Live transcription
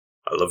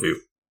I love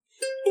you.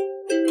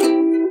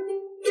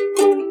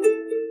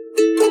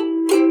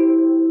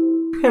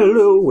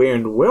 Hello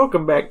and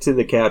welcome back to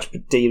the Couch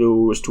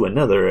Potatoes to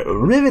another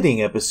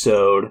riveting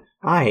episode.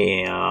 I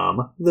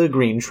am the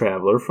Green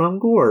Traveler from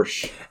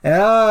Gorsh.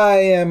 I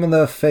am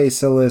the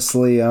Faceless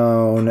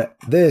Leon.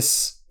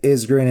 This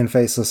is Green and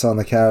Faceless on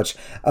the Couch,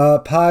 a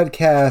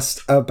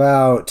podcast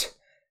about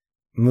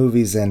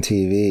movies and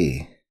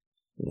TV.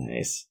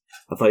 Nice.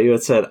 I thought you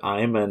had said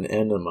I'm an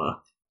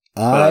enema.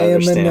 I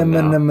am an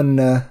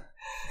enema.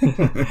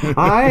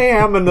 I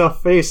am the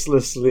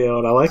Faceless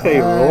Leon. I like how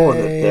you rolled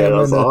it there. That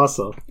was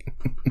awesome.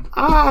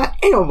 I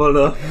am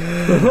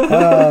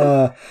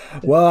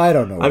well, I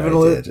don't know what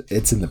I did.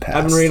 It's in the past.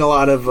 I've been reading a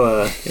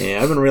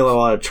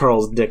lot of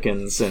Charles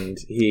Dickens, and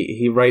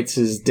he writes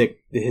his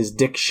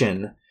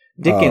diction.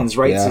 Dickens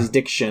writes his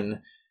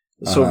diction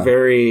so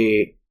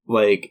very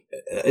like.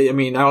 I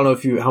mean, I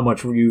don't know how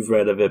much you've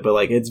read of it, but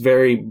like it's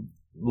very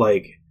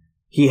like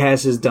he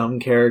has his dumb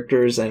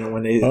characters, and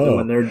when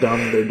they're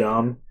dumb, they're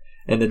dumb.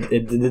 And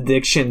the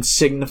diction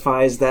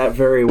signifies that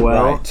very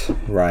well.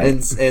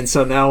 Right. And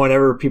so now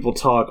whenever people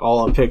talk,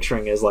 all I'm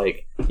picturing is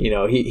like, you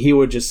know, he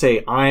would just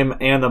say, I'm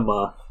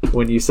anima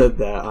when you said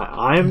that.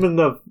 I'm in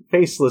the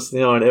Faceless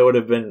Leon. It would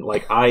have been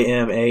like, I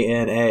am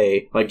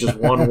A-N-A, like just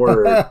one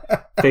word,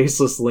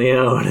 Faceless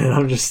Leon. And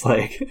I'm just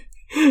like,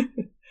 it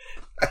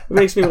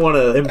makes me want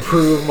to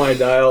improve my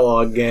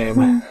dialogue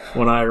game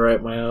when I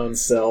write my own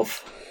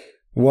self.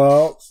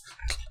 Well,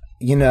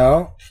 you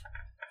know,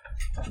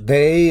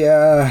 they,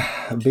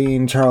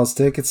 being Charles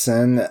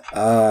Dickinson,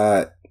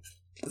 that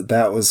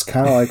was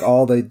kind of like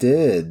all they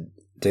did.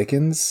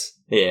 Dickens?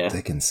 Yeah.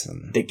 Dickens,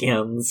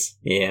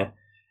 yeah.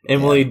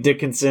 Emily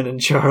Dickinson and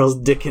Charles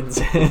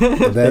Dickinson.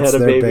 That's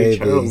their baby.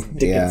 Charles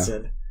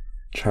Dickinson. Yeah.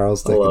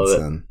 Charles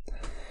Dickinson.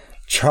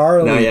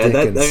 Charlie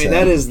Dickinson.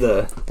 That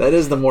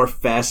is the more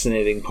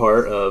fascinating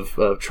part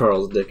of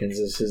Charles Dickens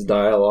is his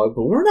dialogue.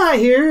 But we're not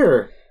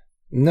here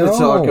to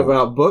talk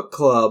about book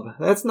club.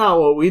 That's not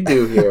what we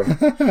do here.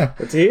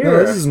 It's here. No,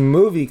 this is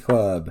movie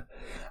club.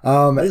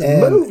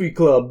 Movie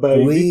club,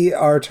 baby. We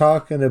are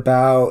talking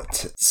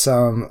about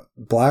some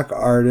black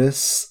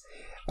artists.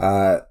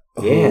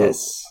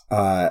 Yes.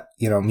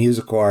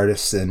 Musical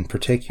artists in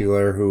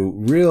particular who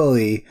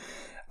really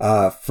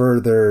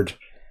furthered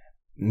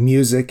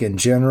music in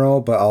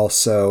general, but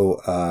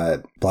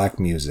also black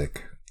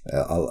music.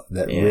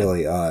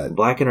 Really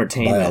black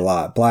entertainment. By a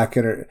lot.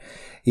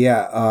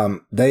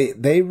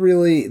 They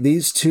really,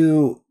 these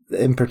two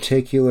in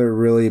particular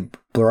really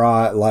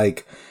brought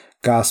like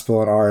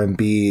gospel and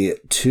R&B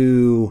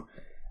to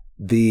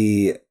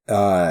the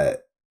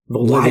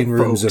living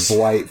rooms of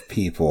white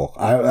people.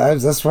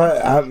 That's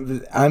what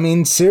I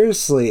mean,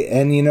 seriously.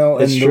 And you know,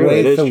 and the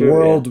way the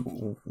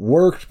world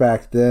worked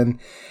back then,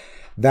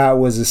 that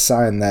was a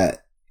sign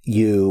that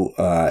you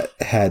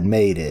had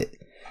made it.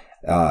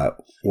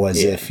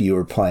 Was if you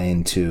were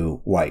playing to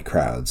white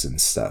crowds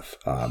and stuff.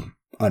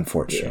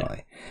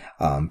 Unfortunately,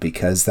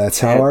 because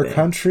that's how our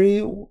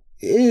country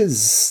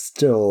is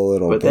still a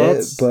little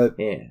bit. But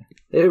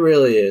it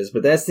really is.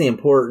 But that's the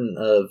importance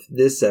of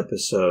this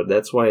episode.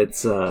 That's why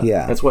it's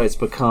that's why it's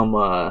become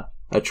a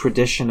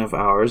tradition of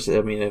ours.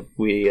 I mean, if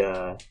we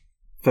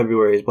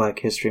February is Black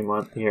History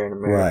Month here in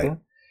America, right.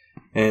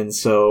 And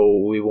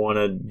so we want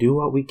to do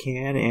what we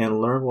can and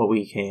learn what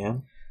we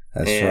can.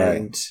 That's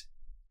right.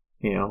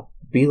 You know,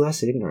 be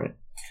less ignorant.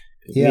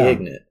 Be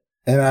ignorant.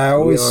 And I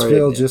always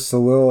feel just a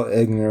little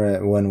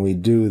ignorant when we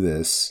do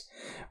this,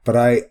 but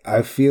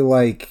I feel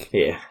like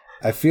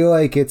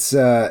it's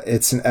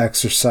an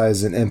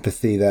exercise in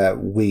empathy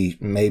that we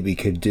maybe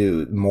could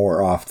do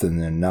more often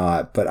than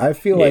not. But I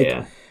feel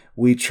like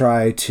we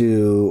try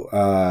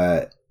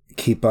to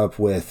keep up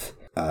with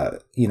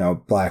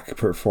black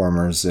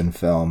performers in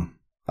film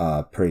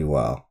pretty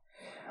well.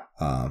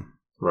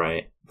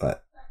 Right.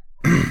 But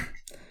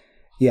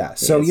yeah,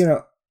 so you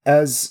know,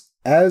 as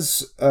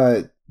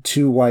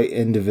two white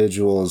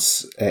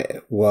individuals,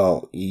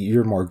 well,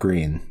 you're more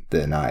green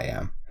than I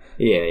am.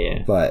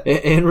 Yeah. But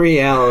in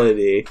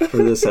reality, for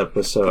this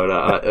episode,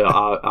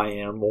 I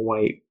am a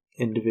white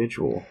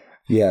individual.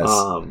 Yes.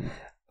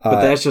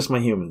 But that's just my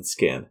human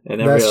skin.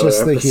 And that's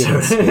just the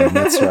human skin.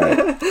 That's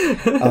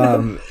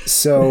right.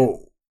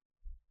 So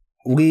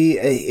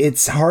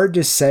it's hard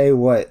to say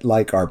what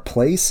like our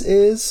place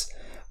is,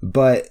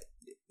 but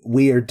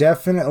we are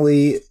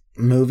definitely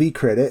movie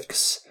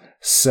critics.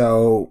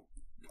 So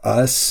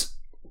us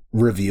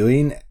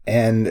reviewing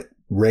and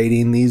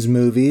rating these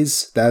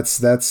movies,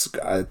 that's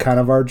kind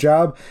of our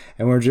job,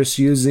 and we're just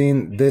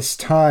using this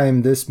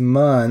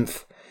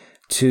month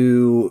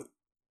to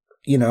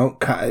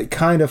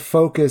kind of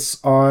focus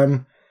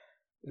on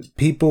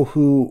people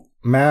who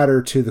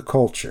matter to the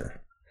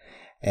culture.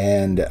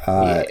 And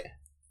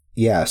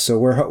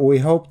so we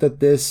hope that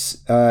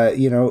this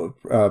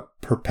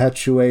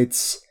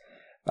perpetuates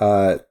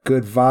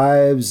good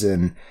vibes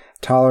and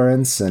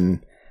tolerance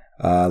and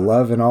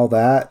love and all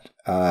that.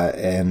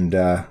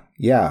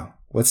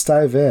 Let's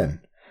dive in.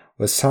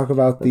 Let's talk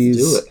about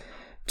these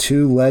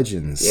Two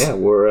legends. Yeah,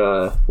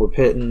 we're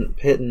pitting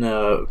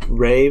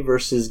Ray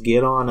versus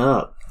Get On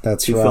Up.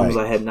 That's two right. films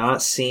I had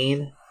not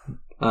seen.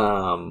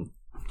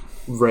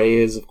 Ray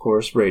is, of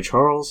course, Ray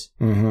Charles,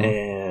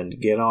 and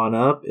Get On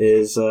Up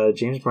is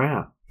James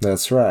Brown.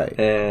 That's right.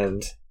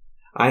 And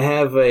I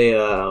have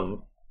a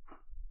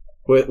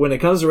when it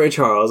comes to Ray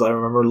Charles, I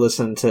remember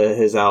listening to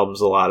his albums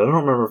a lot. I don't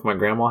remember if my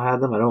grandma had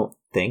them. I don't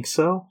think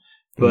so,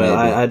 but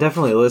I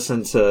definitely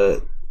listened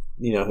to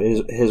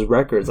his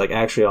records, like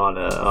actually on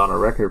a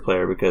record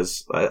player,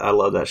 because I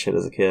loved that shit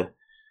as a kid.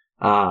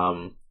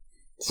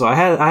 So I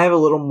have a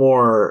little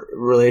more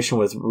relation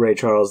with Ray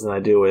Charles than I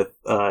do with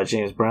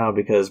James Brown,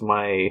 because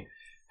my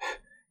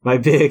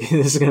big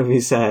this is gonna be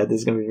sad.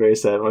 This is gonna be very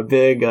sad. My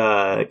big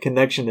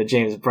connection to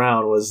James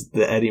Brown was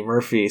the Eddie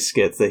Murphy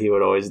skits that he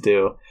would always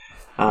do.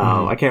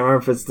 I can't remember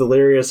if it's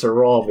Delirious or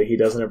Raw, but he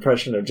does an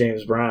impression of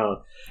James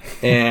Brown,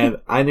 and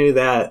I knew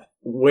that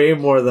way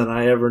more than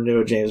I ever knew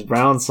a James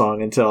Brown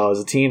song until I was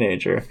a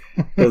teenager.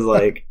 Because,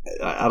 like,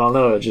 I don't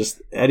know,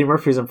 just Eddie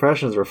Murphy's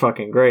impressions were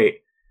fucking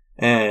great.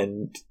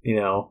 And,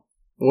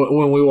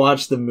 when we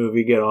watched the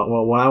movie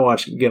when I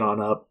watched Get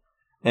On Up,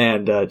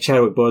 and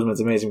Chadwick Boseman's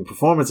amazing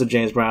performance of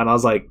James Brown, I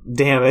was like,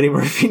 damn, Eddie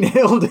Murphy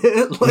nailed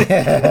it. Like,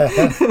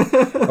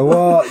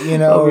 well,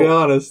 I'll be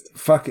honest.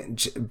 Fucking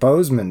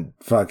Boseman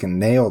fucking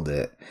nailed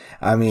it.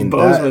 I mean,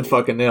 Boseman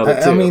fucking nailed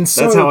it too. I mean,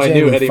 so that's how Jamie I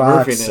knew Eddie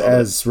Foxx Murphy nailed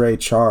as Ray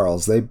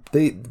Charles. They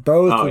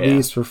both of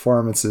these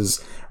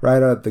performances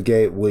right out the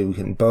gate, we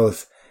can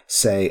both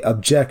say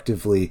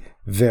objectively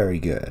very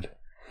good.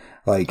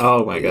 Like,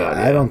 oh my god,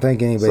 I don't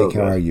think anybody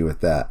can argue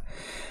with that.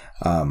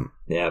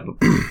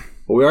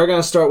 But we are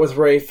going to start with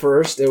Ray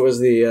first. It was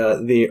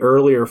the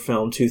earlier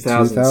film,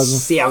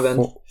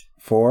 2007.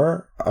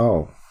 4?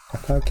 Oh, I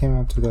thought it came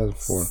out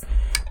 2004.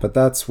 But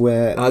that's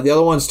when... the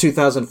other one's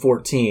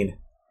 2014.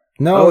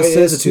 No, it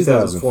says a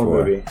 2004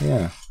 movie.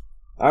 Yeah.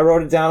 I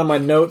wrote it down in my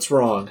notes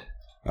wrong.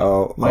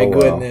 Oh, my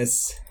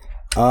goodness.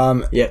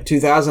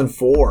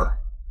 2004.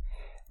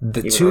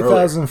 The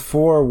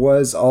 2004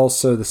 was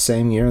also the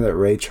same year that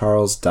Ray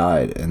Charles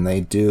died, and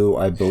they do,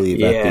 I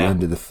believe, at the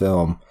end of the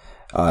film,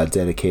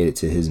 dedicate it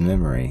to his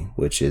memory,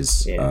 which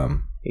is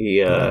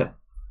he's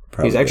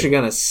actually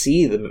going to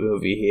see the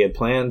movie. He had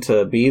planned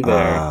to be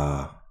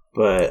there,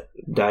 but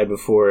died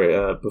before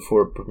it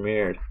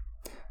premiered.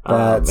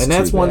 And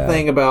that's one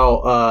thing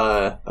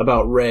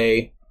about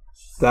Ray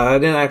that I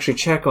didn't actually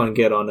check on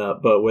Get On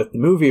Up, but with the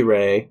movie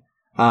Ray,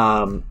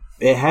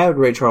 it had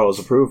Ray Charles'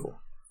 approval.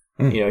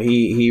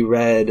 He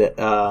read,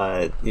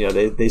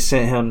 they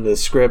sent him the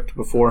script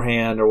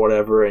beforehand or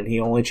whatever, and he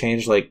only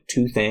changed like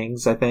 2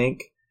 things, I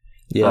think.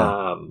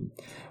 Yeah.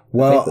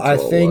 I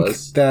think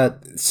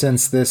that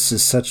since this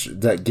is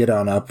that Get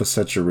On Up was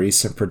such a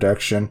recent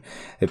production,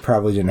 it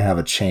probably didn't have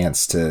a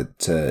chance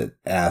to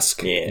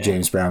ask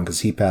James Brown,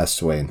 because he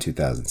passed away in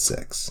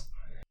 2006.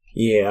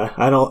 Yeah,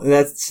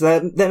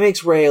 that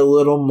makes Ray a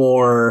little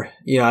more,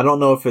 I don't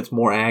know if it's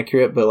more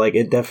accurate, but like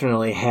it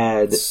definitely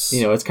had,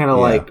 it's kind of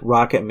like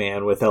Rocket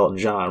Man with Elton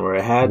John, where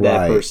it had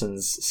that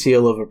person's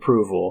seal of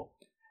approval.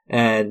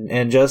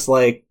 And just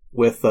like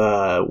with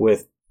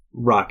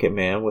Rocket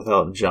Man with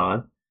Elton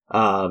John,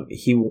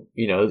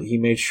 he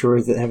made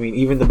sure that,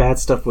 even the bad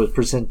stuff was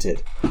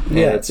presented.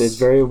 Yes. And it's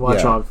very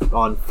much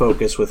on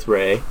focus with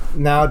Ray.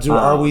 Now,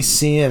 are we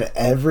seeing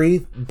every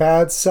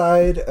bad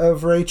side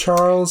of Ray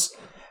Charles?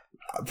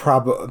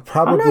 Probably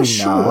I'm not not.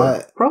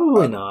 Sure.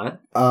 Probably not.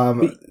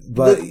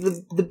 But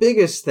the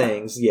biggest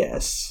things,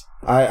 yes.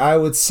 I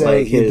would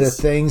say like the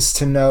things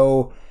to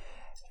know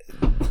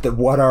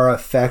what are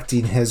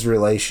affecting his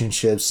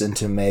relationships and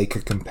to make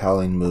a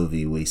compelling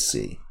movie we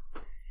see.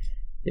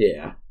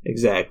 Yeah,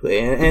 exactly.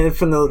 And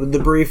from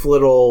the brief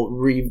little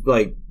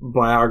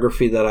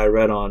biography that I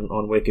read on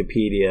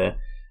Wikipedia,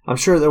 I'm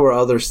sure there were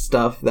other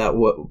stuff that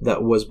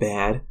was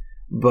bad,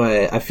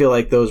 but I feel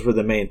like those were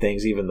the main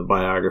things. Even the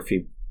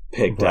biography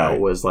picked out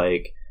was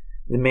like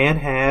the man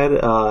had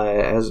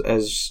as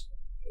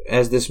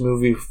this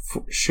movie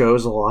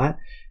shows a lot,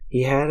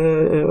 he had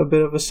a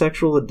bit of a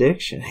sexual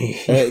addiction.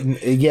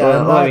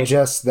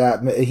 Just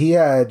that. He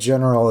had a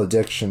general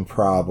addiction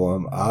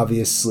problem,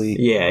 obviously.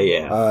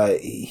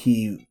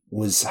 He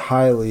was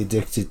highly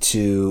addicted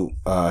to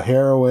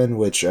heroin,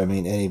 which,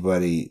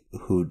 anybody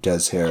who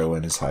does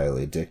heroin is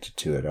highly addicted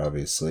to it,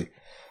 obviously.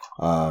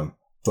 But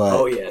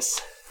oh, yes.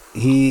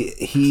 He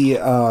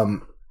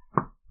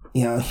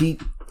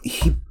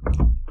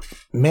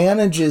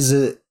manages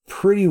it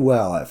pretty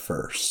well at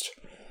first,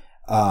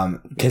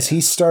 because he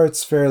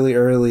starts fairly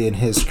early in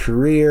his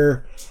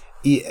career,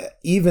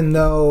 even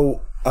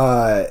though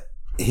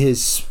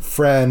his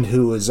friend,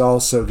 who is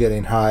also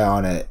getting high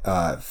on it,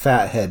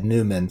 Fathead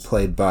Newman,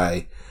 played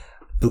by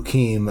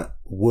Bokeem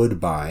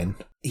Woodbine,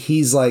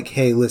 he's like,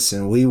 hey,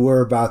 listen, we were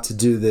about to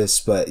do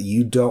this, but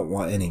you don't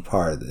want any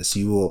part of this.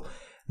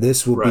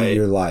 This will be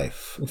your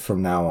life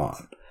from now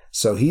on.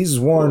 So he's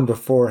warned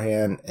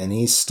beforehand, and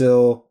he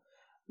still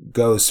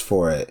goes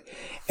for it.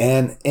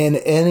 And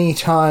any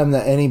time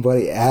that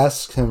anybody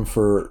asks him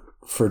for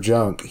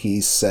junk,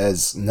 he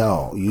says,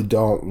 no, you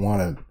don't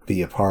want to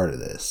be a part of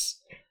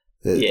this.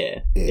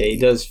 He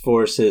does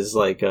force his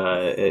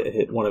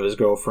one of his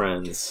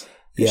girlfriends.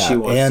 Yeah, she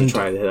wants to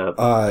try to hit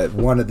up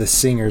one of the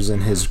singers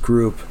in his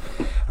group.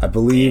 I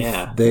believe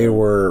they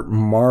were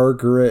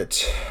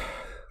Margaret.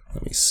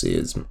 Let me see,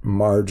 it's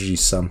Margie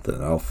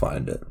something. I'll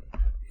find it.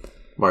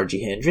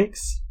 Margie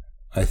Hendricks.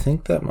 I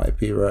think that might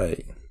be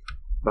right.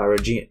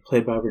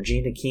 Played by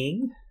Regina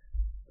King.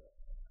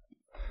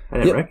 I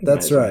didn't recognize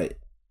that's her. Right.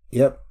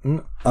 Yep.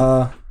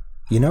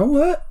 You know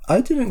what?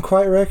 I didn't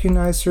quite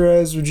recognize her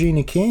as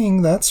Regina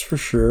King. That's for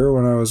sure.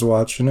 When I was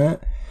watching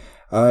it,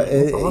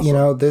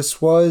 awesome.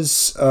 This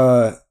was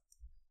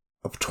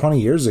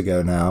 20 years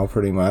ago now,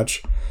 pretty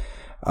much.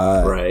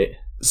 Right.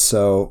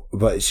 So,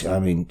 but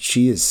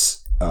she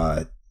is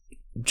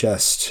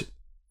just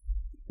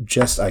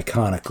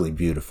iconically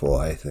beautiful,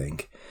 I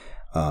think.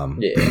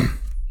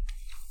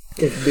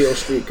 If Beale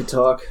Street Could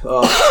Talk,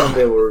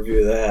 someday we'll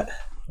review that.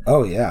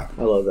 Oh yeah,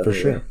 I love that for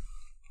movie. Sure.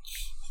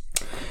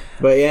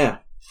 But yeah,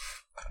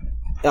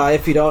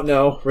 if you don't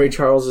know, Ray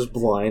Charles is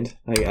blind.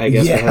 I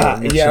guess.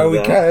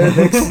 We kind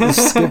of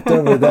skipped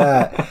over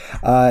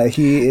that.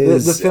 He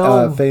is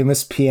a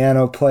famous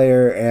piano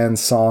player and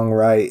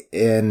songwriter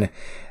in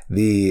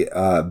the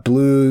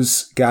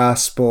blues,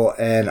 gospel,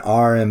 and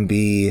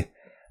R&B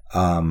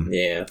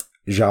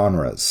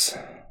genres.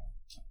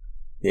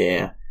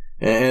 Yeah,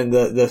 and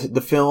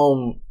the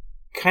film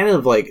kind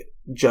of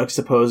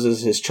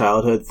juxtaposes his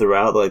childhood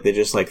throughout. They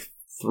just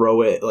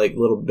throw it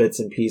little bits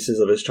and pieces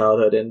of his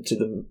childhood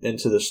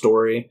into the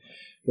story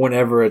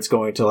whenever it's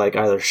going to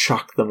either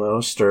shock the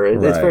most or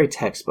it's very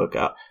textbook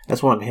out.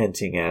 That's what I'm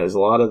hinting at. Is a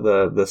lot of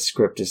the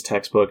script is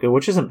textbook,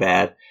 which isn't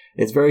bad.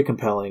 It's very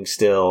compelling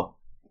still.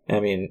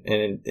 And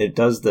it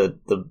does the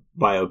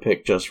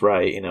biopic just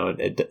right.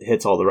 It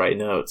hits all the right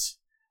notes.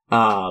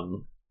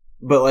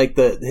 But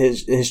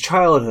his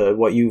childhood,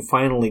 what you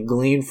finally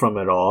glean from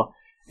it all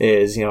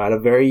is, at a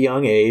very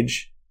young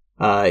age,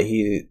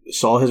 he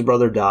saw his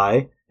brother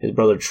die. His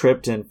brother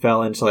tripped and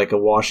fell into a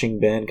washing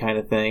bin kind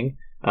of thing.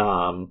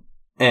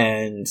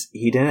 And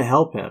he didn't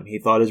help him. He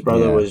thought his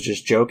brother was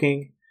just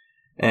joking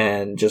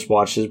and just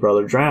watched his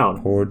brother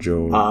drown. Poor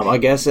Joe. I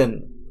guess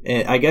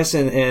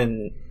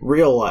in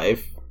real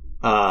life,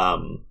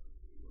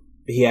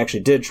 he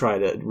actually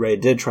Ray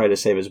did try to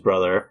save his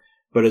brother,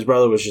 but his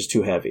brother was just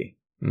too heavy.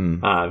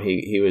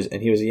 He was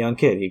a young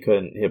kid. He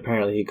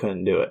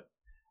couldn't do it.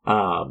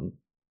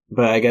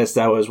 But I guess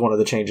that was one of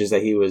the changes,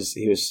 that he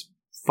was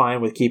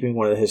fine with keeping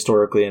one of the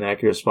historically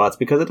inaccurate spots,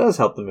 because it does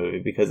help the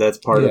movie, because that's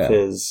part of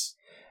his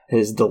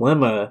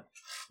dilemma,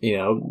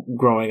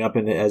 growing up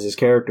as his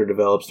character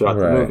develops throughout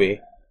the movie.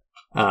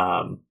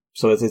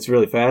 So it's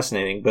really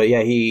fascinating. But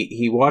yeah,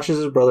 he watches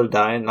his brother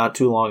die, and not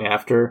too long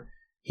after,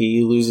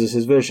 he loses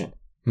his vision.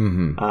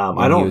 Mm-hmm.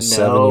 I don't know. He was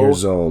 7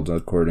 years old,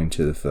 according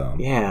to the film.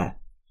 Yeah,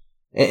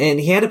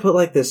 and he had to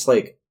put this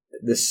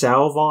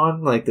salve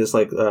on, this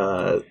ointment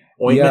kind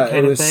of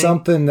thing. It was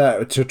something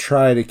that to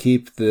try to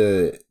keep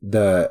the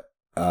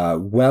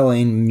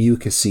welling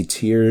mucousy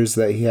tears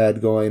that he had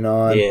going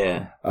on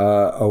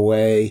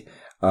away.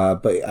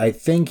 But I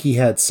think he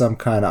had some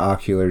kind of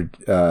ocular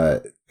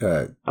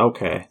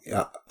okay.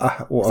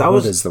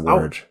 What is the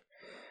word?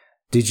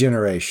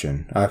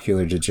 Degeneration,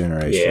 ocular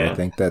degeneration. Yeah. I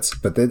think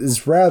but that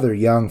is rather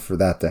young for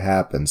that to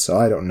happen. So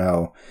I don't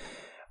know.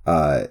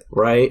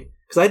 Right.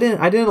 Because I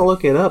didn't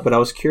look it up, but I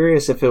was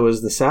curious if it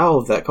was the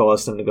salve that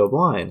caused him to go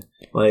blind.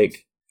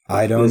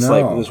 I don't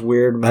know. This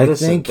weird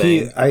medicine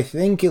thing. I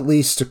think, at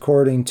least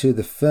according to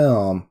the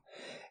film,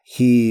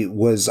 he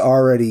was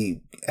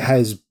already,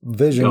 his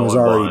vision was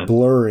already blind,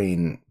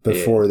 blurring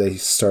before they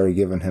started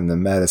giving him the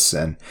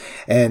medicine.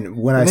 And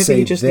when I say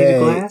he just needed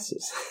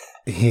glasses.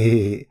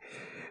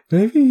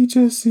 Maybe he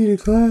just needed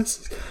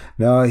glasses.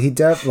 No, he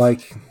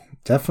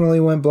definitely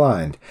went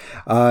blind.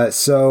 No,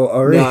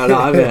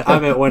 I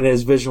meant when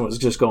his vision was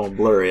just going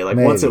blurry.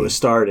 Once it was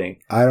starting.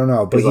 I don't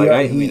know, but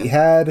he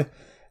had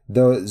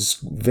those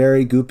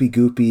very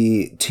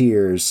goopy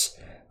tears,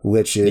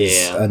 which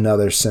is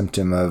another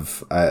symptom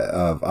of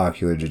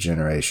ocular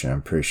degeneration.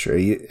 I'm pretty sure.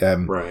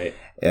 Right.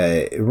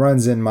 It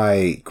runs in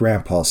my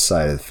grandpa's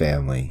side of the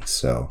family.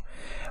 So,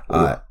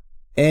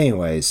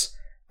 anyways,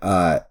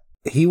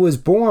 he was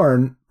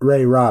born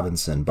Ray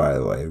Robinson, by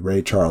the way,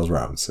 Ray Charles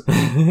Robinson.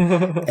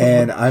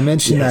 And I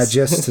mention that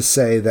just to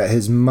say that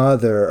his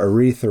mother,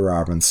 Aretha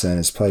Robinson,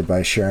 is played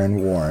by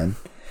Sharon Warren.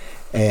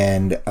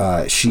 And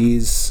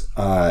she's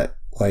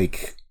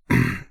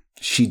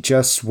she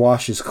just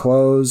washes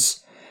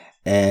clothes,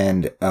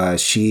 and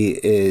she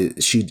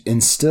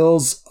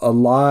instills a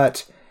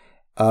lot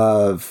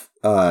of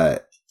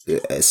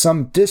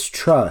some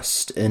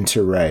distrust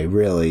into Ray,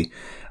 really.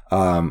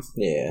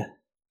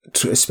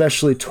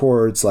 Especially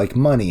towards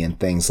money and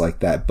things like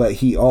that. But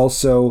he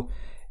also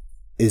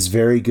is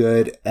very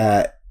good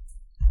at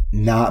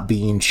not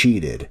being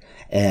cheated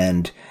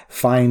and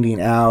finding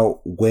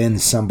out when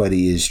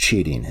somebody is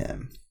cheating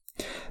him.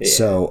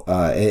 So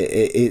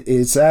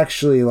it's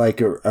actually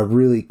a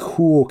really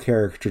cool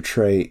character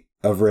trait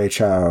of Ray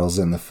Charles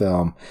in the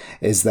film,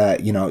 is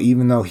that,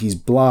 even though he's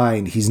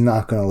blind, he's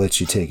not going to let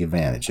you take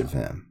advantage of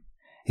him.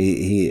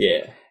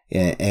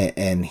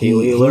 And he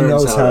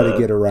knows how to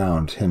get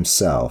around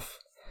himself.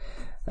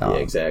 Yeah,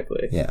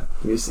 exactly. Yeah,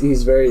 he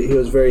was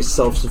very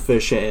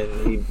self-sufficient,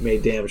 and he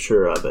made damn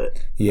sure of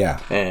it. Yeah,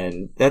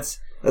 and that's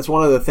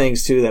one of the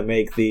things too that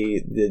make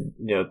the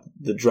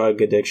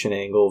drug addiction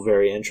angle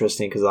very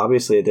interesting, because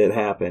obviously it did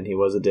happen. He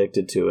was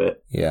addicted to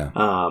it. Yeah.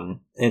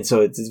 And so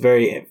it's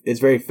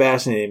very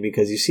fascinating,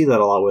 because you see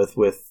that a lot with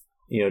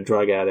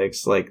drug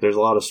addicts. Like, there's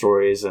a lot of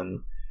stories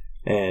and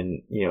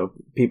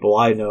people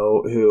I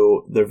know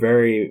who they're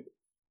very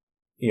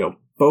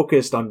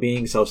focused on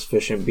being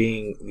self-sufficient,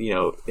 being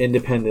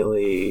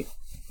independently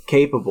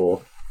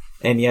capable,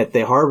 and yet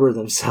they harbor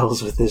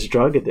themselves with this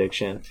drug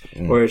addiction,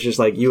 where it's just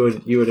like you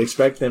would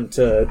expect them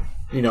to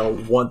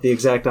want the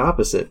exact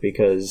opposite,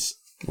 because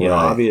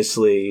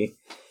obviously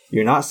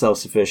you're not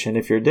self-sufficient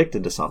if you're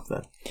addicted to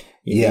something.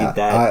 You need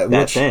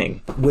that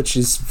thing, which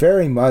is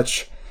very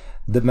much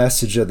the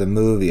message of the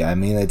movie. I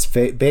mean, it's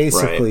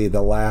basically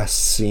the last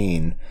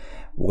scene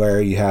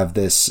where you have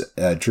this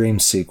dream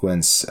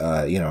sequence.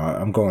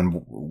 I'm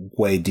going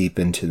way deep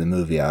into the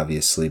movie,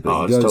 obviously,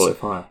 but totally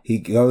fine. He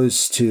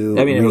goes to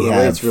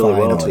rehab really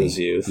finally. Well to his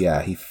youth.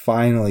 Yeah, he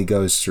finally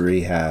goes to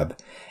rehab,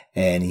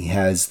 and he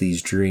has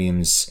these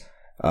dreams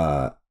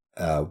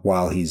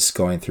while he's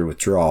going through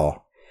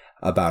withdrawal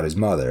about his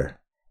mother,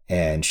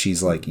 and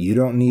she's like, "You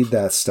don't need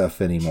that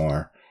stuff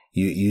anymore.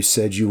 You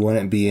said you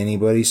wouldn't be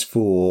anybody's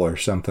fool or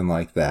something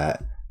like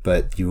that,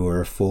 but you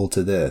were a fool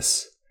to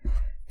this."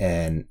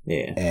 And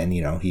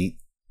he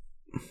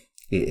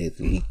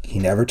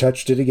never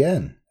touched it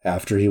again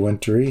after he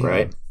went to rehab.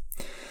 Right.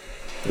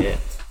 Yeah.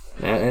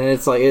 And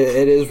it's like,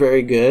 it is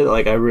very good.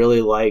 Like, I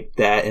really like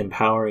that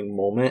empowering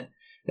moment.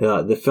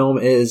 The film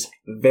is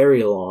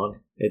very long.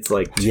 It's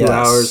like 2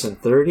 hours and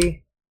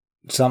 30.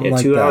 Something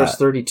like 2 that. 2 hours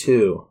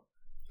 32.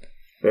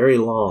 Very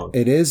long.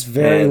 It is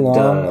very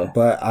long,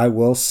 but I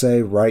will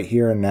say right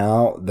here and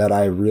now that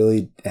I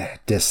really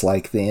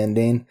dislike the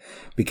ending,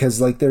 because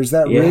there's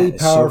that really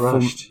powerful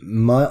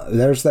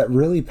there's that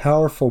really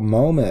powerful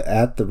moment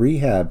at the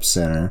rehab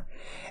center,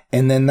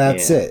 and then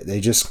that's it.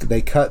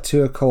 They cut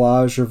to a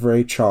collage of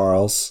Ray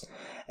Charles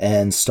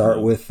and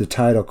start with the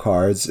title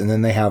cards, and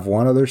then they have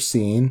one other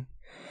scene.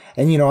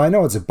 And I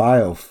know it's a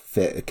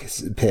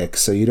biopic,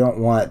 so you don't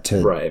want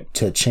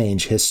to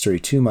change history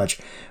too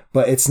much.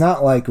 But it's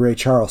not like Ray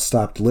Charles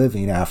stopped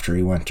living after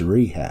he went to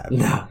rehab.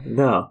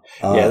 No.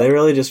 They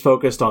really just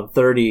focused on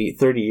 30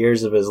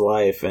 years of his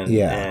life, and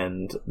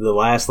the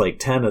last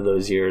 10 of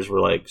those years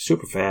were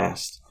super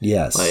fast.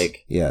 Yes.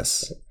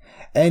 Yes.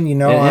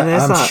 And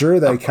I'm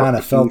sure they kind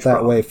of felt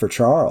that way for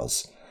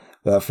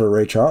for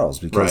Ray Charles,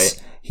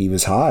 because he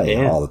was high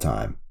all the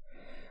time.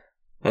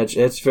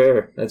 That's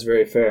fair. That's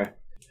very fair.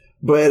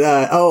 But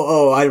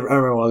I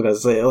remember what I was going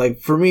to say. Like,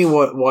 for me,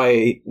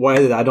 why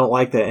I don't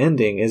like that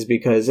ending is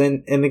because,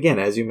 and again,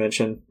 as you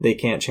mentioned, they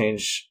can't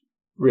change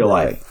real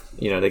life.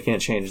 They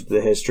can't change the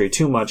history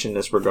too much in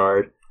this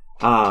regard.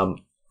 But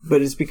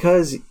it's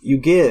because you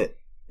get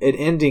an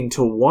ending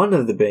to one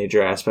of the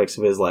major aspects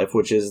of his life,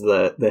 which is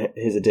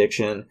his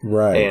addiction,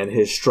 and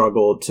his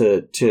struggle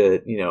to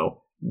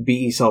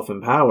be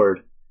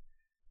self-empowered.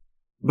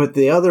 But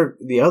the other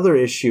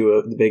issue,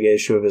 the big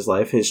issue of his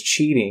life, his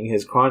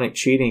chronic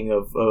cheating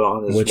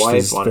on his wife, which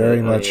is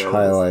very much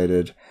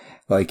highlighted.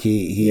 Like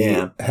he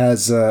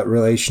has a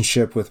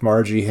relationship with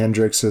Margie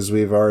Hendricks, as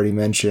we've already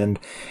mentioned,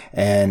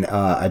 and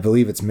I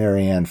believe it's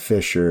Marianne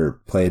Fisher,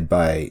 played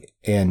by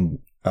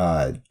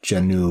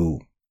Aunjanue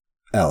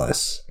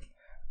Ellis,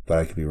 but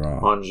I could be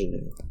wrong.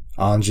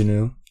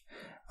 Aunjanue.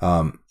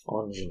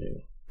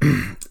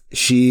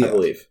 She, I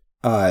believe,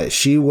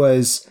 she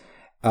was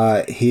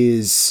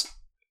his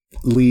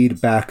lead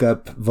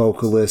backup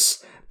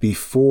vocalist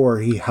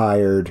before he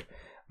hired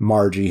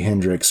Margie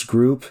Hendricks'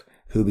 group,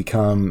 who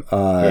become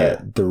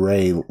the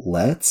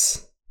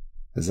Raelettes.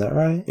 Is that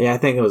right? Yeah, I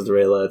think it was the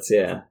Raelettes,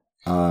 yeah.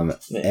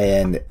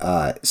 And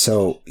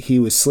so he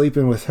was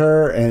sleeping with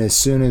her, and as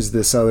soon as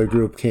this other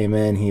group came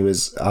in, he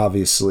was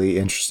obviously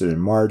interested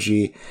in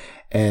Margie,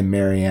 and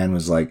Marianne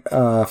was like,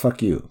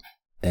 fuck you,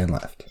 and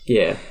left.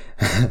 Yeah.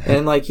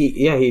 And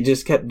he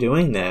just kept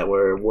doing that,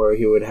 where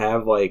he would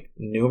have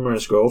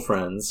numerous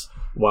girlfriends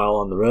while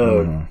on the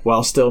road,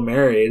 while still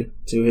married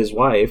to his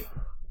wife.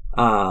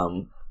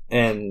 And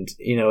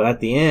at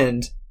the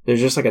end, there's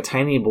just a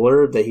tiny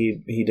blurb that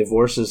he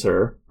divorces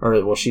her,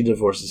 or she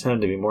divorces him,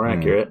 to be more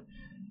accurate.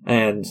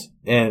 And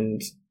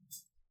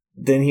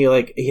then he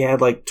had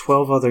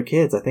 12 other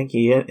kids. I think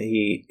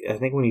I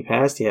think when he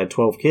passed, he had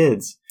 12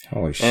 kids.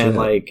 Holy shit.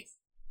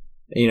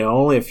 And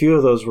only a few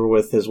of those were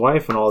with his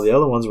wife, and all the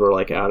other ones were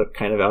out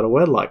of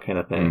wedlock kind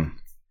of thing.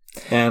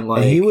 And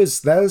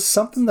that is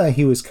something that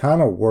he was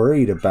kind of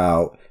worried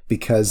about,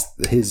 because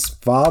his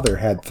father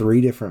had 3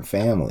 different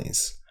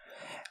families.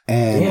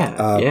 And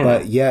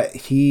but yet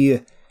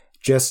he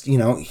just,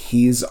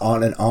 he's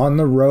on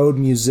the road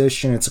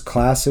musician. It's a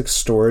classic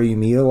story. You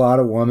meet a lot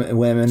of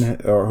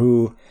women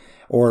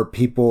or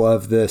people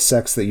of the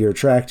sex that you're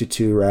attracted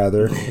to,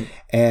 rather.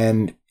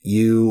 And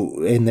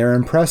they're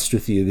impressed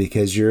with you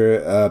because you're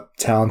a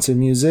talented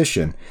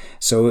musician.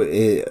 So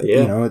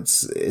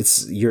it's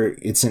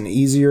an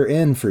easier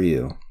in for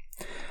you.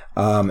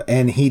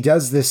 And he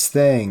does this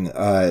thing,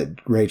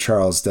 Ray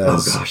Charles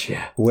does. Oh gosh,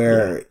 yeah.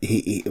 Where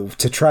he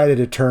to try to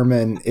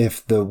determine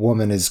if the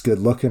woman is good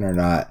looking or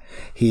not,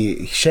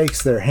 he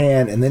shakes their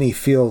hand and then he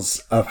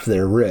feels up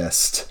their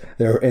wrist,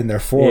 their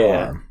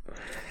forearm.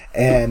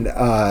 And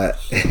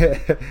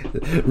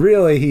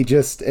really, he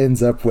just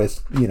ends up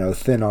with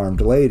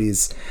thin-armed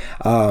ladies.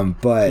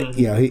 But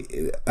he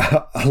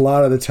a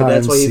lot of the times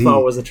that's what he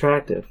thought was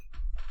attractive.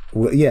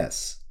 Well,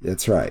 yes,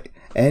 that's right.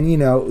 And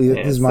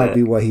this might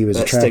be what he was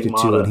attracted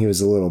to when he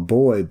was a little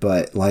boy.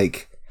 But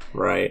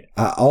right.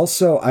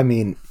 Also, I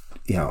mean,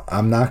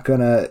 I'm not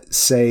gonna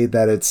say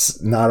that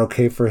it's not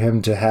okay for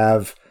him to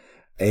have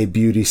a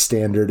beauty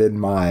standard in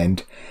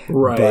mind,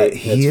 right? But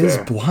he is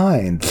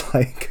blind.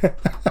 I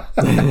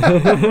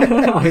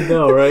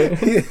know, right?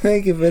 You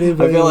think if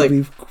anybody would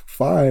be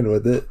fine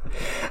with it?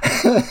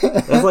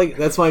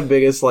 that's my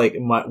biggest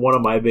one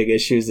of my big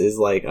issues is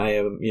I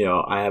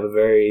have a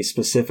very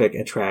specific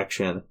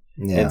attraction,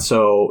 and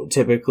so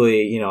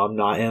typically I'm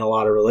not in a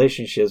lot of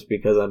relationships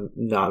because I'm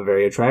not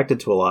very attracted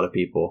to a lot of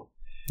people.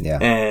 Yeah,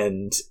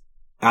 and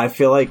I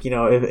feel like,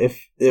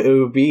 if it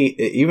would be,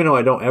 even though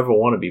I don't ever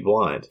want to be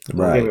blind,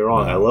 don't get me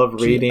wrong, I love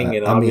reading,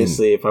 and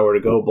obviously if I were to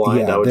go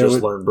blind, I would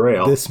just learn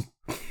Braille. This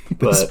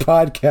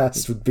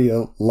podcast would be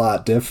a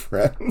lot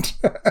different.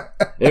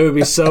 It would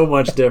be so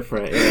much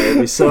different. It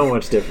would be so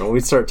much different.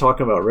 We'd start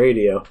talking about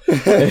radio.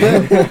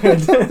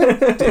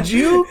 Did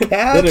you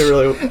catch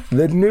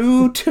the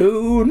new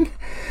tune?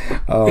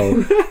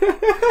 Oh.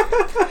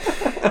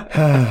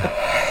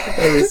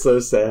 That was so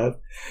sad.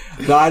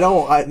 No, I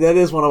don't. That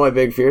is one of my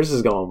big fears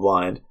is going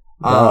blind.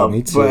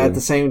 Me too. But at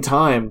the same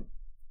time,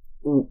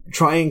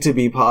 trying to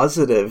be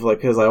positive,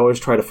 because I always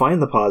try to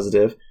find the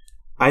positive,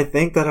 I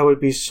think that I would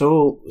be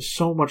so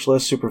much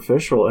less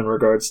superficial in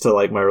regards to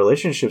my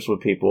relationships with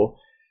people,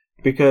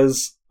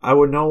 because I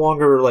would no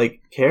longer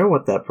care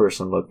what that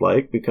person looked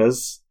like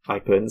because I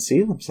couldn't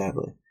see them,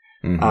 sadly.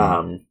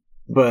 Mm-hmm.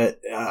 But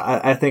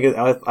I think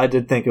I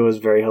did think it was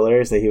very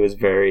hilarious that he was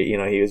very,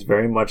 he was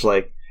very much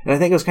and I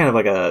think it was kind of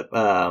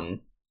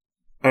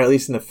or at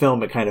least in the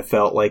film, it kind of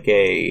felt like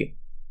an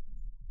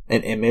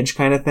image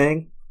kind of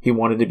thing. He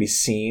wanted to be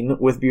seen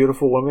with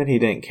beautiful women. He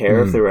didn't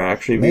care if they were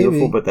actually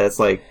beautiful, but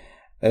that's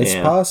it's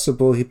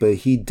possible, but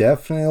he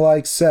definitely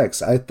likes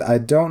sex. I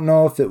don't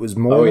know if it was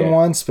more than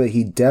once, but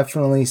he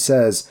definitely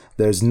says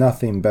there's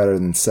nothing better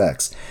than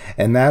sex,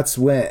 and that's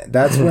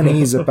when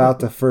he's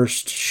about to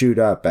first shoot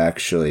up.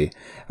 Actually,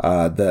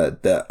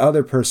 the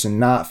other person,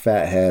 not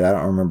Fathead, I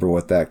don't remember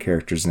what that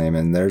character's name,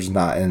 and there's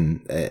not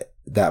in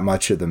that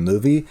much of the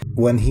movie.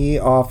 When he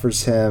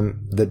offers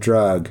him the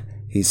drug,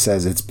 he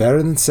says, "It's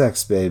better than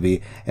sex,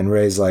 baby," and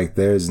Ray's like,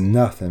 "There's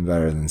nothing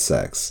better than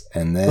sex,"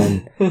 and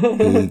then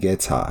he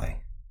gets high.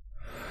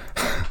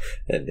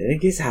 And then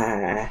it gets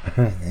high.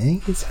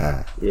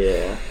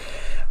 Yeah.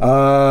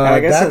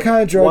 That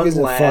kind of drug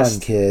isn't fun,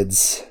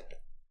 kids.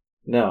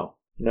 No.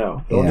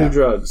 Don't do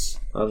drugs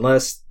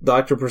unless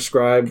doctor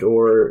prescribed,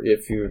 or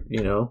if you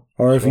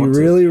or if you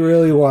really,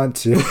 really want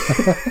to.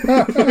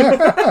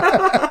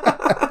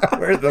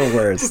 We're the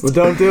worst. But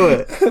don't do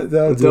it.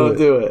 Don't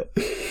do it.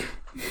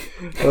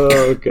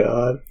 Oh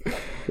God.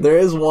 There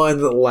is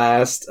one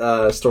last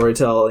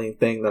storytelling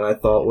thing that I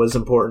thought was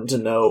important to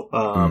note,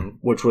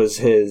 which was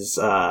his.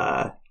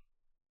 It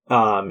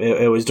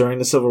was during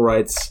the civil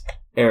rights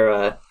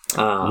era.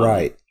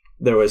 Right.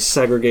 There was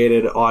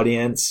segregated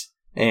audience,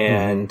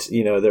 and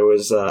there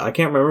was. I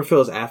can't remember if it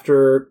was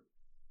after.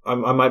 I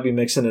might be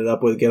mixing it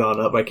up with Get On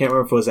Up. I can't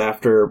remember if it was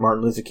after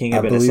Martin Luther King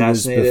had been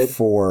assassinated. It was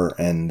before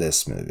in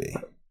this movie.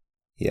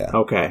 Yeah.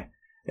 Okay.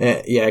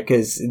 Yeah,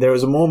 because there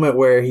was a moment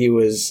where he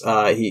was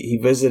he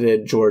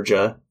visited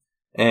Georgia,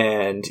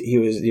 and he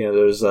was there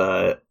was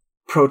a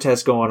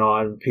protest going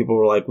on. People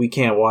were like, "We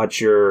can't watch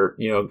your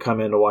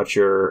come in to watch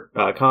your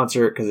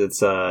concert because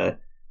it's a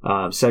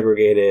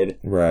segregated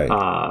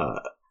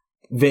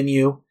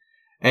venue."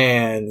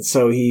 And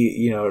so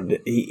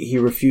he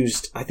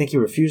refused. I think he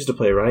refused to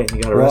play, right? And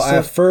he got arrested. Well,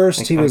 at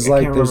first he was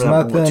like, "There's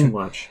nothing."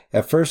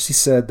 At first he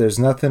said, "There's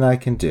nothing I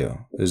can do.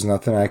 There's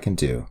nothing I can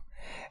do."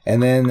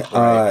 And then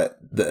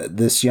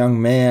this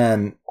young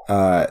man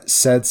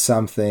said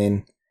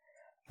something,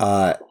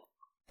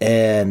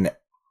 and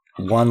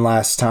one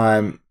last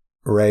time,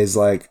 Ray's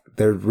like,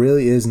 "There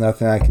really is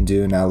nothing I can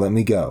do. Now let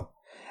me go."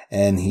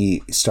 And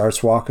he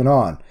starts walking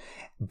on.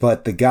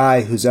 But the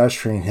guy who's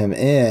ushering him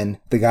in,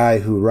 the guy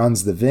who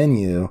runs the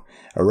venue,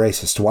 a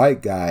racist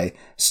white guy,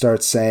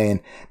 starts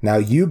saying, "Now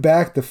you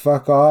back the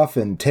fuck off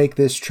and take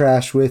this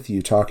trash with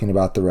you," talking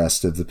about the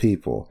rest of the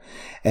people.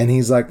 And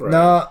he's like,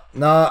 "Nah,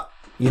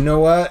 you know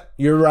what?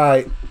 You're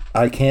right.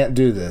 I can't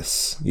do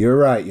this. You're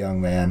right,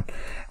 young man."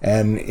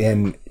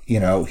 And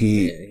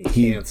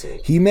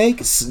he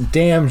makes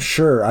damn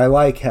sure, I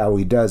like how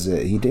he does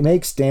it. He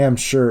makes damn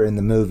sure in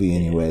the movie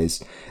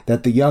anyways,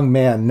 that the young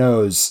man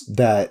knows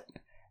that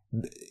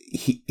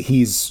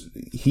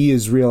he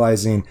is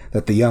realizing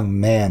that the young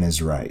man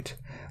is right.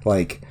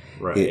 Like,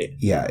 right.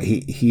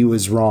 He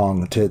was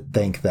wrong to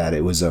think that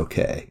it was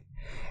okay.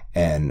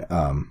 And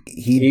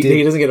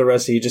he doesn't get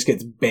arrested, he just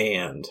gets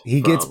banned.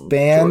 He gets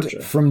banned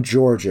from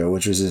Georgia,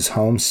 which was his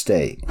home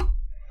state.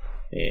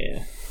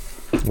 Yeah.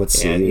 Let's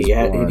see.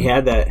 And he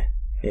had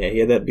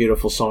that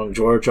beautiful song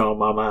 "Georgia on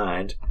My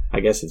Mind." I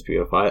guess it's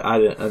beautiful.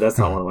 That's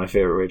not one of my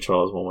favorite Ray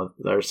Charles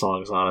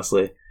songs,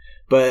 honestly.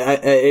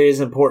 But it is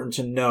important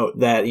to note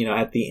that, you know,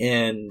 at the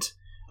end,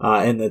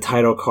 in the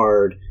title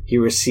card, he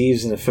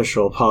receives an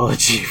official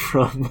apology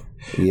from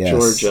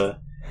Georgia,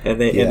 and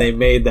they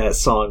made that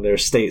song their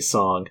state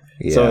song.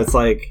 Yeah. So it's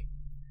like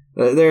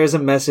there is a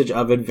message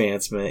of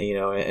advancement, you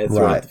know,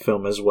 throughout the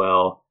film as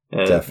well.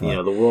 Definitely. You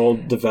know, the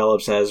world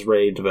develops as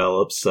Ray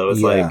develops, so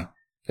it's like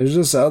there's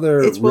this other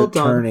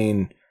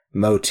returning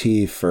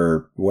motif,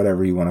 or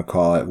whatever you want to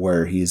call it,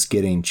 where he's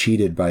getting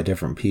cheated by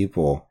different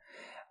people.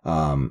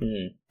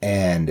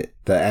 And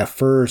at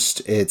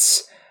first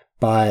it's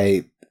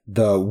by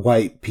the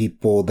white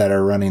people that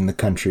are running the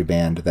country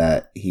band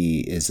that he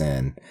is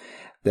in.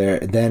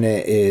 Then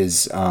it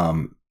is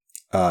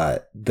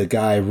the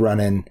guy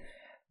running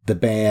the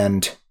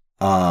band,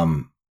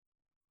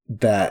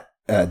 that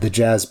the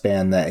jazz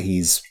band that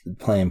he's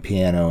playing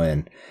piano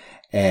in.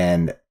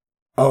 And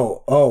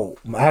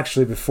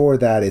actually before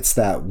that, it's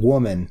that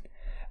woman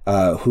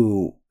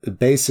who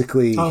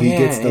basically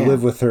gets to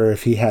live with her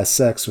if he has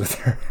sex with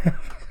her.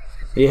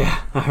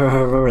 Yeah, I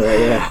remember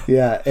that,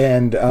 Yeah,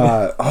 and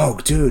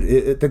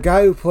dude, the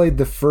guy who played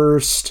the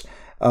first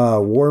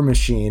War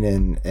Machine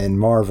in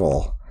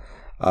Marvel,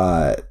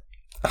 what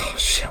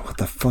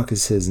the fuck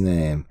is his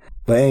name?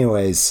 But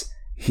anyways,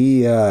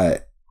 he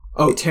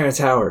Terrence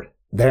Howard.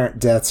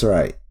 That's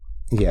right.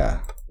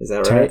 Yeah. Is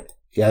that right?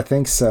 Yeah, I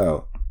think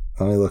so.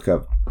 Let me look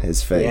up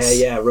his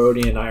face. Yeah,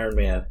 Rhodey and Iron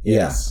Man.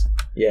 Yes.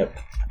 Yeah.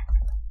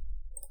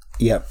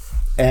 Yep.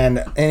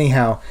 And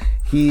anyhow,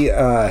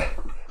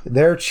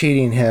 they're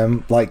cheating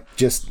him, like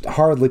just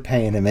hardly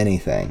paying him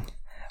anything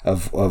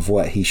of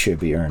what he should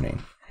be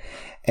earning.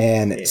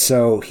 And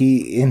so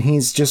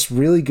he's just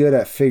really good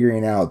at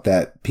figuring out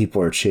that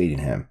people are cheating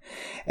him.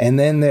 And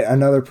then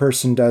another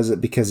person does it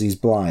because he's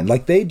blind.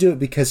 Like, they do it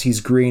because he's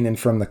green and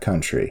from the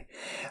country.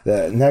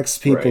 The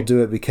next people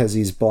do it because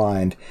he's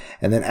blind.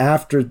 And then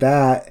after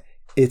that,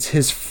 it's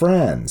his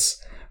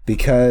friends,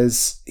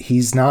 because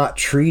he's not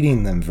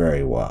treating them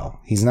very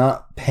well. He's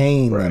not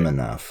paying them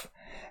enough.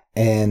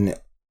 And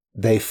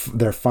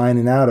they're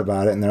finding out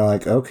about it, and they're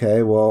like,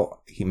 okay,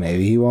 well,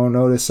 maybe he won't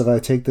notice if I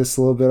take this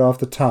a little bit off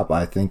the top.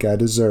 I think I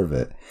deserve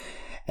it.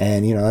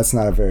 And, you know, that's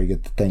not a very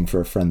good thing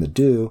for a friend to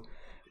do.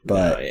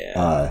 But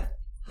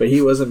but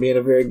he wasn't being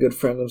a very good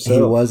friend himself.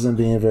 He wasn't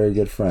being a very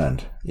good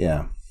friend.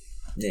 Yeah.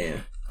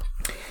 Yeah.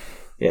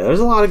 Yeah, there's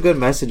a lot of good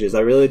messages.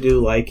 I really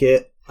do like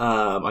it.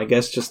 I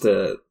guess just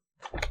to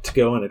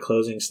go in a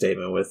closing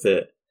statement with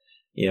it,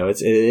 you know,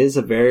 it is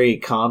a very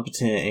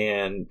competent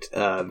and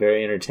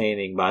very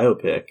entertaining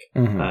biopic.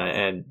 Mm-hmm.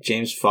 And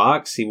James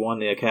Fox, he won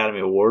the Academy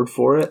Award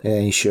for it. Yeah,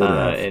 he should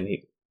have. And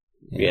he,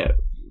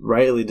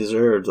 rightly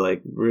deserved.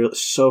 Like,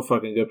 so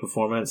fucking good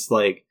performance.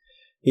 Like,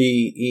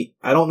 he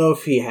I don't know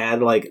if he had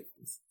like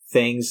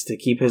things to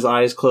keep his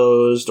eyes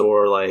closed,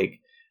 or like,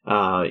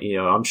 you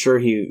know, I'm sure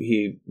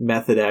he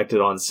method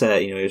acted on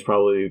set. You know, he was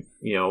probably,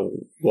 you know,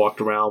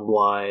 walked around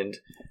blind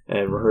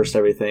and rehearsed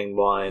everything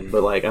blind.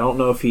 But like, I don't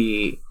know if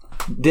he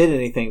did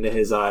anything to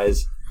his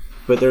eyes.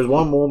 But there's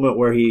one moment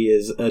where he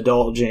is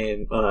adult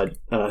Ray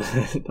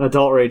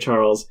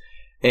Charles,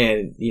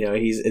 and you know,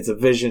 it's a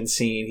vision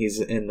scene. He's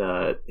in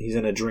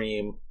a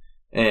dream,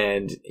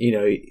 and you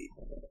know,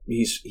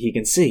 he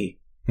can see,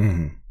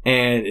 and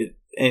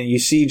you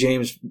see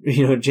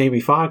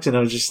Jamie Foxx, and I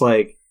was just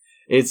like,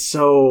 it's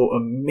so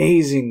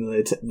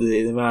amazing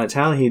the amount of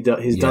talent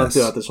he's done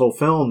throughout this whole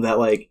film, that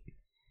like,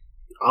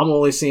 I'm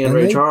only seeing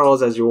Ray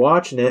Charles as you're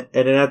watching it,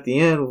 and then at the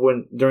end,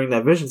 during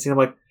that vision scene, I'm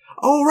like,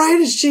 oh, right,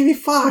 it's Jamie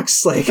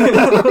Foxx. Like,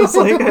 I was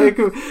like,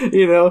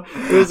 you know,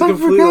 it was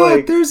completely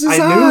like, there's his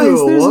eyes.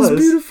 There's his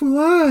beautiful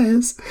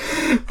eyes.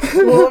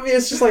 Well, I mean,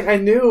 it's just like, I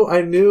knew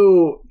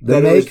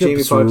that it was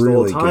Jamie Foxx the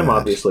whole time, good.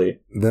 Obviously.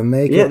 The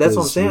makeup that's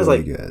what I'm saying. Really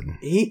it's like, good.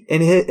 He,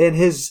 and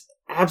his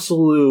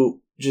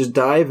absolute just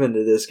dive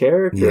into this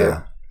character.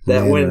 Yeah.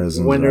 That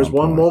when there's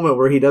one moment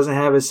where he doesn't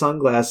have his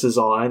sunglasses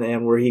on,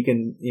 and where he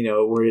can, you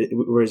know,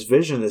 where his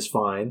vision is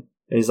fine,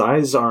 his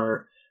eyes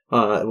aren't,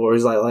 where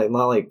he's like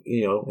not like,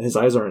 you know, his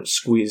eyes aren't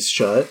squeezed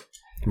shut,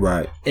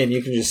 right? And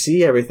you can just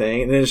see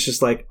everything, and then it's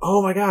just like,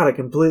 oh my god, I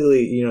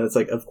completely, you know, it's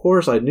like, of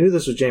course I knew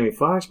this was Jamie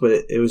Foxx,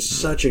 but it was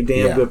such a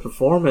damn good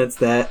performance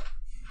that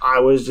I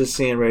was just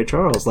seeing Ray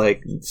Charles,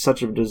 like,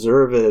 such a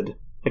deserved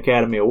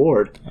Academy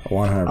Award.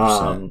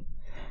 100%.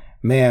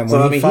 Man,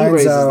 so he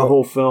raises the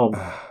whole film.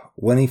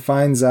 When he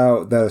finds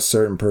out that a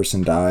certain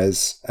person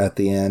dies at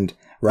the end,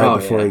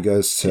 before he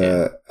goes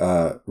to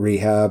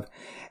rehab,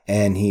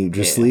 and he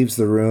just leaves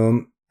the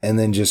room and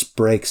then just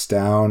breaks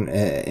down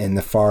in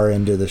the far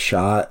end of the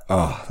shot.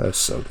 Oh, that's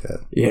so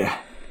good. Yeah.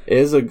 It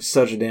is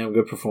such a damn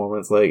good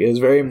performance. Like, it's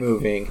very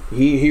moving.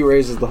 He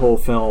raises the whole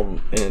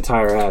film an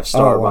entire half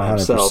star by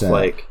himself.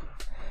 Like,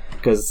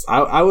 because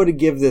I would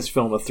give this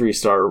film a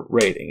 3-star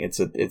rating. It's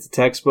a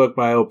textbook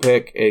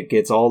biopic. It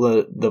gets all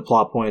the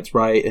plot points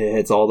right. It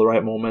hits all the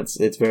right moments.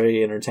 It's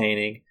very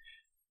entertaining.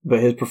 But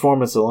his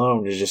performance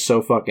alone is just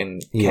so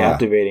fucking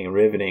captivating and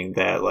riveting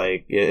that,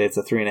 like, it's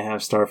a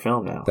 3.5-star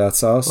film now.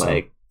 That's awesome.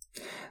 Like,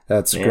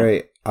 that's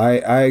great.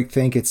 I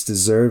think it's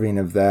deserving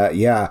of that.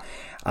 Yeah.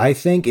 I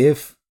think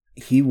if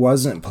he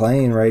wasn't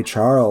playing Ray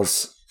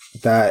Charles,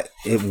 that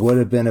it would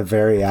have been a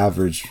very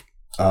average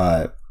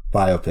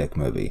biopic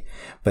movie.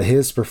 But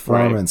his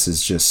performance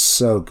is just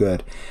so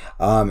good.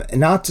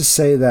 Not to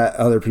say that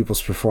other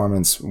people's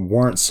performance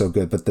weren't so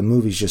good, but the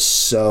movie's just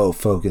so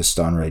focused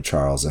on Ray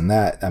Charles, and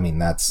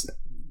that's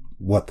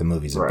what the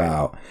movie's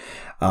about.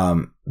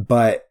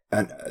 But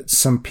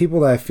some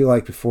people that I feel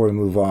like before we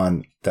move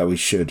on that we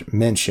should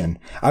mention,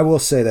 I will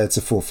say that it's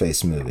a full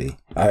face movie.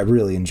 I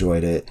really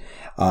enjoyed it.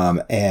 I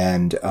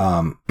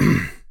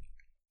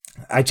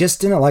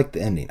just didn't like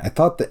the ending. I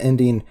thought the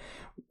ending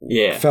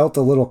felt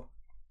a little,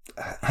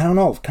 I don't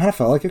know, kind of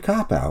felt like a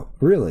cop-out,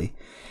 really.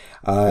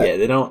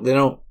 They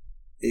don't,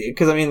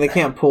 because, I mean, they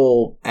can't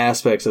pull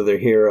aspects of their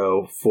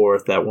hero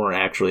forth that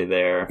weren't actually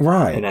there.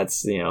 Right. And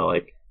that's, you know,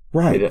 like,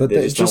 right, but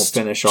they just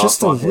don't finish off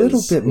just on a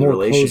little bit more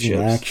closing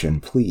relationships.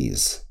 action,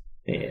 please.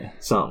 Yeah,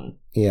 something.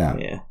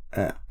 Yeah.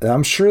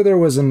 I'm sure there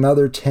was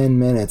another 10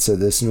 minutes of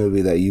this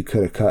movie that you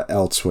could have cut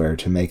elsewhere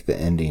to make the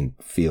ending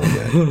feel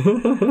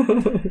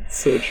good.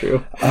 So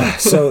true.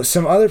 So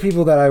some other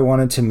people that I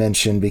wanted to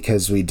mention,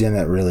 because we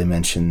didn't really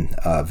mention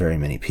very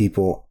many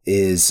people,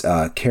 is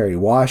Kerry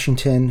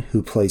Washington,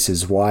 who plays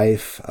his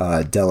wife,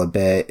 Della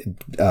B.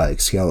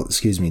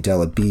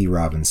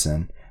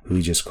 Robinson, who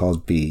he just calls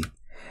B.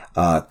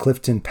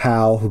 Clifton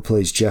Powell, who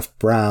plays Jeff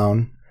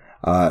Brown,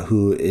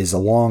 who is a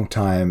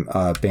longtime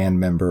band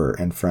member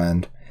and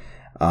friend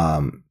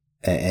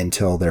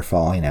until they're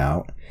falling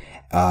out.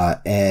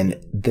 And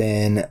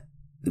then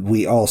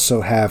we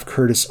also have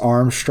Curtis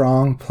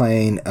Armstrong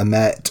playing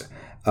Ahmet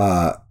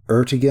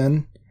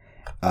Ertegun,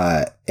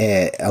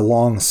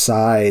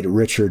 alongside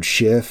Richard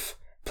Schiff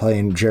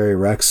playing Jerry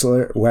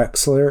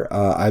Wexler.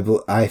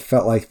 I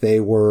felt like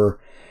they were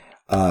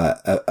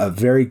a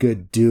very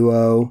good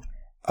duo,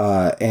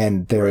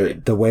 and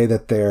the way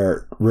that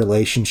their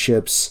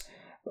relationships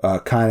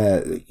kind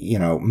of,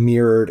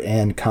 mirrored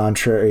and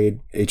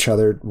contraried each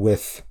other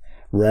with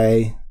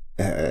Ray.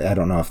 I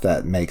don't know if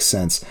that makes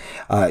sense.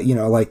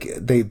 Like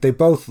they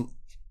both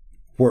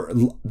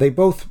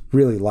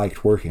really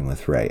liked working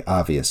with Ray,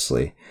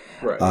 obviously.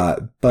 Right.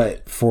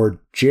 But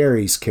for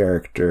Jerry's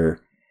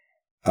character,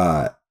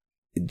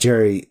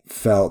 Jerry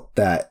felt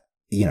that,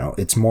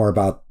 it's more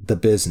about the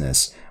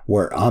business,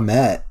 where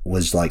Ahmet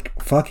was like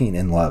fucking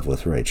in love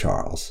with Ray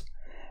Charles.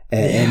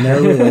 And their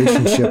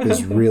relationship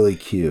is really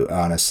cute,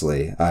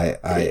 honestly.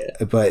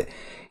 But,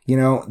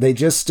 they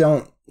just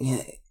don't,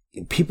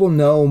 people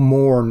know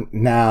more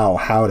now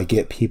how to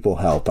get people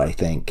help, I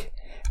think,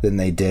 than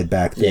they did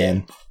back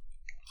then.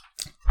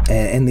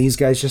 And these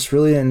guys just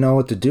really didn't know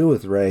what to do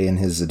with Ray and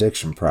his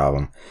addiction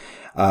problem.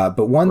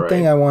 But one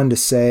thing I wanted to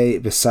say,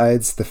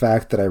 besides the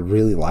fact that I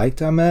really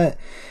liked Ahmet,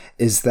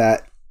 is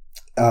that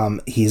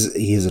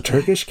he's a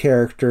Turkish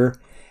character,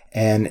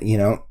 and,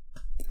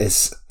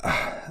 it's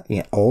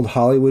old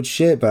Hollywood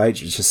shit, but I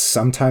just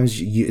sometimes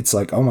it's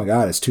like, oh my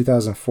God, it's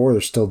 2004. They're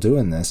still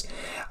doing this.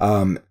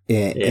 And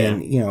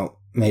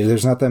maybe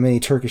there's not that many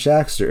Turkish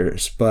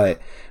actors,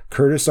 but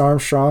Curtis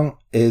Armstrong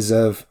is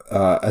of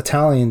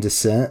Italian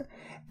descent,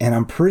 and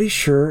I'm pretty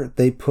sure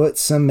they put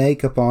some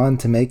makeup on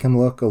to make him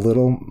look a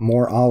little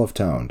more olive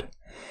toned.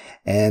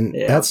 And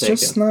that's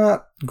just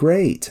not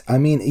great. I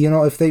mean,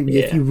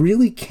 if you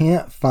really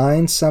can't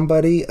find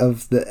somebody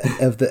of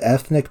the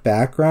ethnic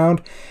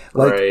background,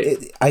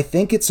 like, I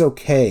think it's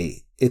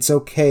okay. It's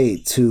okay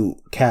to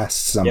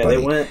cast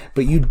somebody,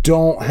 but you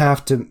don't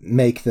have to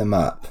make them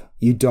up.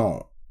 You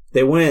don't.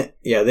 They went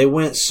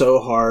so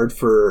hard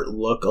for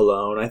look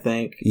alone, I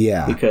think.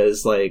 Yeah.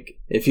 Because, like,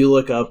 if you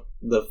look up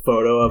the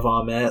photo of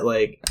Ahmet,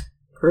 like,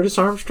 Curtis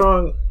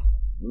Armstrong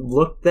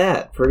looked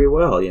that pretty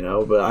well,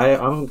 but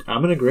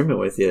I'm in agreement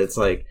with you. It's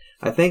like,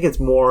 I think it's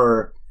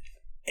more,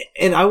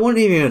 and I wouldn't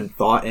even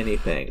thought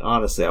anything,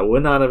 honestly. I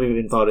would not have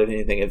even thought of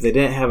anything if they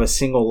didn't have a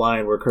single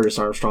line where Curtis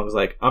Armstrong's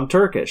like, I'm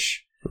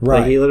Turkish.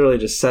 Right. Like, he literally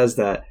just says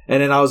that.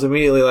 And then I was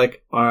immediately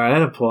like, all right,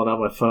 I'm pulling out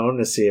my phone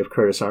to see if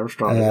Curtis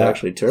Armstrong is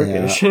actually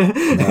Turkish. No. And,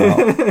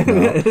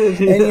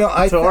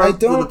 I don't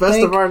to the best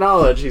of our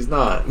knowledge, he's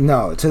not.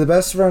 No, to the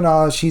best of our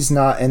knowledge, he's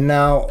not. And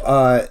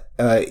now,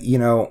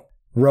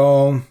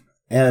 Rome,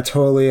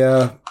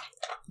 Anatolia,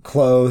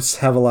 close,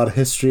 have a lot of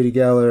history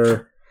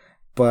together,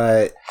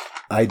 but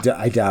I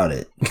doubt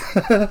it.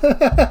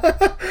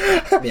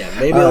 Yeah,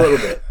 maybe a little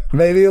bit.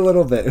 Maybe a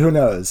little bit. Who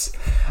knows?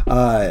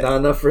 Not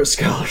enough for a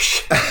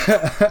scholarship.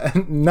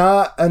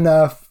 Not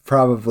enough,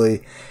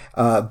 probably.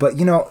 But,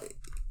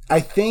 I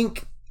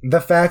think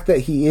the fact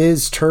that he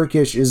is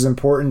Turkish is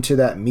important to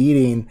that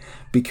meeting,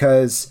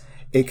 because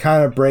it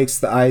kind of breaks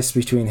the ice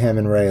between him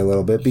and Ray a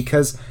little bit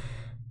because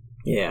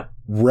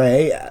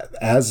Ray,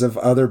 as of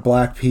other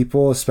black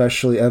people,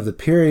 especially of the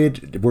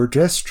period, were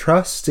just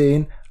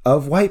trusting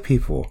of white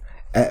people.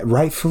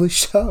 Rightfully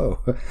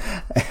so.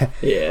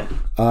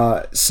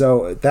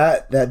 So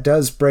that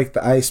does break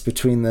the ice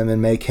between them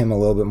and make him a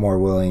little bit more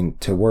willing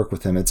to work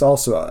with him. It's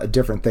also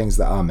different things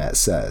that Ahmet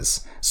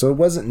says. So it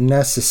wasn't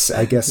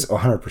necessary, I guess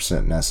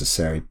 100%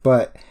 necessary,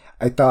 but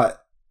I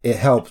thought it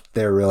helped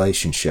their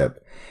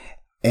relationship.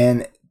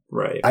 And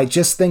I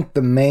just think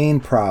the main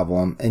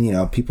problem,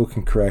 and people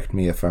can correct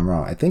me if I'm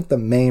wrong, I think the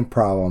main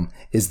problem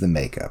is the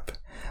makeup.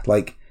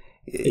 Like,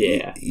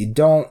 you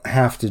don't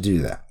have to do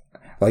that.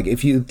 Like,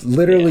 if you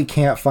literally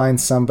can't find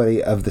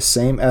somebody of the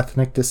same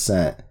ethnic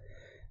descent,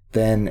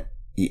 then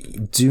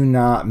do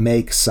not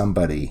make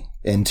somebody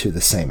into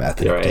the same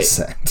ethnic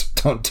descent.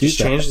 Don't do that. Just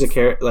change the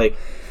character. Like,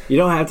 you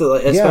don't have to,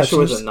 especially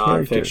with a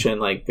nonfiction,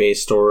 like,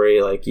 base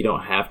story, like, you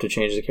don't have to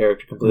change the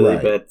character completely,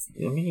 but,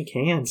 I mean, you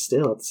can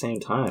still at the same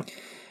time.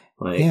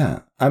 Like,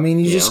 I mean,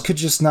 you just could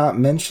just not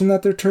mention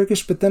that they're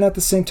Turkish, but then at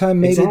the same time,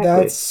 maybe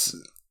that's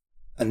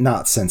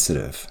not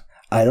sensitive.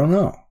 I don't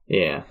know.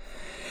 I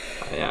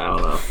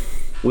don't know.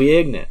 We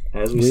ignorant,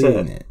 as we said.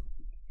 Ignorant.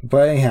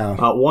 But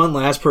anyhow. One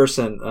last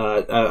person,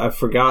 I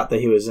forgot that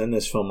he was in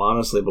this film,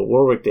 honestly, but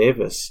Warwick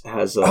Davis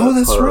has a Oh,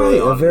 that's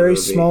right. A very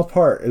small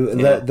part.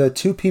 The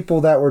two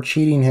people that were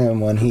cheating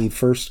him when he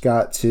first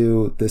got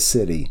to the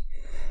city,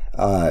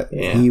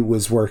 he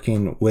was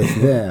working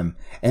with them.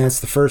 And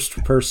it's the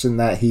first person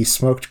that he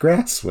smoked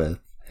grass with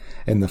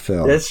in the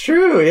film. That's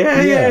true.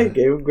 Yeah. He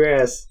gave him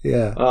grass.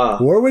 Yeah.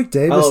 Warwick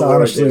Davis,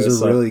 honestly,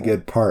 is a really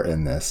good part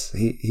in this.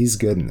 He's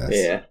good in this.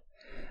 Yeah.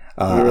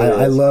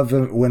 I love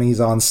him when he's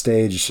on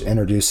stage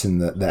introducing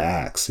the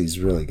acts. He's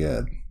really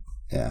good.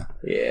 Yeah.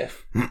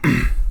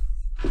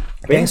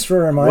 Thanks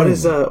for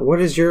reminding me.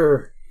 What is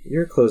your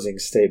closing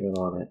statement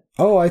on it?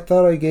 Oh, I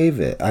thought I gave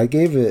it. I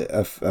gave it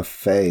a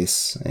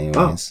face.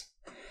 Anyways,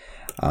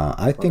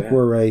 I think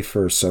we're ready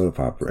for a soda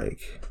pop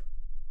break.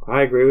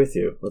 I agree with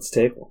you. Let's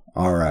take one.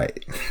 All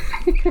right.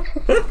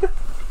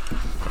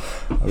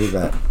 I'll be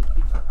back.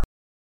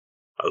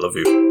 I love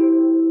you.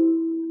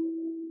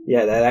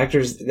 Yeah, that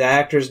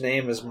actor's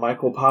name is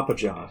Michael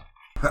Papajohn.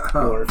 I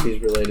wonder if he's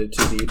related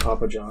to the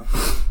Papa John.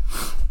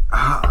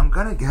 I'm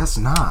gonna guess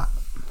not,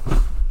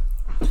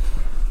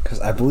 because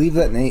I believe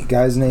that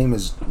guy's name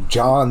is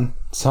John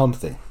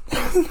something.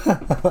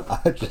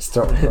 I just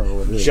don't remember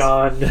what it is.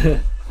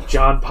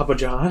 John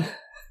Papajohn.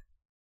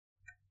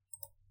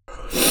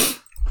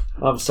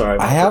 I'm sorry.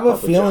 I have a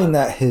feeling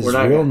that his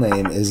real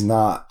name is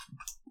not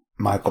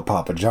Michael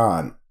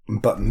Papajohn.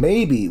 But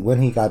maybe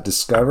when he got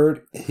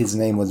discovered, his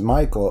name was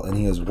Michael, and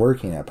he was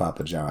working at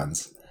Papa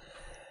John's.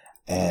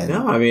 And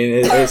no, I mean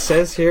it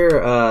says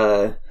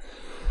here.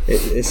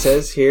 It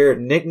says here,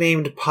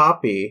 nicknamed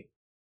Poppy,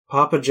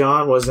 Papa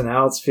John was an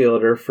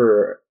outfielder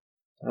for.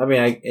 I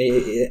mean,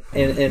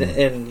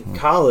 in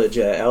college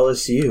at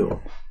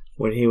LSU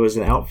when he was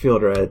an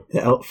outfielder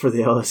for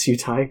the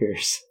LSU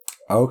Tigers.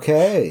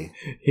 Okay,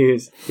 he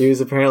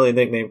was apparently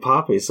nicknamed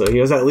Poppy, so he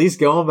was at least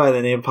going by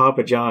the name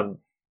Papa John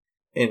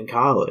in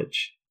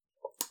college.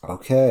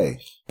 Okay,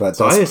 but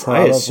so I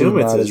assume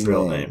it's his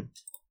real name.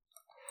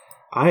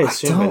 I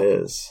assume it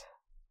is.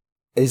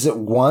 Is it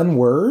one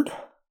word?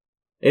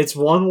 It's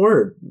one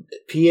word.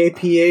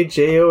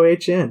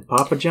 Papajohn.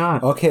 Papa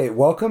John. Okay,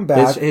 welcome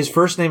back. His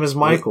first name is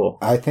Michael.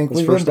 I think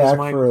we've been back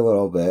for a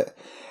little bit.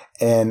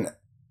 And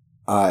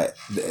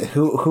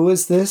who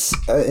is this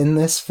in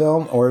this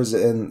film, or is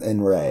it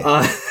in Ray?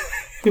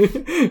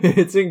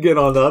 It's in Get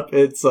On Up.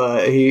 It's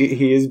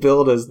he is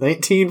billed as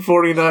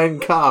 1949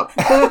 cop.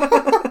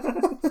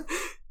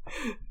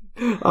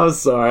 I'm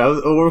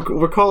sorry.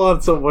 We're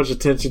calling so much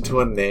attention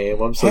to a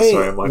name. I'm so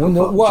sorry,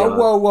 Michael.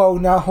 Whoa!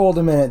 Now hold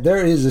a minute.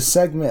 There is a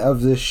segment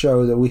of this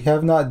show that we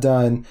have not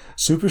done.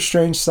 Super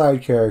strange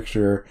side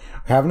character.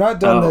 Have not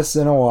done this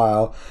in a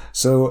while.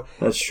 So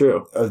that's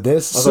true.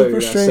 This super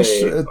strange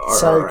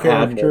side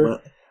character.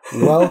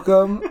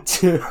 Welcome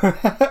to.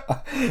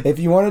 If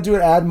you want to do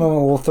an ad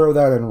moment, we'll throw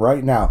that in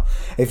right now.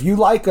 If you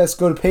like us,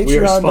 go to patreon.com. We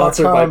are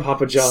sponsored by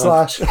Papa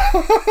John.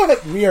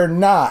 We are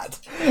not.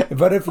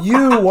 But if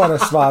you want to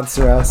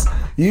sponsor us,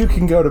 you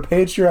can go to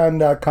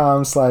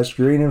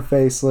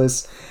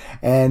patreon.com/greenandfaceless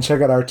and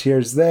check out our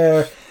tiers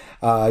there.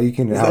 You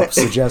can help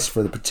suggest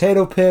for the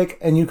potato pick,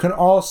 and you can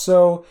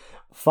also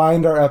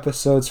find our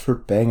episodes for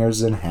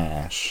Bangers and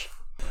Hash.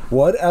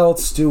 What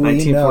else do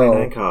we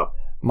know cop.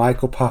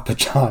 Michael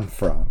Papajohn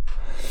from?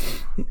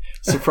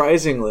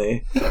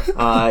 Surprisingly,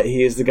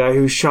 he is the guy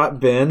who shot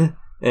Ben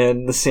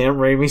in the Sam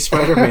Raimi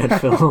Spider-Man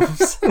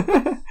films.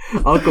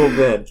 Uncle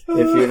Ben, if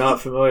you're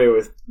not familiar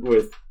with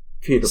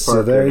Peter Parker.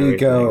 So there you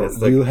go.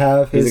 You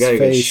have his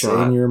face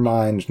in your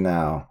mind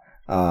now.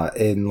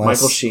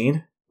 Michael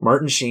Sheen?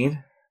 Martin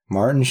Sheen?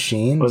 Martin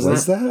Sheen?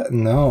 Was that?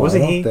 No, I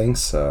don't think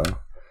so.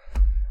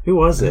 Who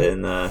was it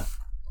in the...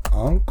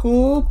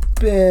 Uncle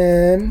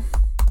Ben...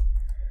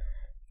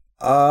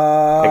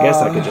 I guess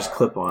I could just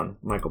clip on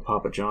Michael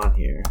Papajohn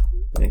here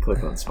and then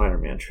click on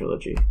Spider-Man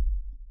trilogy.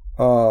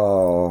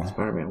 Oh.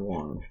 Spider-Man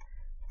 1.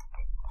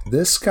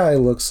 This guy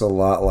looks a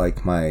lot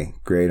like my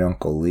great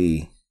uncle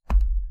Lee.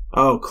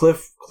 Oh,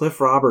 Cliff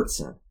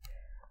Robertson.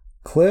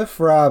 Cliff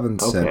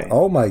Robinson. Okay.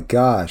 Oh my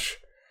gosh.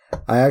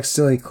 I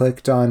accidentally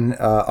clicked on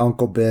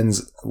Uncle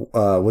Ben's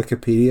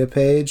Wikipedia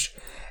page,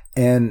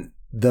 and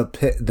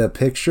the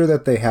picture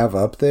that they have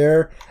up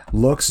there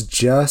looks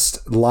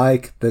just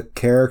like the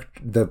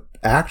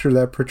actor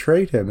that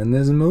portrayed him in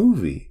this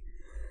movie.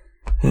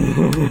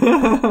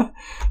 Well,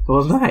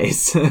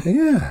 nice.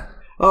 Yeah.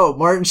 Oh,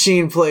 Martin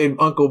Sheen played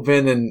Uncle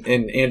Ben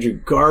in Andrew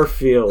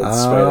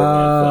Garfield's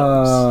Spider-Man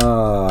films.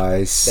 Oh,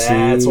 I see.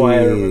 That's why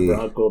I remember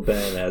Uncle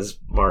Ben as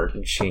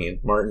Martin Sheen.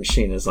 Martin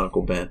Sheen as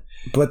Uncle Ben.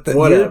 But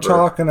you're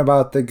talking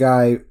about the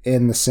guy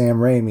in the Sam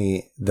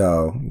Raimi,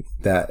 though,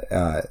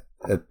 that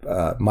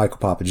Michael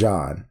Papa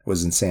John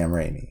was in Sam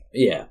Raimi.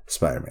 Yeah.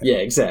 Spider-Man. Yeah,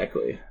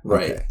 exactly.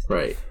 Right, okay.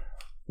 Right.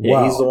 Yeah,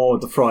 wow. He's the one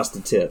with the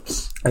frosted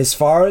tips. As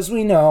far as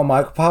we know,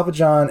 Michael Papa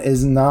John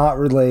is not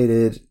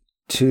related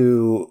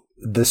to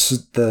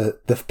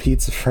the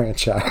pizza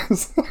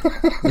franchise.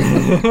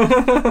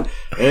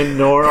 And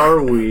nor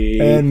are we.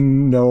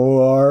 And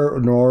nor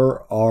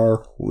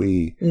are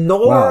we.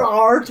 Nor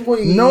aren't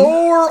we.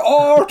 Nor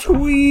aren't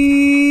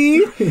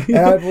we. And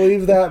I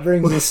believe that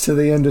brings us to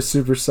the end of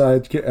Super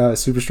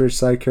Strange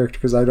Side Character,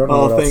 because I don't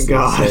know what else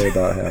to say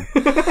about him.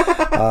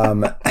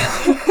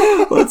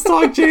 Let's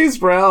talk James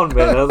Brown,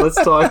 man.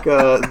 Let's talk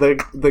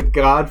the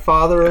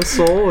Godfather of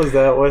Soul. Is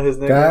that what his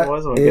nickname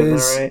was? Am I getting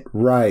that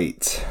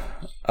right?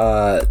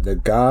 The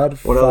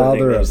Godfather. What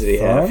other nicknames of did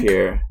he have Funk?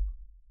 Here?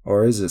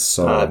 Or is it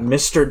Soul?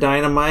 Mr.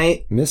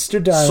 Dynamite.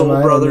 Mr. Dynamite.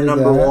 Soul Brother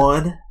number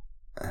 1.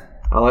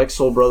 I like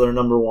Soul Brother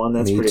number 1.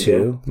 That's pretty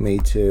good. Me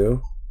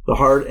too. The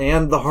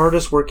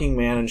hardest working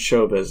man in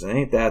showbiz.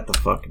 Ain't that the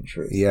fucking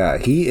truth? Yeah,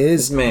 he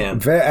is. This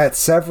man. At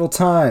several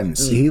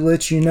times, he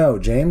lets you know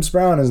James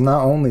Brown is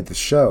not only the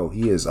show,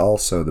 he is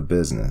also the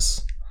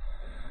business.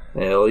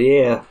 Hell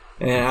yeah.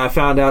 And I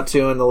found out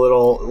too in the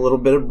little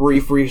bit of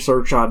brief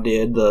research I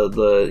did,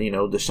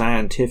 the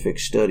scientific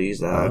studies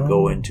that I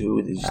go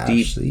into,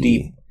 these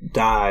deep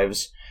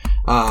dives.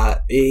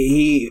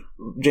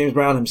 James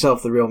Brown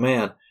himself, the real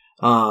man,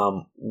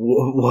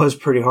 was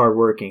pretty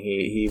hardworking.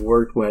 He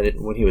worked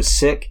when he was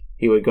sick.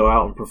 He would go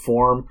out and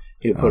perform.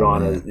 He would put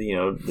on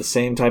the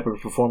same type of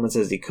performance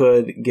as he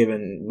could,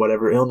 given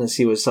whatever illness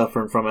he was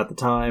suffering from at the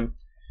time.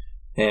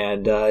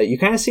 And you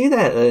kind of see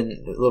that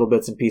in little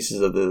bits and pieces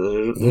of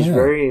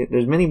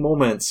there's many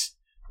moments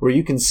where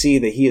you can see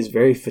that he is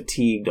very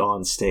fatigued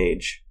on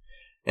stage,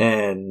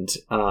 and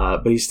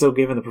but he's still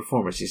giving the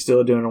performance. He's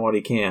still doing what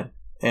he can,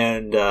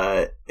 and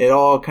it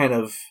all kind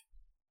of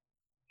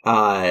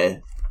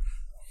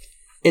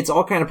it's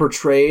all kind of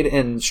portrayed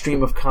in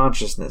stream of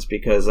consciousness,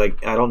 because I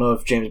don't know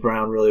if James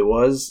Brown really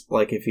was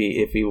if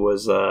he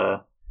was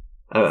a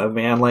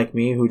man like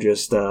me who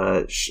just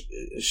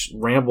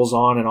rambles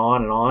on and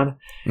on and on,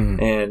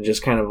 and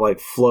just kind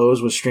of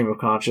flows with stream of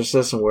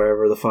consciousness and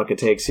wherever the fuck it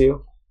takes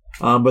you.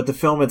 But the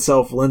film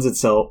itself lends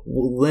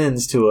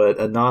to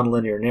a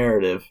non-linear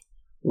narrative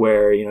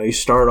where you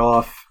start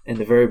off in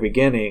the very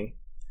beginning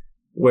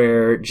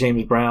where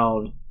James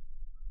Brown,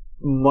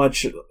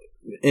 much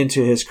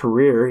into his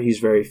career, he's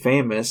very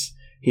famous.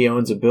 He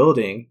owns a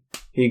building.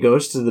 He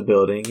goes to the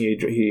building.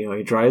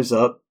 He drives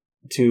up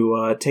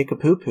to take a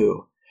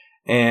poo-poo.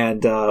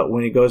 And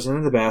when he goes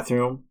into the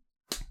bathroom,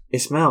 it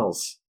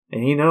smells,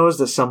 and he knows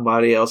that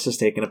somebody else is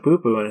taking a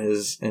poo-poo in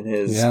his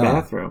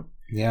bathroom.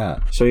 Yeah.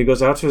 So he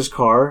goes out to his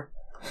car,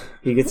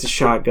 he gets a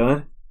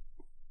shotgun,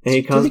 and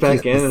he comes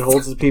back in and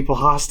holds the people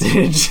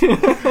hostage.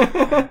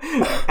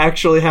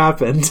 Actually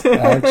happened.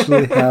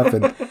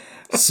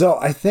 So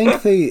I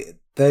think they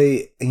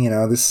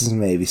this is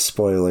maybe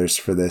spoilers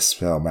for this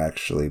film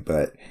actually,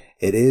 but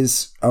it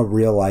is a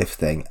real life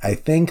thing. I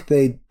think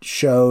they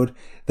showed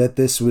that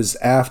this was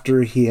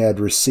after he had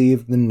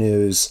received the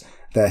news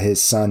that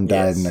his son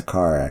died in a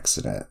car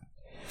accident.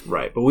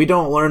 Right, but we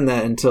don't learn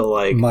that until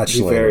much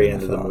the later very in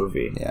end of the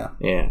movie. Yeah.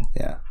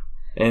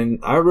 And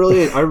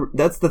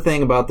that's the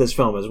thing about this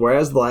film is,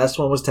 whereas the last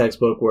one was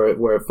textbook,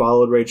 where it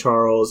followed Ray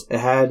Charles, it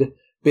had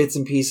bits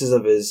and pieces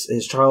of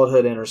his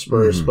childhood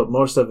interspersed, but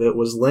most of it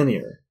was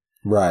linear.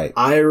 Right.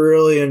 I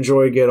really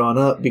enjoy Get On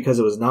Up because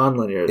it was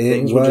non-linear.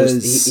 Things were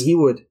just he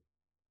would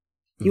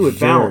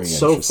bounce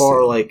so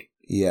far,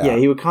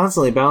 he would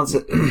constantly bounce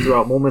it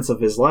throughout moments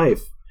of his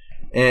life,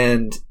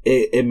 and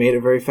it made it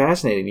very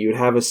fascinating. You would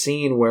have a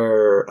scene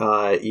where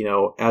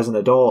as an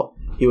adult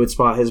he would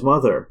spot his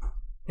mother,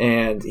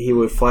 and he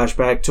would flash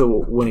back to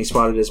when he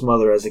spotted his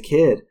mother as a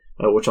kid,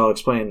 which I'll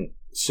explain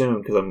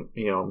soon because I'm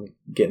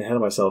getting ahead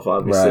of myself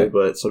obviously,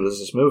 but so does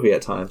this movie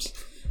at times.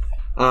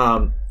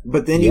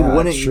 But then you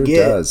wouldn't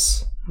get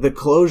the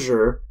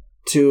closure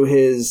to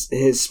his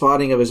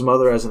spotting of his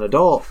mother as an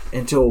adult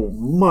until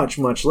much,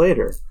 much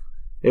later.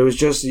 It was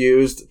just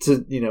used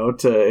to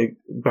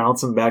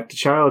bounce him back to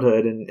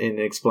childhood and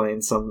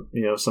explain some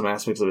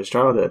aspects of his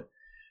childhood.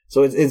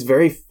 So it's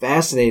very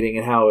fascinating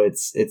in how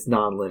it's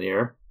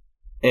non-linear,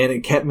 and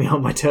it kept me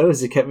on my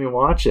toes. It kept me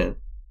watching.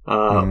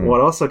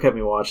 What also kept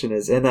me watching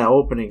is in that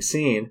opening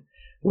scene,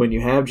 when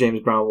you have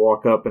James Brown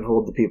walk up and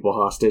hold the people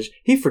hostage,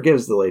 he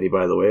forgives the lady,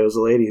 by the way. It was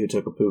a lady who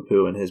took a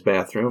poo-poo in his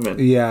bathroom. And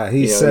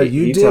he said,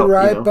 you did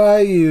right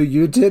by you.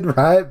 You did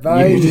right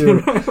by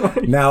you.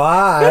 Now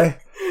I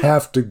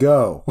have to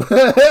go. Because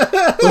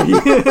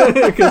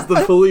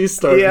the police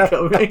started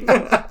coming.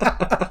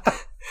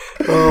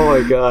 Oh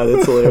my God,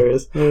 it's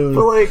hilarious.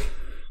 But like,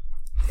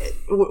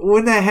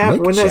 when that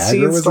happens, when that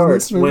scene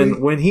starts,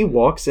 when he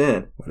walks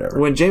in,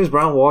 when James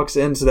Brown walks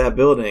into that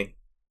building,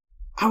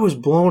 I was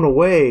blown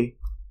away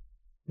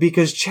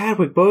because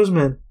Chadwick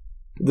Boseman,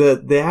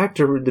 the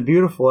actor, the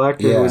beautiful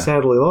actor who was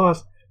sadly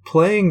lost,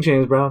 playing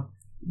James Brown,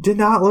 did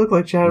not look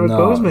like Chadwick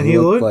Boseman. He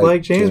looked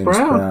like James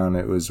Brown.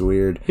 It was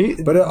weird.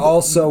 But it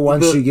also,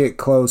 once you get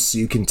close,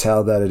 you can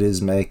tell that it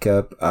is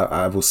makeup.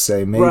 I will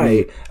say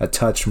maybe a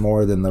touch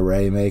more than the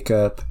Ray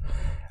makeup.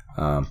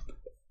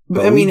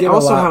 But I mean,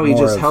 also how he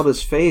just held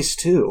his face,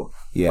 too.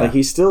 Yeah. Like,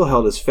 he still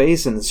held his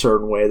face in a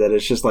certain way that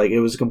it's just like, it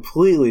was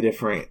completely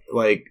different,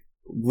 like,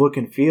 look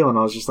and feel. And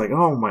I was just like,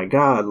 oh my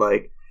God.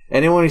 Like,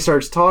 and then when he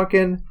starts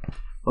talking,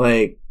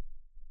 like,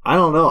 I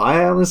don't know.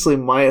 I honestly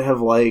might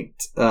have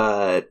liked,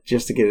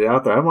 just to get it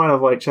out there, I might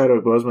have liked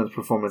Chadwick Boseman's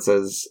performance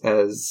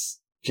as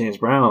James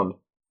Brown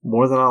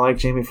more than I like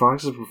Jamie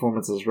Foxx's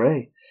performance as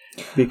Ray.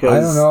 Because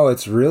I don't know.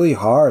 It's really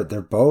hard.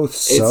 They're both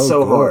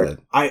so good.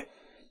 Hard.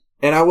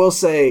 And I will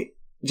say,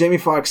 Jamie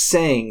Foxx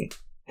sang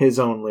his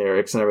own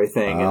lyrics and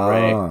everything in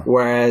Ray,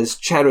 whereas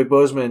Chadwick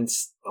Boseman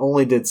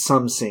only did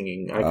some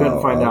singing. I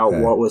couldn't find out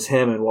what was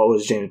him and what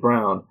was James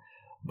Brown,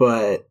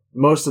 but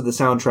most of the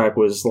soundtrack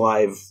was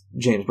live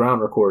James Brown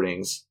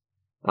recordings.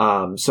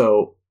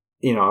 So,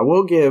 you know,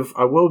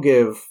 I will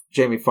give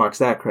Jamie Foxx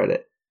that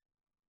credit.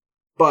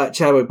 But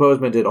Chadwick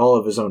Boseman did all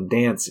of his own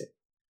dancing.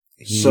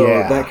 So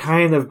that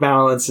kind of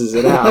balances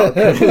it out.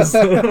 Because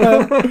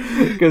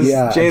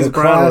James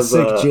Brown was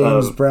classic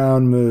James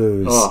Brown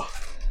moves. Oh.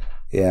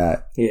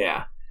 Yeah.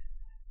 Yeah.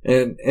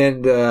 And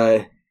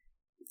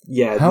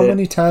how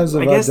many times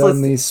have I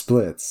done these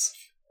splits?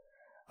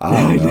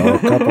 I don't know, a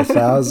couple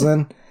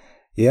thousand.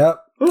 Yep.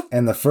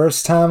 And the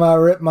first time I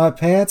ripped my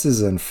pants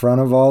is in front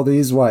of all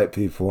these white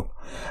people.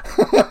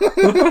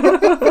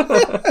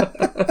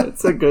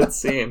 It's a good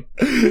scene.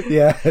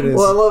 Yeah, it is.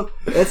 Well,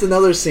 that's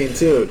another scene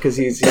too, because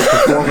he's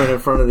performing in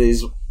front of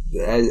these,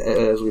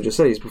 as we just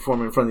said, he's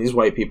performing in front of these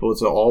white people.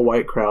 It's an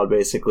all-white crowd,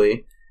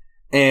 basically.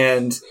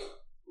 And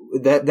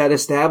that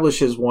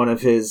establishes one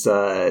of his,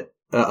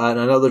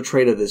 another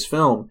trait of this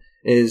film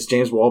is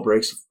James Brown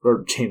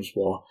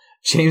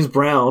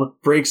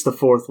breaks the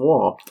fourth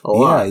wall a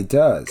lot. Yeah, he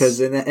does. Because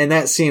in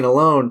that scene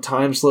alone,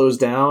 time slows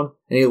down,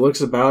 and he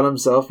looks about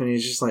himself, and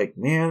he's just like,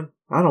 man,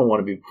 I don't want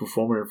to be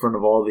performing in front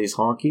of all these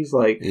honkies.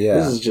 Like,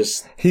 this is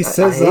just... He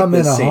says, I'm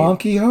in a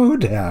honky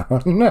hoedown.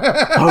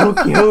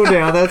 Honky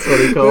hoedown, that's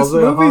what he calls it.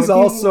 This movie's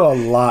also a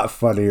lot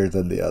funnier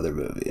than the other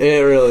movie.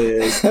 It really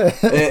is.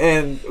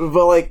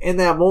 But like, in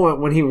that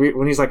moment,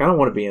 when he's like, I don't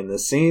want to be in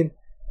this scene,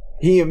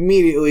 he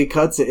immediately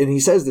cuts it, and he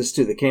says this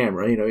to the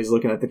camera. You know, he's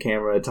looking at the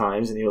camera at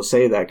times, and he'll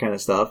say that kind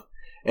of stuff.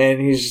 And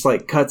he's just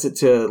like, cuts it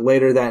to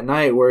later that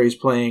night where he's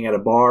playing at a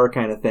bar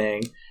kind of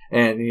thing.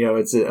 And, you know,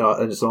 it's an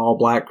all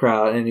black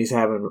crowd, and he's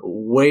having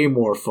way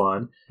more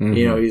fun. Mm-hmm.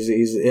 You know, he's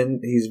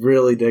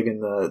really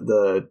digging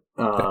the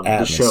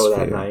show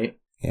that night.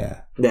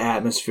 Yeah. The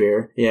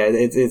atmosphere. Yeah.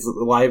 It's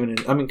livening.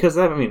 I mean,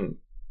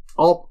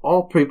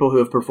 all people who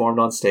have performed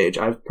on stage,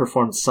 I've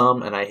performed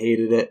some and I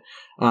hated it.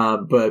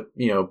 But,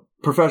 you know,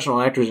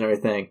 professional actors and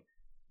everything,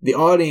 the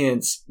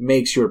audience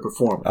makes your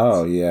performance.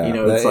 Oh, yeah. You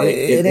know, it's like,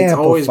 it's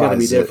always going to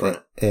be different.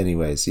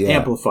 Anyways, yeah.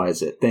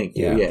 Amplifies it. Thank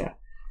you. Yeah.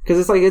 Because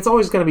it's like, it's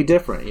always going to be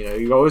different. You know,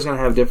 you're always going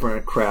to have a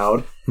different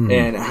crowd,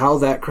 and how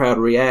that crowd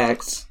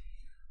reacts,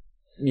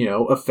 you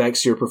know,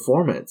 affects your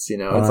performance. You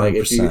know, it's 100%. Like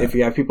if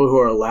you have people who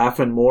are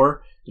laughing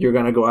more, you're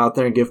going to go out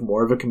there and give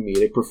more of a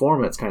comedic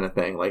performance kind of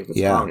thing. Like, if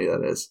it's comedy,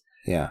 that is.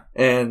 Yeah.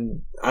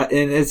 And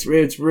it's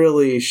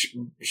really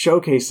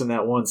showcased in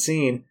that one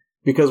scene,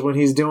 because when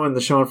he's doing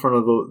the show in front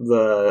of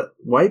the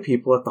white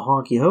people at the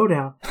honky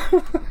hoedown,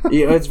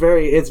 you know, it's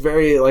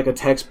very like a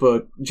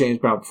textbook James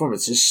Brown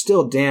performance. It's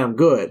still damn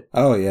good.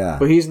 Oh yeah.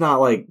 But he's not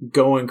like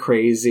going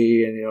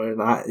crazy, and you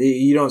know,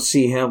 you don't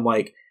see him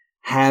like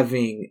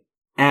having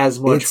as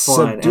much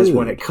fun as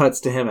when it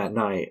cuts to him at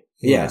night.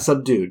 Yeah,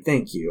 subdued.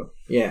 Thank you.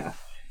 Yeah.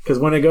 Because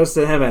when it goes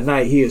to him at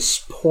night, he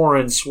is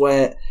pouring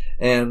sweat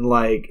and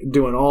like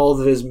doing all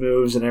of his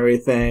moves and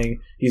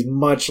everything. He's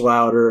much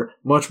louder,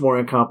 much more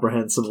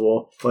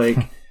incomprehensible. Like,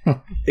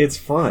 it's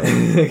fun.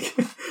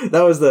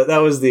 That was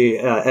the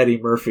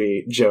Eddie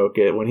Murphy joke.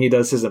 When he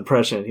does his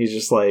impression, he's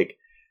just like,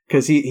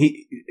 because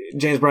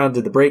James Brown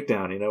did the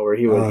breakdown, you know, where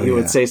he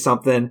would say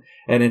something,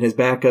 and then his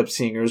backup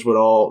singers would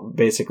all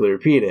basically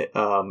repeat it.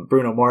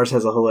 Bruno Mars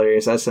has a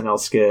hilarious SNL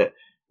skit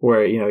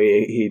where, you know,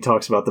 he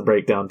talks about the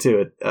breakdown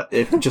too.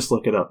 Just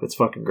look it up. It's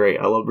fucking great.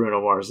 I love Bruno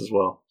Mars as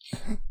well.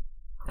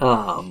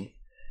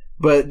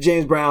 But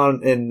James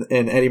Brown and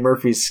Eddie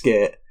Murphy's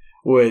skit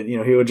would, he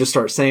would just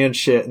start saying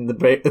shit, and the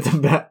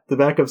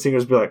backup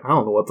singers would be like, I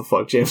don't know what the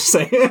fuck James is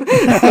saying.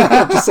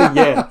 Just say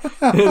yeah,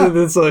 and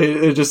then so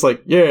it's just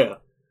like yeah.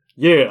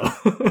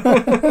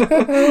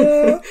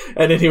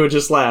 And then he would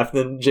just laugh.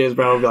 Then James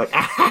Brown would be like,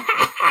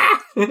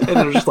 and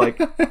they're just like,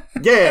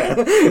 yeah,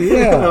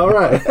 all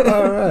right.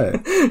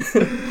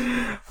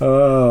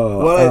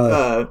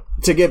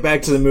 To get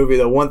back to the movie,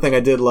 the one thing I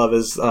did love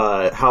is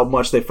how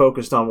much they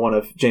focused on one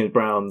of James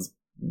Brown's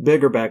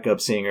bigger backup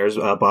singers,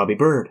 Bobby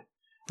Bird.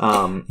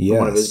 One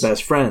of his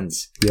best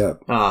friends.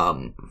 Yep.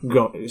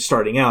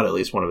 Starting out, at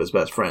least one of his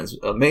best friends.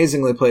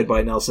 Amazingly played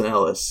by Nelson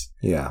Ellis.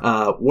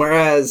 Yeah.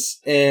 Whereas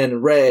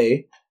in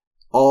Ray,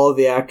 all of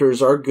the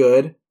actors are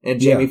good, and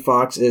Jamie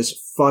Foxx is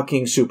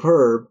fucking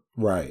superb.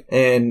 Right.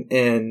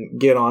 And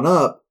Get On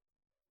Up,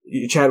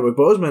 Chadwick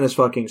Boseman is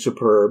fucking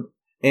superb.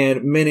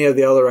 And many of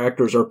the other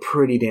actors are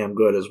pretty damn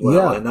good as well.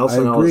 Yeah, and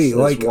Nelson I agree.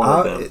 Ellis is one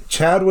of them.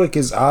 Chadwick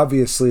is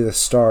obviously the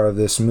star of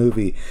this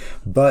movie,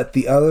 but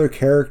the other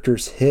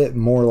characters hit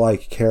more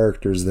like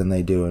characters than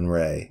they do in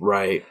Ray.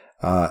 Right.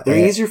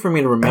 They're easier for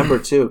me to remember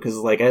too, because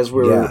as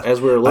we were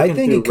looking, I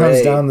think it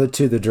comes down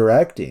to the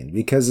directing,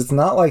 because it's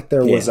not like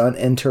there was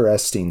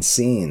uninteresting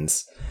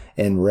scenes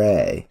in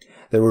Ray.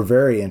 There were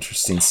very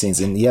interesting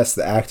scenes, and yes,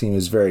 the acting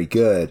was very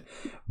good.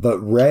 But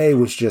Ray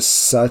was just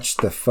such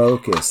the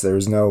focus. There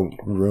was no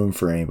room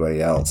for anybody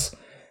else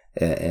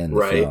in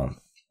the film.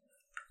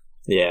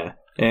 Yeah.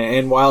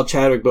 And while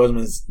Chadwick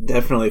Boseman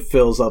definitely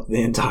fills up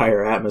the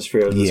entire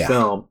atmosphere of this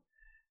film,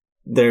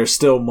 there's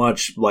still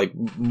much,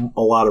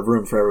 a lot of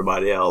room for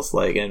everybody else.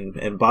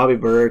 And Bobby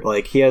Bird,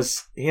 he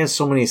has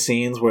so many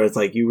scenes where it's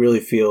you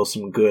really feel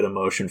some good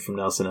emotion from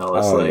Nelson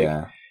Ellis.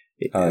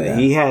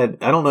 He had,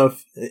 I don't know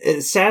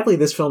if, sadly,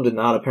 this film did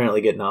not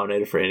apparently get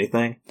nominated for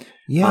anything.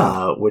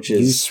 Yeah. Which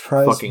is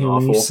fucking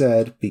awful. You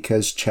said,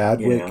 because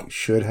Chadwick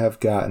should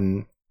have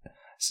gotten,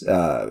 should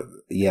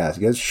have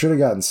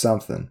gotten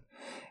something.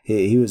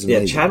 He was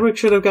amazing. Yeah, Chadwick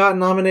should have gotten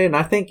nominated, and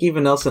I think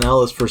even Nelson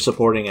Ellis for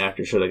supporting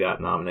actor should have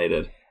gotten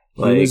nominated.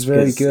 He was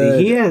very good.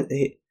 He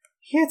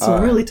had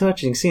some really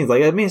touching scenes.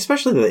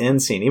 Especially the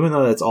end scene, even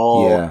though that's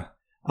all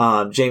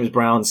James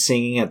Brown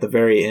singing at the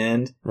very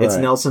end. Right. It's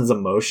Nelson's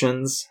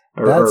emotions.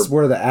 That's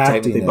where the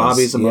acting is.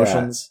 Bobby's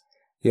emotions.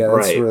 Yeah,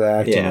 that's where the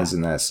acting is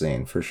in that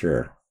scene, for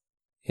sure.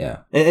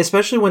 Yeah. And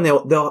especially when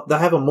they'll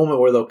have a moment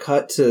where they'll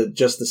cut to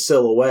just the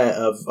silhouette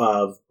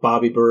of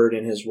Bobby Bird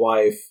and his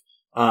wife.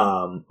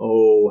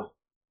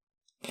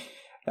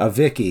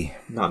 Vicky.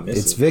 Not Mrs.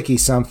 It's Vicky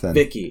something.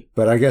 Vicky.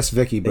 But I guess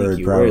Vicky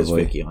Bird probably. Where is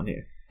Vicky on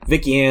here?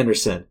 Vicky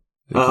Anderson.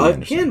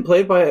 Again,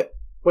 played by...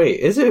 Wait,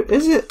 is it?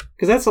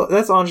 Because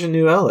that's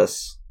Ingenue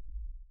Ellis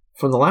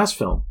from the last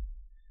film.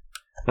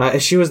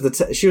 She was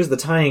the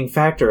tying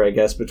factor, I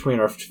guess, between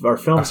our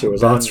films here.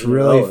 That's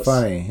really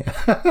funny.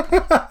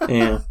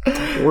 Yeah,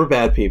 we're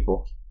bad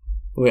people.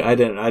 I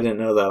didn't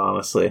know that,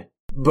 honestly.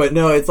 But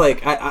no, it's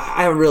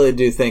I really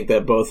do think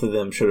that both of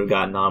them should have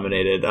gotten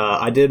nominated.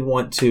 I did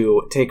want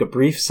to take a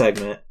brief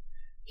segment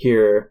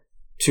here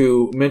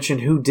to mention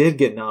who did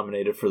get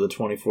nominated for the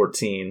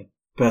 2014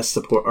 Best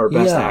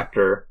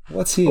Actor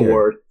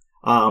award.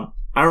 I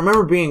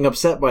remember being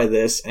upset by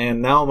this,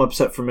 and now I'm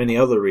upset for many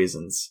other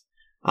reasons.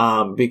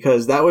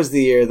 Because that was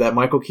the year that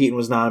Michael Keaton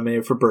was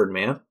nominated for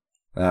Birdman.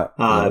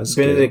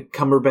 Benedict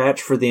Cumberbatch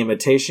for The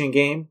Imitation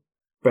Game,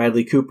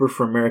 Bradley Cooper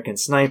for American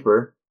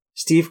Sniper,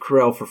 Steve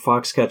Carell for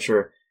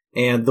Foxcatcher,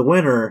 and the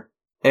winner,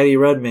 Eddie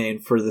Redmayne,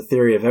 for The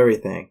Theory of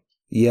Everything.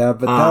 Yeah,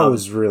 but that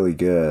was really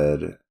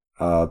good.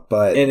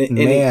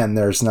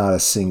 There's not a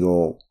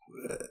single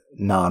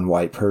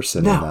non-white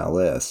person in that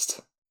list.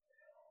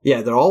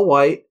 Yeah, they're all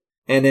white,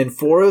 and then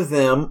 4 of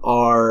them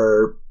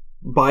are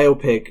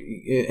biopic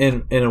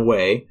in a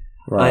way,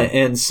 right?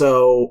 And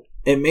so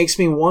it makes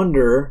me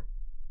wonder.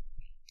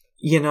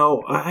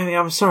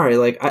 I'm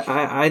sorry.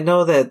 I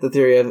know that The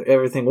Theory of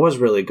Everything was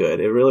really good.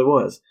 It really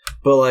was.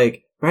 But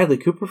Bradley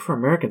Cooper for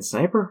American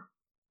Sniper.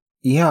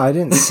 Yeah, I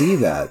didn't see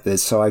that,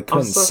 so I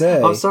couldn't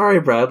say. I'm sorry,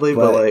 Bradley,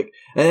 but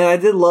and I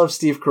did love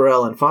Steve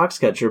Carell and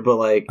Foxcatcher, but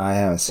I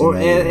haven't seen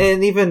that.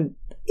 And even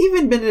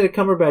Benedict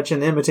Cumberbatch in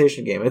The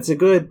Imitation Game. It's a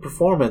good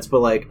performance,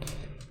 but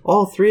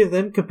all 3 of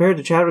them compared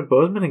to Chadwick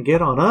Boseman and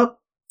Get On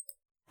Up,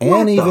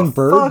 and even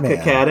Birdman,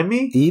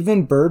 Academy,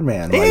 even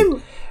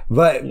Birdman,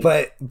 but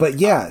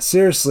yeah,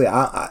 seriously,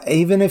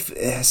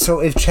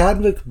 if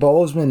Chadwick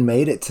Boseman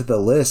made it to the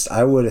list,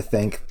 I would have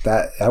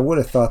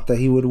thought that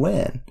he would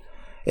win,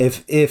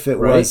 if it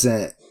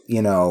wasn't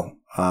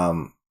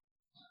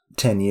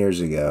 10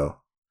 years ago.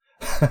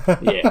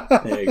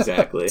 Yeah,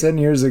 exactly. 10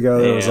 years ago,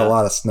 there was a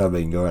lot of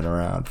snubbing going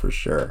around, for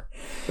sure.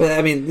 But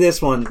I mean,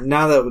 this one,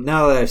 now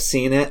that I've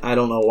seen it, I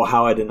don't know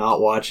how I did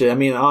not watch it. I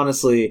mean,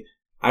 honestly,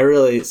 I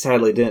really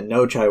sadly didn't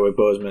know Chadwick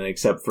Boseman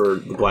except for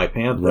the Black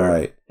Panther,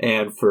 right?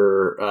 And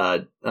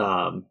for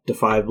Da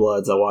 5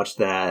 Bloods, I watched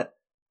that,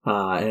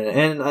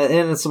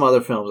 and some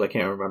other films I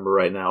can't remember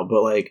right now.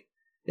 But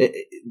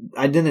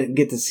I didn't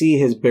get to see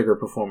his bigger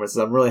performances.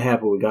 I'm really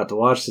happy we got to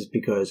watch this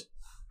because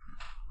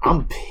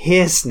I'm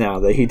pissed now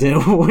that he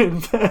didn't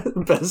win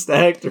Best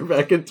Actor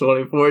back in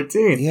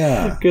 2014.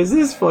 Yeah. Because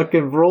his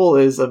fucking role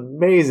is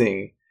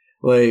amazing.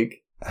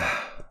 Like,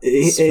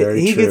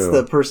 he gets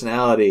the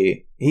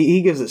personality.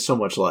 He gives it so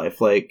much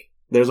life. Like,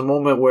 there's a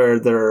moment where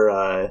they're,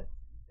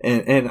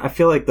 and I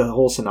feel like the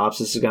whole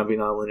synopsis is going to be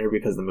nonlinear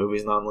because the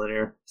movie's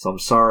nonlinear. So I'm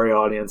sorry,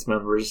 audience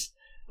members,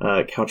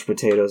 couch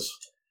potatoes.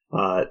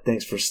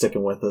 Thanks for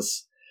sticking with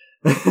us.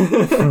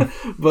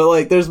 But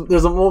like, there's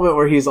a moment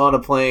where he's on a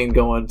plane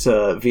going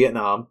to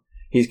Vietnam.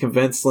 He's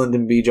convinced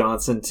Lyndon B.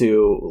 Johnson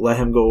to let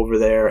him go over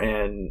there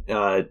and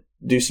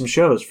do some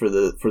shows for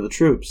the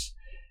troops.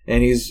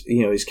 And he's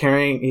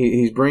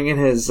bringing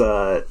his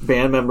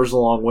band members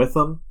along with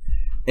him,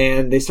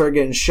 and they start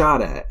getting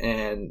shot at,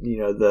 and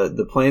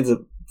the planes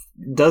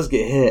does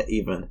get hit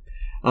even.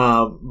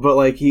 But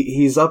like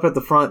he's up at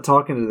the front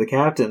talking to the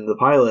captain, the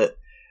pilot.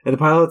 And the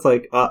pilot's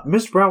like,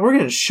 Mr. Brown, we're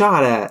getting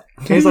shot at.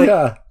 And he's like,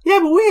 yeah,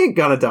 but we ain't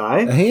gonna die.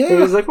 Yeah.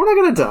 And he's like, we're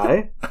not gonna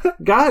die.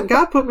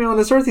 God put me on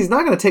this earth. He's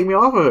not gonna take me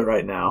off of it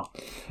right now.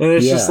 And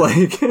it's just like,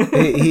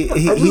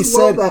 he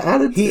said that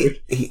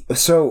attitude.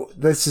 So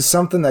this is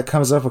something that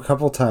comes up a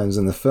couple times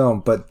in the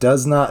film, but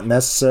does not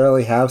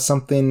necessarily have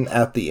something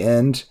at the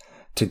end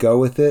to go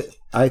with it,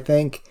 I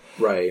think.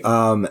 Right.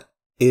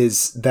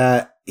 Is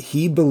that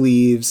he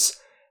believes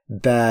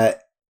that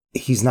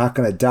he's not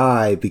going to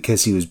die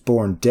because he was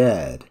born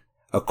dead,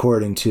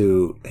 according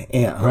to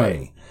Aunt Honey.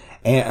 Right.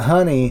 Aunt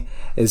Honey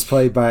is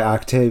played by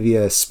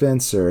Octavia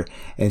Spencer,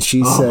 and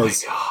she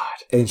says, my God.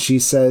 And she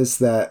says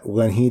that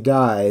when he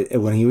died,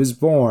 when he was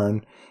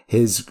born,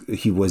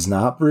 he was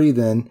not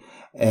breathing,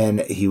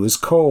 and he was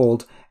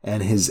cold,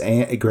 and his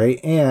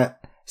great aunt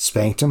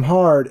spanked him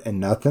hard, and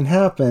nothing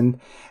happened,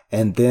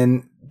 and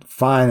then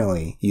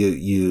finally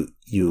you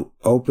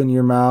open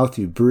your mouth,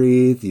 you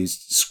breathe,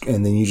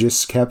 and then you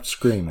just kept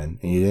screaming,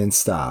 and you didn't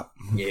stop.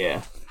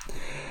 Yeah.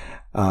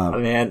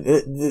 Man,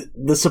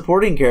 the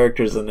supporting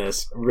characters in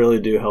this really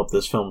do help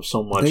this film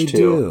so much, they too.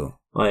 Do.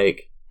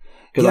 Like,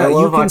 because I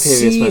love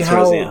Octavia Spencer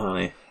as Aunt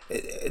Honey.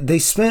 They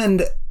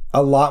spend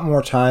a lot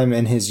more time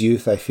in his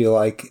youth, I feel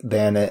like,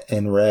 than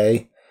in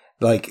Ray.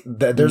 Like,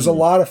 there's a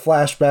lot of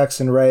flashbacks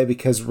in Ray,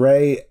 because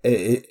Ray,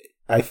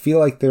 I feel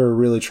like they were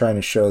really trying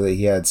to show that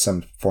he had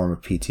some form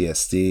of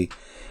PTSD,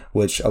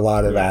 which a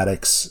lot of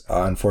addicts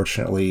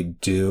unfortunately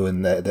do,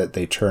 and that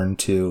they turn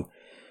to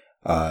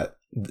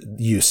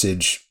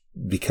usage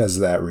because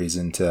of that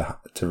reason to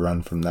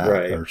run from that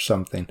or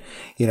something.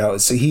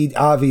 So he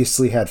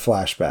obviously had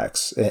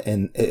flashbacks,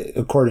 and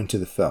according to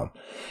the film,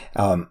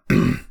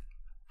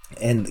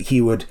 and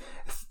he would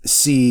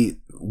see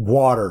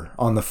water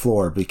on the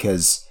floor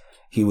because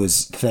he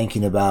was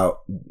thinking about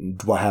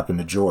what happened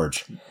to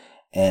George,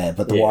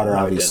 but the water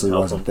obviously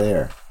wasn't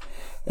there.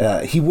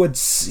 He would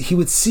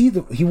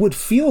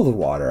feel the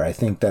water. I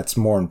think that's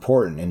more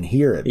important, and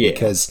hear it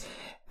because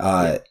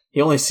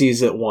he only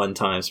sees it one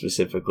time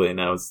specifically, and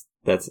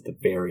that's at the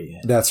very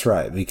end. That's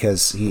right,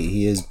 because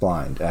he is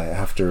blind. I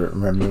have to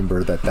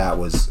remember that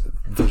was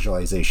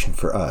visualization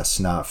for us,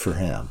 not for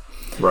him.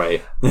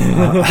 Right.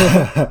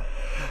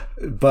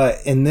 But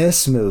in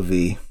this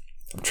movie,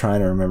 I'm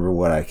trying to remember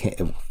what I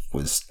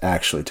was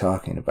actually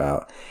talking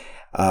about.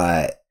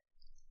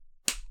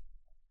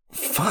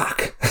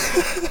 Fuck.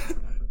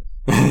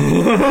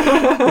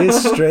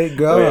 It's straight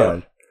going. Oh,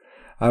 yeah.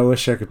 I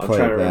wish I could play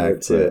it back.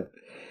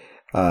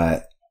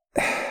 But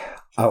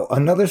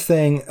another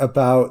thing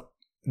about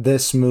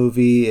this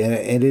movie,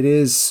 and it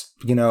is,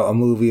 a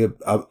movie,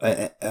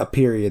 a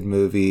period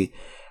movie,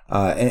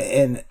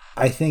 and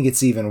I think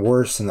it's even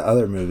worse than the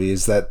other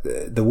movies, that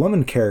the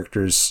women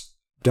characters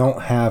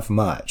don't have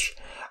much.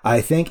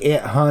 I think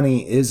Aunt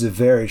Honey is a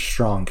very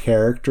strong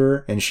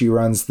character, and she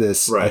runs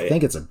this, I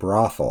think it's a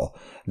brothel,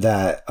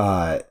 that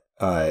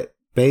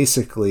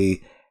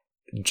basically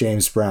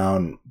James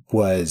Brown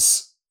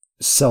was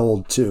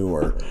sold to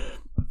or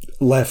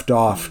left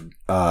off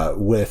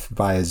with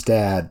by his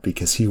dad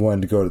because he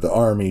wanted to go to the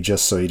army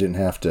just so he didn't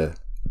have to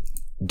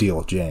deal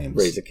with James.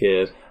 Raise a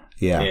kid.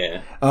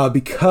 Yeah.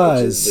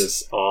 Because which is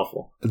just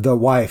awful. The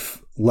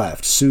wife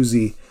left.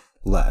 Susie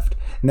left.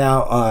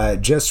 Now,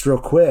 just real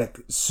quick,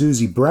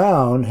 Susie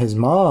Brown, his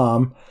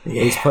mom,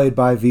 is played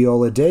by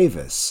Viola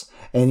Davis.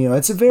 And,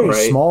 it's a very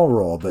small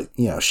role, but,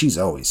 she's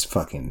always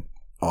fucking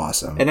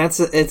awesome. And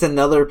it's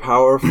another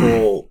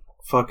powerful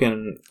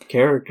fucking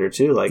character,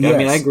 too. Like, yes, I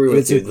mean, I agree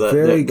with you.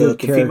 The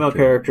female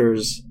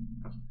characters,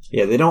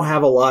 they don't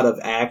have a lot of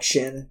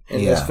action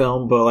in this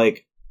film, but,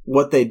 like,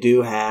 what they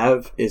do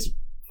have is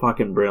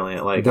fucking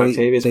brilliant. Like,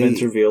 Octavia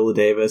Spencer, Viola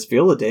Davis.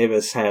 Viola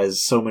Davis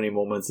has so many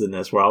moments in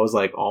this where I was,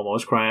 like,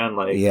 almost crying.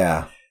 Like,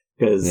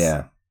 because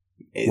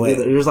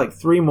there's, like,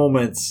 3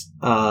 moments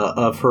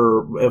of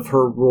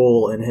her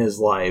role in his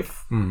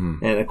life.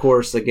 Mm-hmm. And, of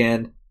course,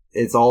 again,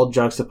 it's all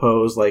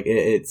juxtaposed. Like,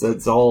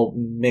 it's all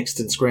mixed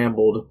and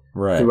scrambled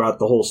throughout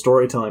the whole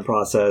storytelling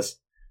process.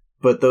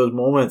 But those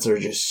moments are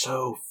just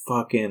so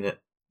fucking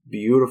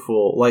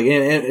beautiful. Like,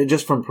 and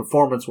just from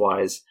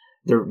performance-wise,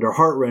 they're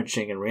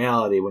heart-wrenching in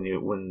reality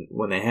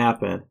when they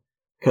happen,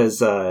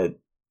 because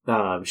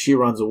she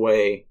runs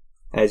away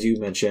as you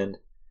mentioned,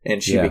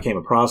 and she became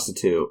a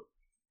prostitute.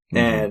 Mm-hmm.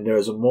 And there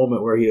was a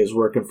moment where he was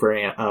working for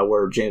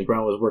where James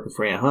Brown was working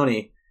for Aunt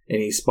Honey, and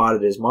he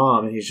spotted his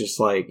mom, and he's just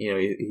like,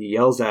 he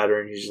yells at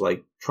her, and he's just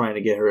like trying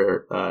to get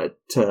her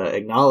to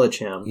acknowledge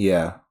him.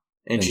 Yeah.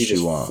 And she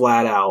just won't.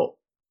 Flat out,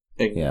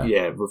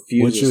 refuses.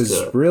 Which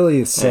is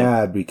really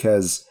sad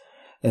because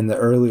in the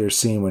earlier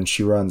scene when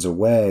she runs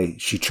away,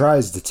 she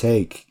tries to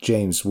take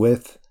James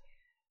with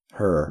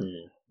her,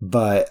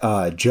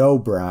 but Joe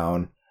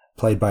Brown,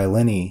 played by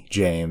Lenny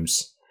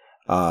James,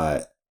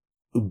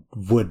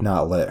 would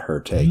not let her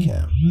take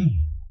him.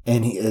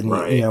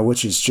 And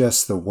which is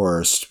just the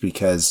worst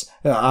because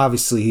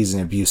obviously he's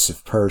an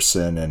abusive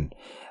person, and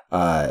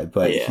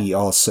but he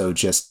also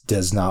just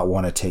does not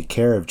want to take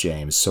care of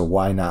James. So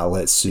why not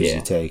let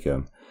Susie take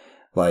him?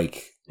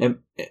 And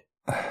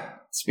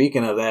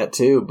speaking of that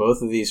too,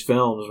 both of these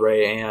films,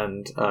 Ray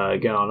and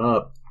Gone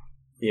Up,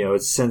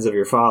 it's Sins of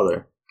Your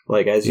Father.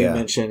 Like, as you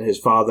mentioned, his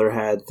father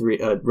had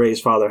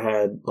Ray's father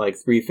had like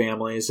 3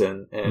 families,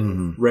 and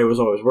Ray was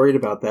always worried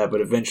about that,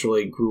 but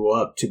eventually grew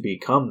up to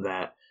become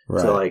that.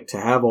 Right. To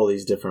have all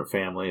these different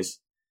families.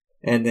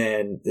 And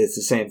then it's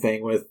the same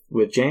thing with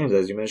James.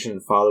 As you mentioned,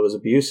 the father was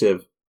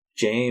abusive.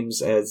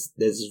 James, as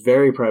is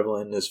very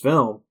prevalent in this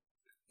film,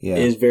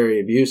 is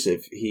very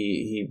abusive.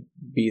 He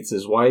beats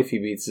his wife. He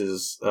beats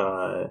his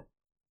all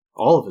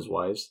of his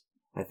wives,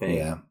 I think.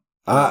 Yeah.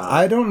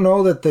 I don't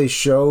know that they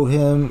show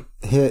him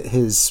hit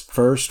his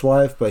first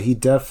wife, but he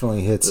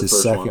definitely hits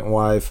his second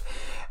wife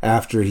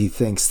after he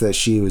thinks that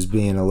she was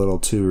being a little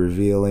too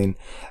revealing.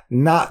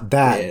 Not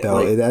that,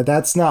 though.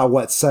 That's not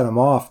what set him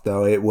off,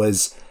 though. It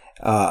was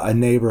a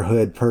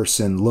neighborhood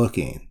person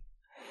looking.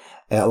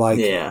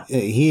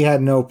 He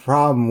had no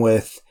problem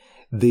with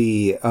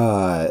the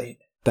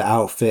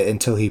outfit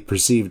until he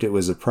perceived it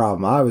was a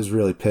problem. I was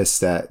really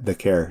pissed at the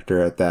character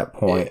at that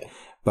point. Yeah.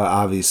 But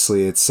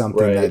obviously it's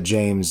something that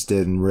James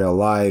did in real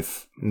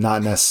life.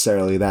 Not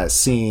necessarily that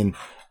scene,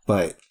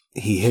 but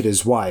he hit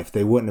his wife.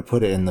 They wouldn't have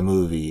put it in the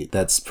movie.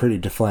 That's pretty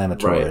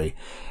deflammatory.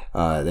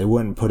 They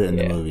wouldn't put it in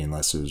the movie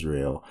unless it was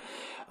real.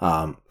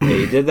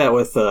 He did that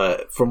with,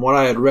 from what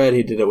I had read,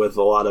 he did it with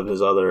a lot of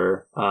his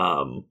other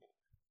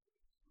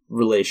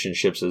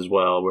relationships as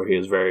well, where he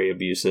was very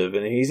abusive.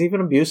 And he's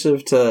even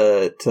abusive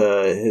to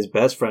his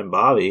best friend,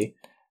 Bobby.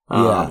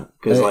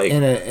 Because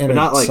in a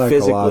not like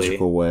psychological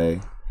physically. way.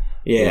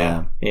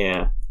 Yeah.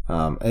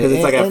 Because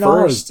it's like at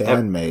first, all his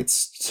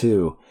bandmates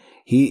too.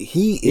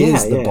 He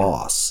is the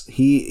boss.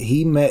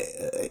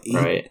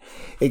 It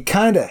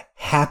kind of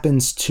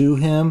happens to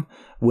him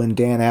when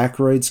Dan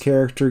Aykroyd's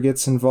character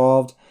gets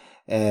involved,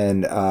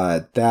 and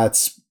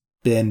that's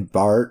Ben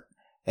Bart,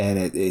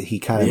 and he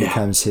kind of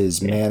becomes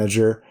his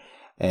manager,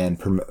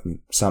 and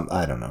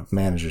I don't know,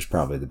 manager's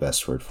probably the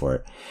best word for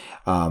it.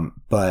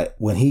 But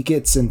when he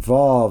gets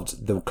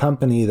involved, the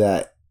company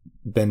that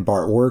Ben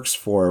Bart works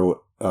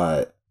for,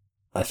 I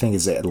think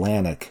is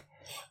Atlantic,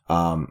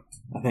 I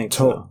think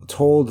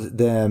told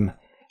them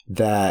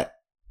that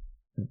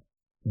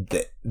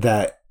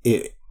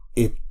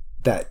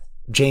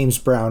James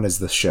Brown is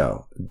the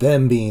show.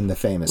 Them being the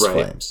Famous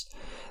Flames.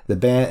 The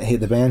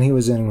band he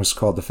was in was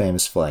called the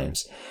Famous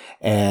Flames,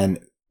 and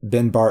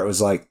Ben Bart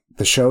was like,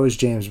 the show is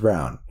James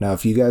Brown. Now,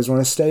 if you guys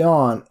want to stay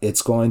on,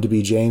 it's going to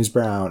be James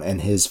Brown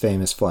and his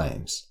Famous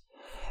Flames.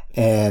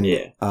 And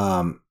a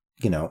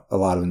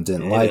lot of them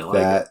didn't like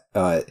that.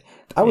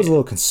 I was a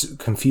little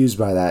confused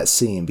by that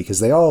scene because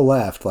they all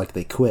left like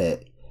they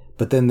quit,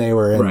 but then they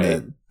were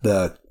in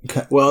the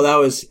well, that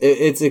was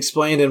it's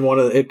explained in one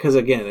of because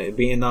again,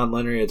 being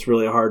non-linear, it's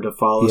really hard to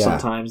follow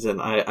sometimes,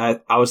 and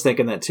I was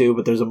thinking that too.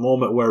 But there's a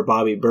moment where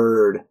Bobby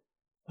Bird,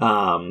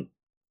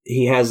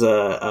 he has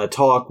a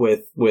talk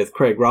with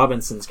Craig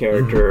Robinson's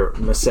character,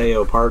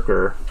 Maceo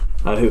Parker.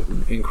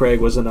 And Craig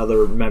was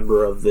another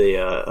member of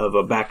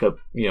a backup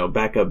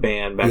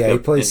band. He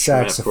plays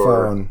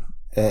saxophone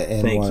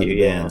in one of the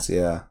bands.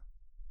 Yeah,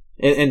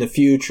 in the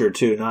future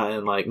too,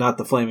 not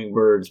the Flaming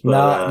Birds,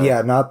 but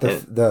not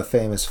the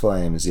Famous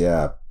Flames.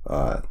 Yeah,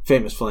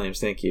 Famous Flames.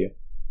 Thank you.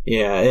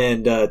 Yeah,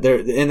 and there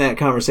in that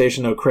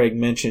conversation, though, Craig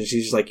mentions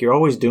he's like, "You're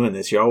always doing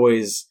this. You're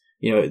always."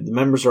 The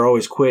members are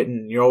always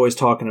quitting. You're always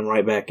talking them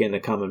right back into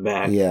coming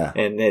back. Yeah,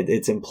 and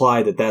it's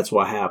implied that that's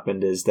what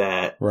happened. Is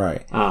that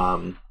right?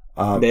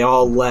 They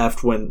all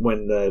left when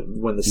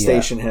the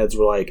station heads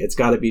were like, it's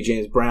got to be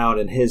James Brown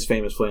and his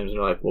Famous Flames, and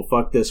they're like, well,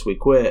 fuck this, we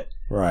quit.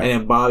 Right. And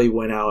then Bobby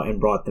went out and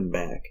brought them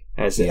back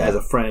as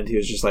a friend. He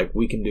was just like,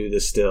 we can do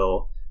this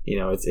still.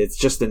 It's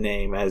just a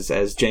name.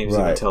 As James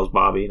even tells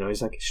Bobby,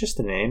 he's like, it's just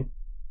a name.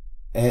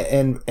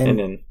 And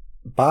then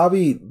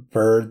Bobby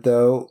Bird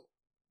though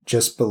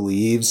just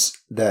believes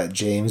that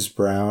James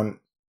Brown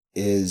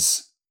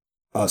is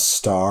a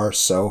star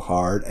so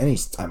hard, and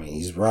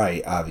he's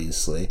right,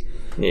 obviously.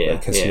 Yeah,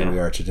 because here we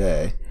are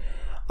today.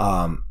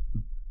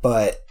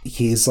 But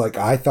he's like,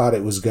 I thought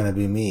it was going to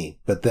be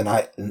me, but then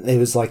it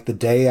was like the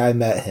day I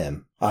met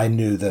him, I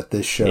knew that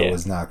this show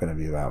was not going to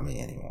be about me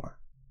anymore.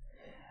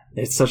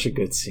 It's such a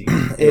good scene.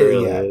 It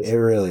really is. It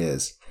really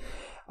is.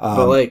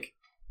 But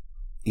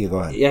You go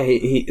ahead. Yeah,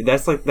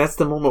 that's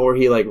the moment where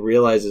he like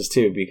realizes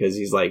too, because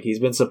he's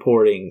been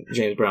supporting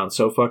James Brown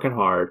so fucking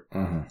hard,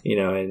 you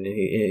know, and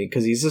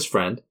because he's his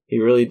friend, he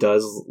really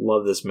does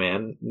love this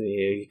man.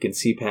 You can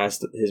see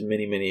past his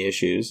many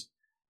issues,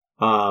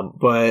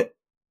 but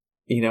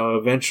you know,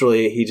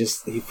 eventually he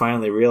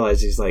finally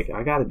realized he's like,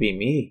 I gotta be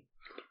me.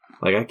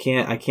 Like I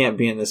can't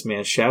be in this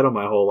man's shadow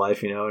my whole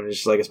life, you know, and it's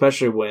just like,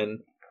 especially when,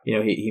 you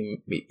know,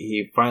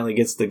 he finally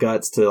gets the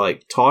guts to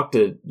like talk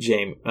to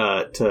James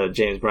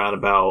Brown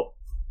about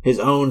his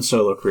own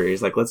solo career.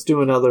 He's like, let's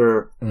do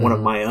another one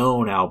of my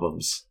own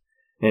albums.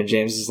 And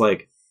James is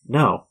like,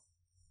 no,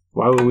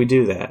 why would we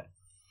do that?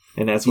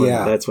 And that's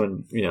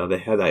when you know, they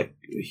had that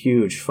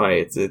huge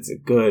fight. It's a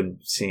good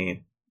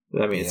scene.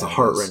 I mean, it's a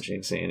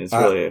heart-wreshing scene. It's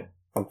really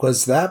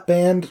was that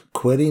band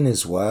quitting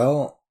as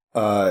well?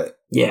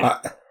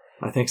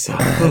 I think so.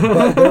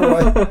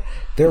 But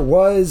there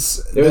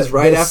was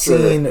right after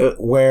scene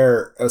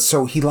where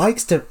so he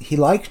liked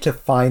to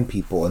find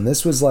people, and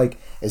this was like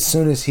as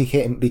soon as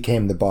he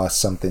became the boss,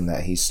 something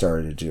that he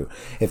started to do.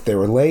 If they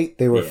were late,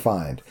 they were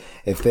fined.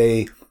 If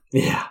they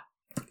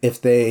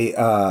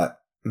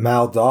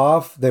mouthed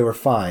off, they were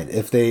fined.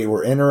 If they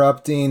were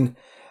interrupting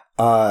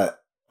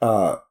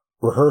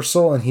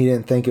rehearsal and he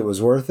didn't think it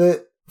was worth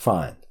it,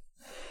 fined.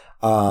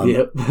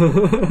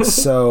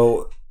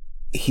 So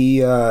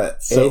he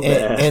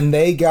and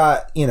they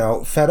got, you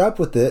know, fed up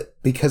with it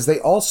because they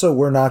also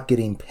were not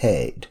getting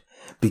paid,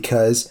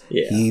 because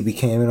he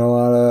became in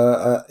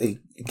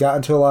got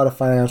into a lot of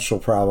financial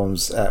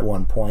problems at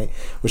one point,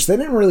 which they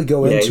didn't really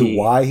go into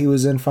why he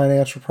was in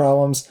financial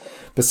problems,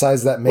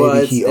 besides that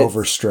maybe he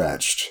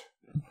overstretched.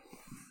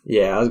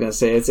 Yeah, I was gonna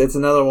say it's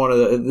another one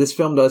of this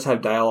film does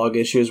have dialogue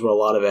issues where a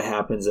lot of it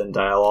happens in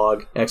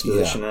dialogue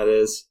exposition, that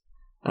is,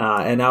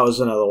 and that was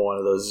another one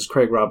of those. As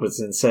Craig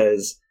Robinson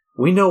says,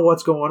 we know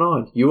what's going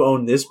on. You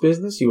own this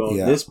business, you own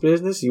this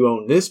business, you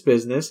own this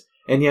business,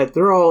 and yet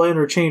they're all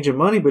interchanging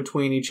money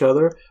between each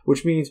other,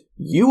 which means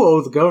you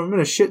owe the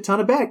government a shit ton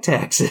of back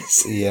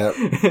taxes. Yep.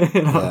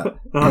 And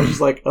I was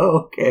just like,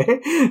 oh, okay.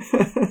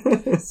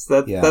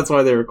 That's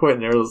why they were quitting.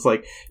 They were just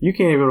like, you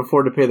can't even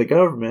afford to pay the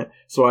government,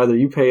 so either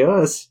you pay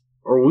us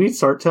or we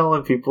start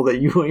telling people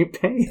that you ain't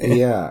paying.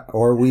 Yeah,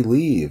 or we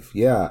leave.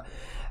 Yeah.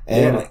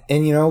 And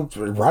you know,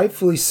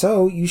 rightfully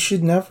so, you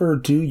should never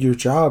do your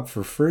job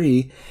for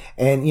free.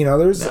 And you know,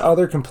 there's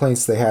other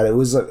complaints they had. It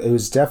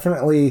was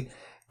definitely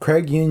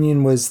Craig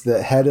Union was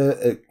the head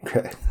of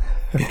Craig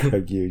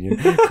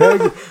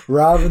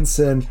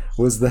Robinson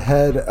was the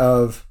head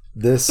of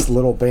this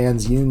little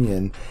band's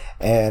union,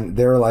 and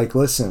they were like,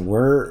 listen,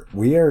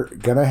 we are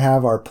gonna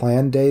have our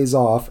planned days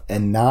off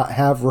and not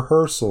have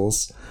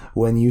rehearsals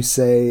when you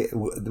say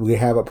we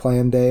have a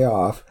planned day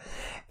off.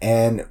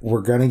 And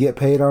we're going to get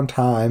paid on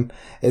time.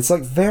 It's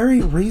like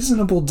very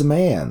reasonable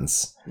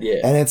demands. Yeah.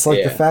 And it's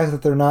like the fact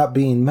that they're not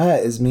being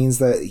met means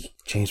that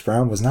James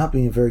Brown was not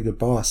being a very good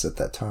boss at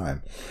that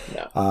time.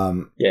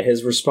 No.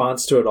 His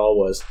response to it all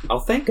was, I'll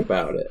think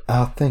about it.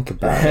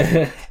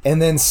 And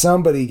then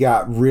somebody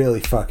got really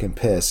fucking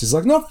pissed. He's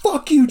like, no,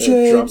 fuck you,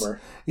 James. Drummer.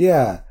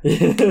 Yeah. I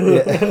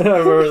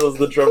remember it was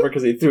the drummer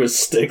because he threw his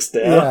sticks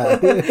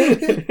down.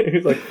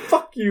 He's like,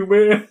 fuck you,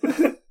 man.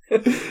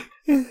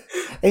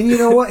 And you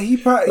know what? He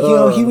probably, you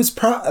know, he was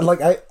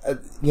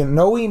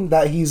knowing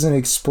that he's an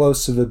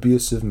explosive,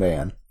 abusive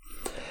man,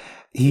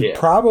 he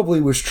probably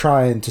was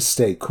trying to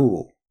stay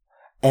cool.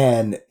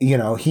 And, you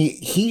know,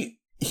 he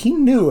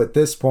knew at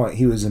this point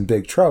he was in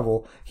big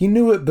trouble. He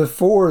knew it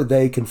before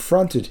they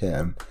confronted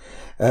him.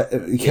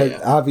 Because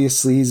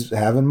obviously he's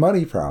having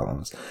money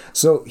problems.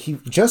 So he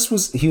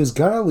was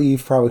going to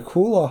leave, probably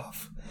cool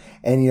off.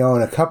 And, you know,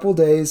 in a couple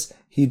days,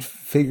 he'd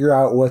figure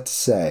out what to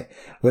say.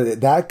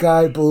 But that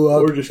guy blew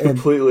up. Or just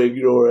completely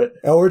ignore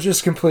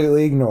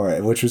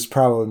it, which was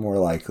probably more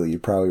likely. You're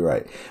probably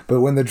right. But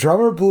when the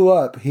drummer blew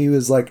up, he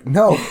was like,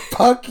 no,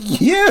 fuck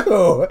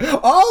you!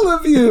 All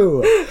of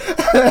you!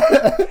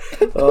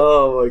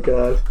 Oh my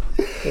god.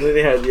 And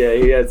then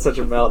he had such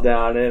a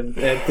meltdown. And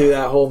through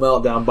that whole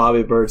meltdown,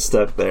 Bobby Bird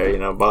stuck there. You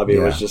know, Bobby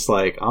was just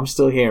like, I'm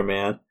still here,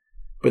 man.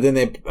 But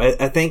then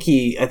I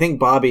think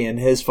Bobby and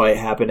his fight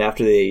happened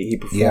after he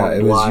performed live. Yeah,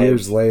 it was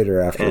years later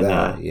after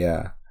that.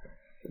 Yeah.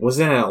 Was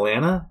it in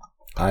Atlanta?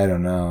 I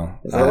don't know.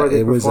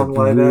 It was a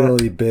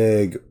really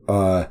big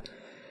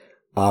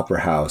opera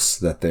house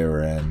that they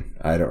were in.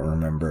 I don't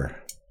remember.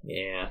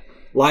 Yeah.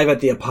 Live at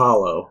the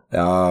Apollo.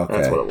 Oh, okay.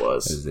 That's what it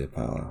was. It was the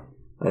Apollo.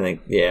 I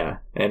think, yeah.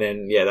 And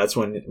then, that's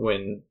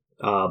when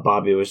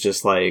Bobby was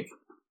just like,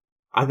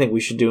 I think we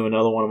should do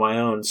another one of my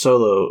own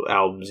solo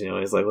albums. You know,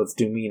 he's like, let's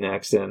do me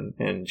next. And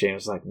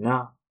James was like,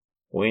 nah,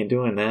 we ain't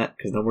doing that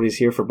because nobody's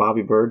here for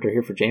Bobby Bird. They're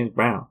here for James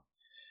Brown.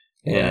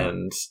 Yeah.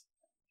 And,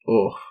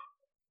 the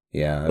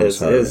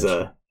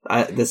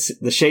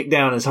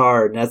shakedown is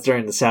hard. And that's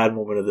during the sad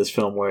moment of this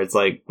film where it's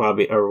like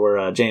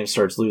where James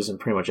starts losing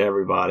pretty much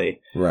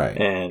everybody. Right.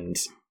 And,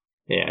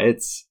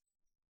 it's,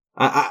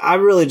 I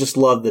really just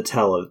love the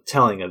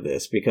telling of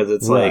this because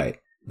it's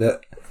like,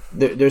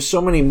 there's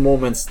so many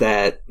moments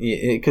that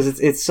because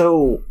it's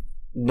so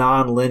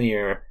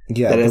non-linear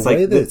Yeah, that it's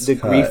like the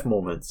grief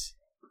moments.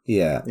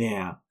 Yeah.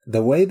 Yeah.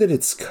 The way that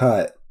it's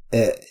cut,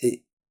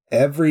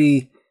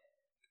 every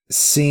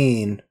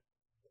scene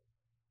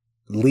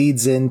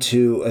leads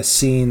into a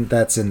scene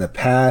that's in the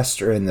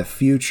past or in the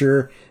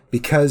future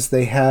because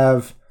they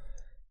have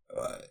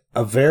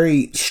a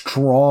very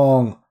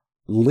strong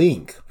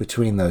link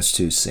between those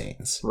two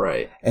scenes.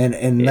 Right.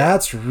 And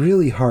that's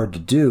really hard to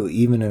do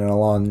even in a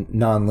long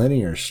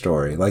non-linear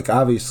story. Like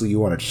obviously you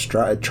want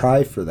to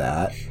try for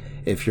that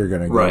if you're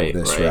going to go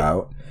this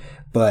route.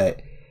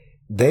 But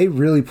they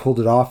really pulled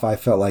it off. I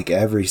felt like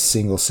every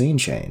single scene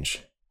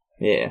change.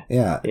 Yeah.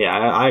 Yeah. Yeah,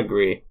 I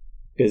agree.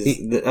 Because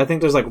I think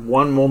there's like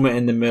one moment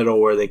in the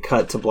middle where they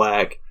cut to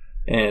black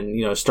and,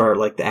 you know, start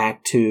like the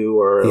act 2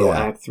 or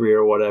act 3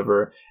 or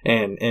whatever.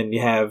 And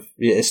you have,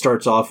 it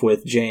starts off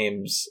with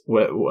James,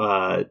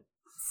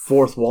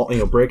 fourth wall, you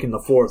know, breaking the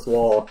fourth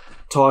wall,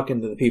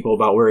 talking to the people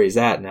about where he's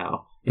at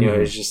now. You know,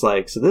 it's just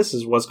like, so this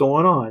is what's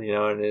going on, you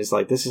know, and it's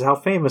like, this is how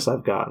famous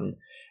I've gotten.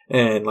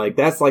 And like,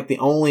 that's like the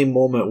only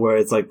moment where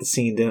it's like the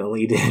scene didn't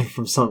lead in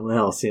from something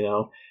else, you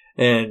know?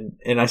 And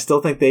I still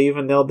think they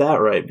even nailed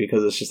that right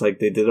because it's just like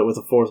they did it with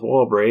a fourth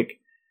wall break.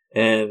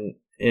 And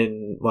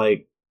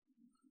like,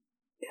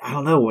 I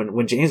don't know,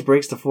 when James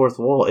breaks the fourth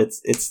wall,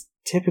 it's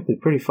typically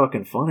pretty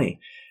fucking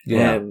funny.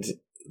 Yeah. And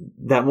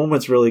that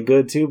moment's really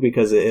good too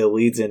because it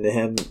leads into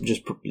him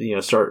just, you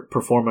know, start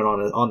performing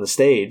on the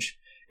stage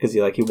because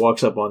he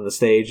walks up on the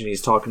stage and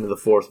he's talking to the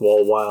fourth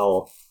wall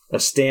while a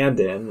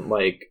stand-in,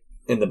 like,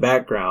 in the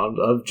background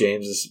of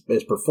James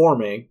is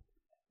performing,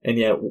 and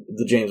yet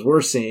the James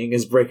we're seeing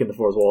is breaking the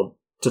fourth wall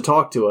to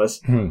talk to us.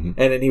 And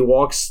then he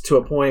walks to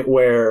a point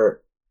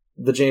where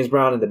the James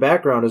Brown in the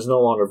background is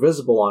no longer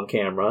visible on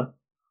camera,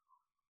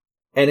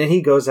 and then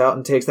he goes out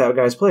and takes that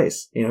guy's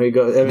place. You know, he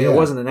goes. I mean, it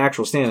wasn't an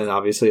actual stand-in,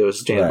 obviously, it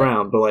was James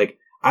Brown, but like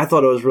I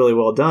thought it was really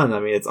well done. I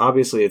mean,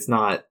 it's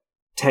not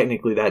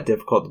technically that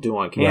difficult to do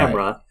on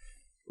camera.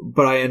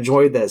 But I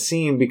enjoyed that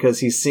scene because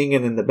he's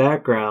singing in the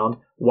background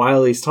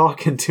while he's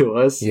talking to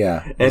us.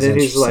 Yeah. And then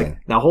he's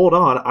like, now hold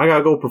on, I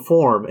gotta go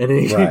perform. And then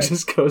he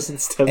just goes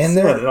and steps in.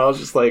 And I was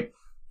just like,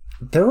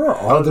 there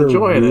are other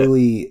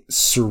really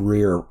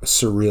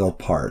surreal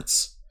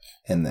parts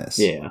in this.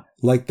 Yeah.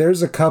 Like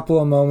there's a couple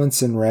of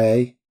moments in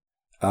Ray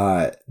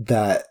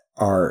that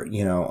are,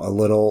 you know, a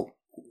little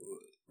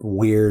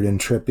weird and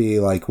trippy,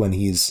 like when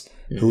he's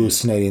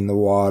hallucinating the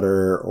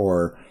water,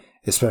 or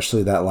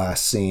especially that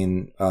last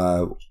scene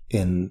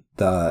in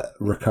the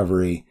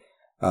recovery,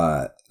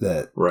 the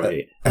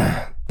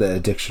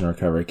addiction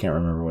recovery. I can't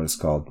remember what it's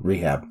called.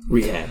 Rehab.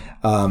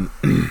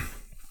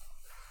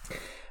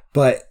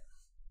 But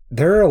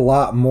there are a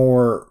lot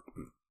more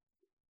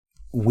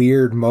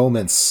weird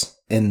moments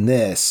in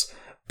this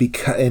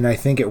and I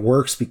think it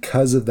works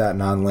because of that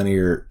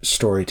nonlinear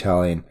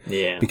storytelling.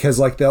 Yeah. Because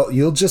like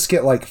you'll just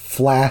get like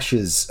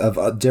flashes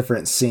of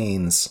different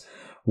scenes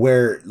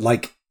where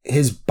like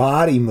his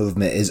body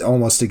movement is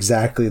almost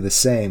exactly the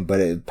same, but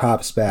it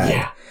pops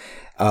back.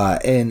 Yeah.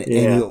 And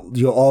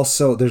you'll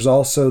also, there's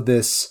also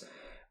this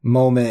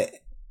moment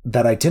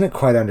that I didn't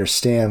quite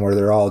understand where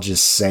they're all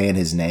just saying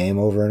his name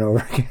over and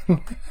over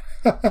again.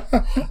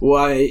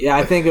 Well,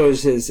 I think it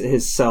was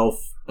his self,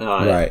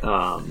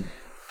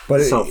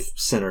 but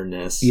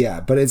self-centeredness. Yeah,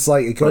 but it's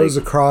like it goes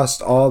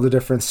across all the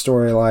different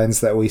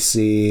storylines that we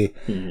see,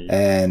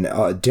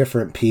 and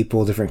different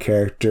people, different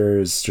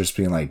characters, just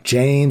being like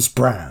James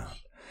Brown,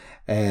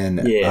 and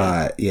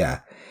and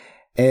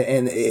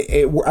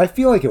I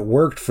feel like it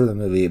worked for the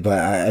movie, but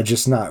I'm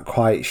just not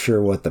quite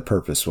sure what the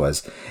purpose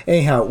was.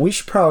 Anyhow, we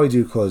should probably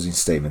do closing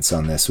statements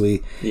on this.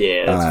 That's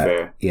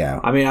fair.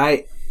 Yeah, I mean,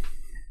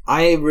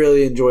 I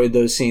really enjoyed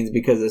those scenes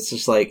because it's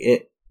just like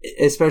it.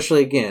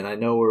 Especially again, I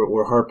know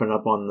we're harping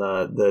up on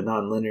the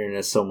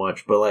non-linearness so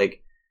much, but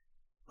like,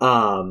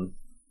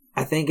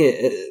 I think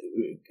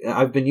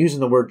I've been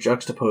using the word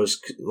juxtapose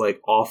like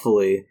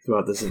awfully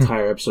throughout this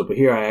entire episode, but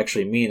here I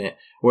actually mean it,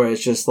 where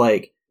it's just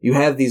like you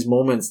have these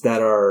moments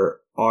that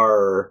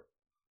are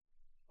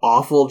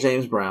awful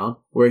James Brown,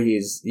 where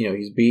he's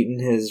beating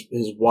his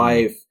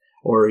wife,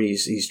 or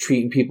he's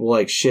treating people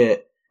like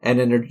shit, and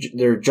then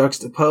they're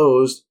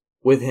juxtaposed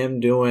with him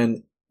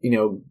doing, you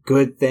know,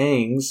 good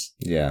things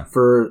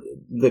for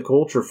the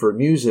culture, for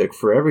music,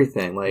 for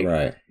everything.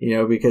 Like, you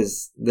know,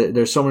 because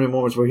there's so many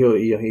moments where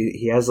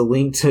he has a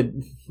link to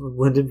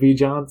Lyndon B.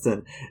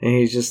 Johnson, and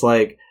he's just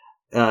like,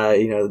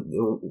 you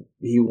know,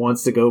 he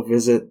wants to go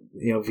visit,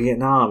 you know,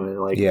 Vietnam and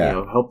like, you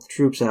know, help the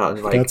troops out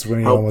and like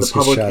help the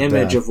public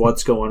image of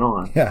what's going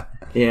on. Yeah.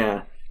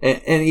 Yeah.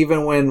 And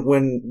even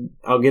when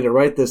I'll get it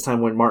right this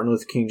time, when Martin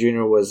Luther King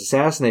Jr. was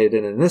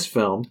assassinated in this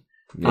film,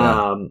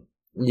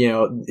 you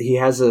know, he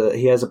has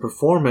a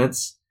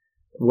performance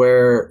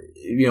where,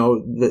 you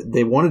know,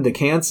 they wanted to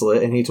cancel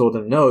it, and he told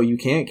them, no, you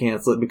can't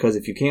cancel it, because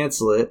if you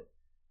cancel it,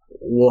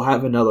 we'll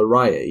have another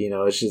riot. You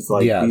know, it's just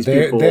like these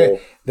people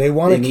they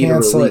want to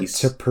cancel it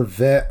to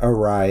prevent a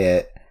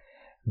riot,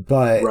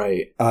 but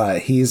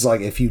he's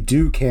like, if you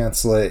do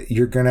cancel it,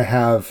 you're gonna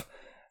have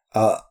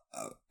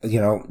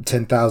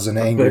 10,000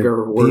 angry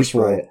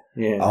people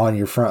on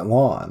your front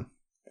lawn.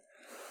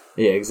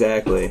 Yeah,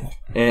 exactly.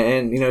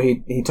 And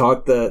he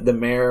talked the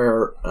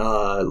mayor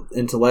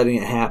into letting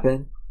it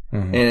happen.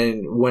 Mm-hmm.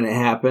 And when it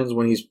happens,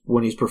 when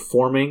he's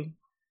performing,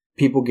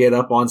 people get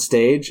up on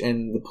stage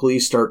and the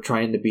police start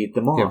trying to beat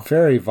them off. Yeah,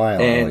 very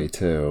violently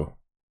too.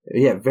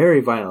 Yeah,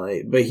 very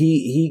violently. But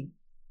he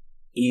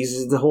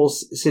eases the whole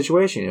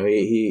situation.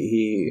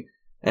 He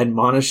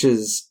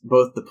admonishes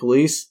both the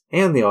police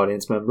and the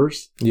audience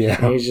members. Yeah,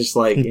 and he's just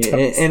like,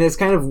 and it's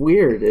kind of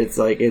weird. It's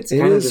like it's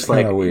kind of just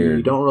like weird.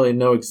 You don't really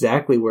know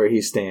exactly where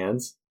he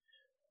stands,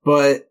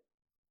 but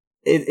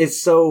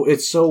it's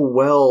so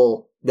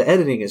well. The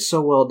editing is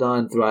so well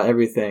done throughout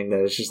everything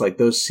that it's just like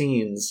those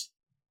scenes.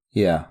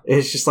 Yeah,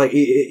 it's just like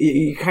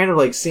you kind of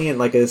like seeing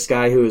like this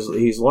guy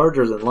he's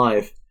larger than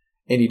life,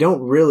 and you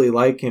don't really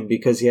like him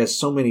because he has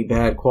so many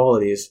bad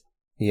qualities.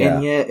 Yeah,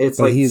 and yet it's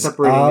like he's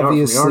separating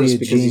obviously the art from the artist a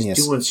because genius.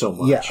 He's doing so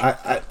much.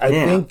 Yeah, I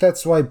think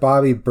that's why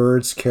Bobby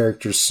Bird's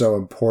character is so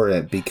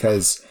important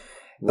because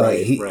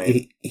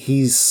he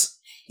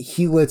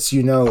lets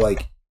you know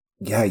like,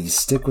 yeah, you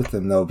stick with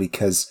him though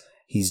because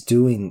he's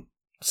doing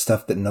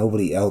stuff that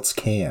nobody else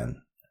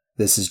can.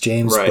 This is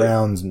James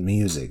Brown's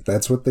music.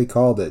 That's what they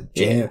called it.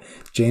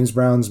 James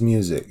Brown's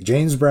music.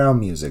 James Brown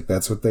music.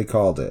 That's what they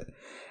called it.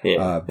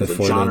 Yeah, it's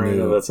a genre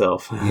in of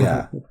itself.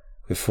 Yeah,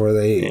 before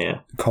they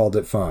called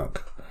it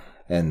funk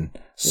and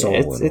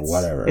soul and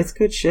whatever. It's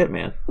good shit,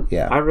 man.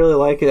 Yeah, I really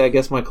like it. I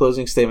guess my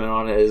closing statement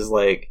on it is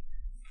like,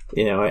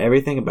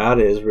 everything about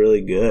it is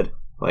really good.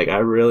 Like, I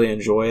really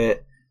enjoy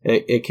it.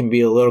 It can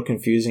be a little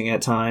confusing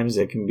at times.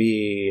 It can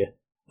be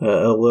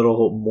a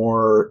little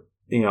more,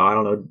 I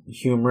don't know,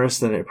 humorous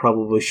than it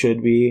probably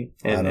should be,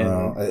 and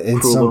in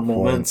crueler some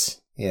moments.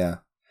 Points, yeah.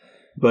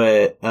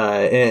 But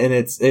and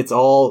it's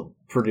all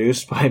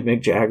produced by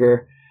Mick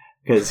Jagger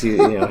because he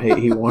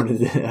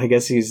wanted. I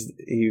guess he's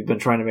been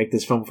trying to make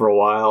this film for a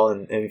while,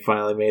 and he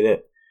finally made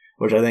it,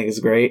 which I think is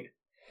great.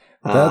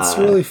 That's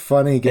really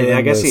funny,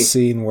 given the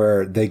scene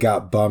where they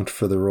got bumped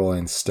for the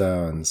Rolling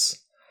Stones.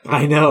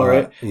 I know,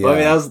 right? Yeah. Well,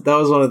 I mean, that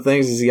was one of the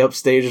things. Is he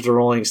upstaged the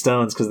Rolling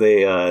Stones because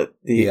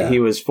he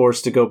was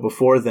forced to go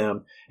before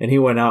them, and he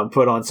went out and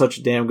put on such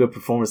a damn good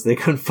performance they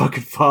couldn't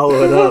fucking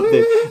follow it up.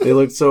 They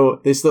looked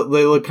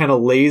they looked kind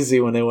of lazy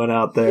when they went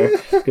out there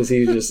because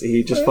he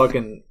just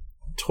fucking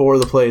tore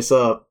the place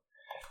up.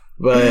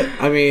 But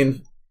I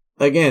mean,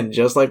 again,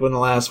 just like when the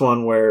last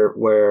one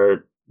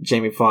where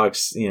Jamie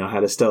Foxx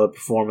had a stellar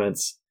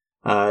performance,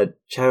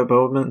 Chadwick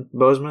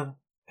Boseman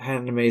had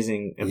an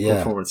amazing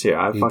performance here.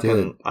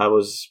 I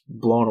was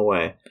blown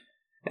away,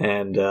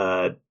 and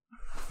I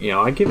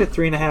give it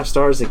 3.5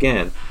 stars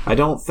again. I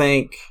don't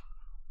think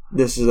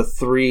this is a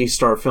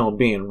 3-star film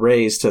being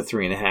raised to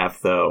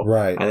 3.5 though.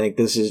 Right. I think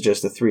this is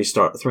just a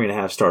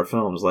 3.5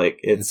 films. Like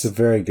it's a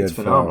very good,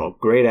 phenomenal, film.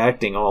 Great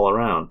acting all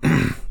around.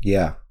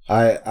 Yeah,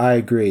 I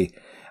agree.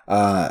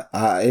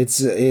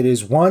 It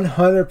is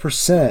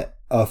 100%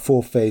 a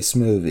full face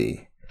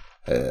movie.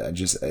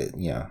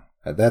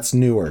 That's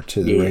newer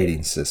to the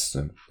rating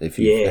system, if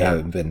you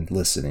haven't been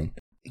listening.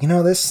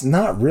 This is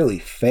not really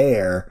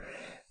fair,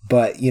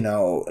 but,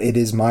 it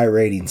is my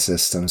rating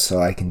system,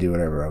 so I can do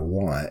whatever I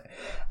want.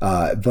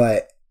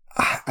 But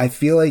I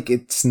feel like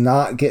it's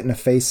not getting a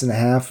face and a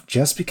half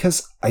just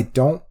because I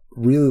don't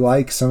really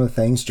like some of the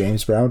things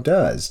James Brown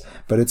does.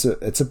 But it's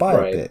a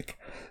biopic. Right.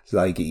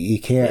 Like,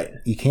 you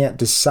can't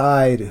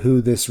decide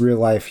who this real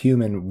life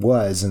human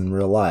was in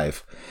real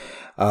life.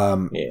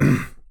 My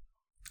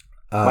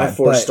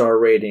 4-star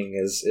rating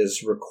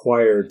is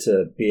required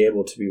to be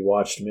able to be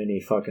watched many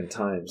fucking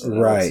times.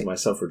 And I see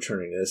myself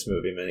returning to this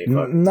movie many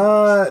fucking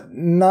times.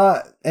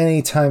 Not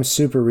anytime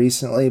super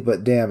recently,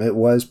 but damn, it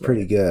was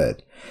pretty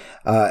good.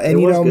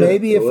 And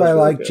maybe if I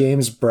like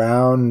James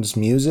Brown's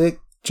music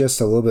just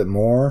a little bit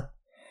more,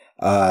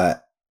 I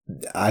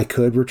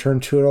could return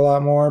to it a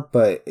lot more.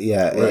 But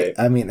yeah,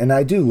 and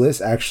I do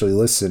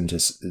listen to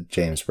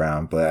James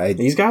Brown, but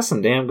he's got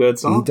some damn good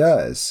songs. He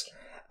does.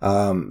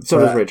 So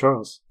does Ray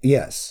Charles.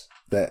 Yes,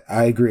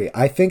 I agree.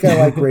 I think I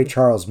like Ray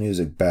Charles'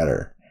 music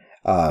better.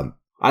 I've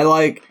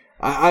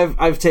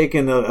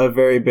taken a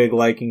very big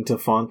liking to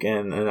funk,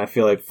 and I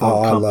feel like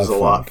funk comes a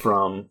lot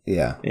from.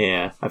 Yeah.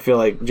 I feel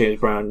like James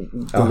Brown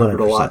delivered 100%.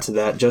 A lot to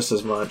that just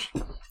as much.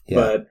 Yeah.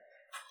 But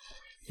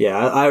yeah,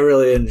 I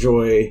really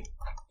enjoy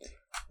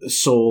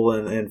soul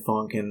and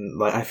funk, and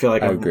like I feel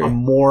like I'm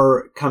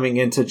more coming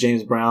into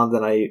James Brown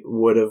than I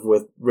would have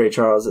with Ray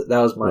Charles. That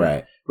was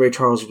my Ray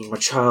Charles was my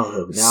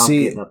childhood. Now I'm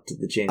getting up to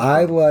the James Brown.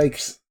 I like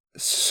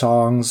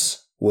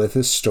songs with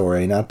a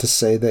story. Not to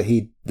say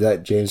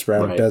that James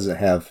Brown doesn't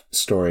have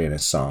story in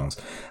his songs,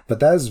 but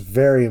that is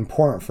very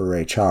important for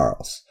Ray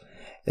Charles.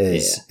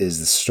 Is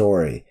the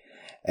story,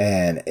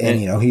 and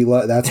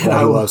that's why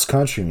he loves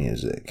country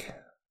music,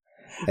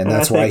 and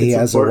that's why he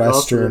has a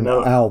Western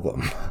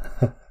album.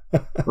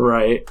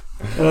 Right.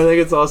 And I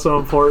think it's also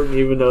important,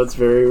 even though it's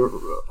very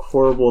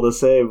horrible to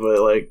say,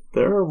 but like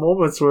there are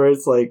moments where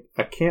it's like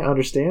I can't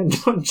understand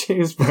what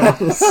James Brown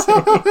is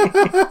saying.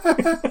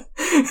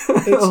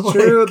 It's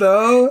true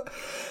though.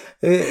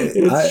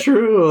 It's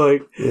true.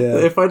 Like,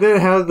 if I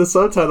didn't have the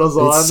subtitles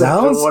on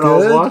when I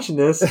was watching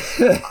this,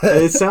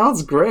 it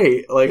sounds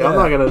great. Like, I'm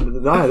not gonna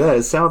deny that.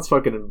 It sounds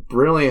fucking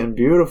brilliant and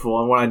beautiful.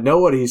 And when I know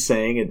what he's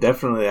saying,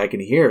 I can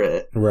hear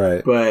it.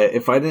 Right. But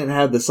if I didn't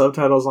have the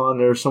subtitles on,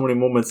 there are so many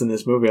moments in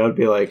this movie I would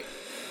be like,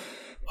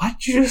 "What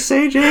did you just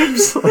say,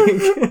 James?"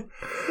 Like,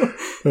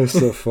 it's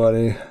so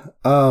funny.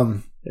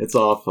 It's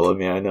awful of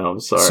me. I know. I'm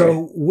sorry.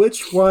 So,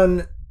 which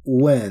one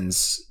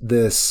wins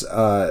this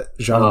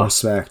genre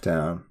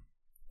SmackDown?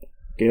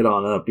 Get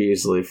on up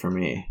easily for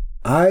me.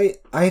 I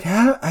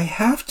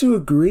have to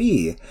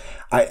agree.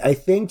 I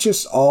think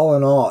just all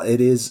in all,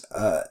 it is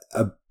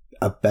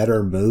a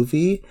better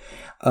movie.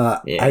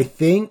 I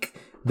think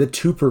the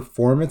two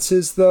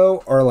performances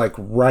though are like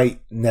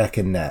right neck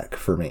and neck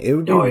for me. It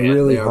would be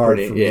really hard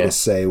for me to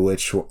say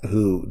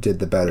who did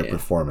the better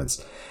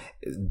performance.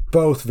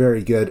 Both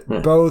very good.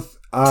 Both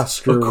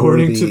Oscar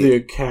according to the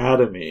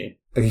Academy.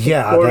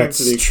 Yeah,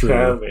 that's true.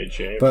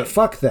 Academy, but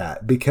fuck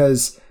that,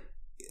 because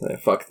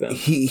fuck them.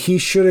 He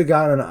should have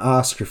gotten an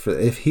Oscar for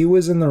it. If he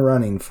was in the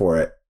running for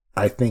it,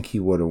 I think he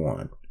would have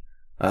won.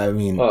 I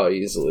mean,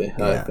 easily.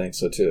 Yeah. I think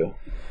so too.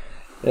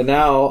 And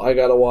now I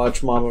got to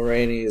watch Mama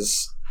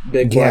Rainey's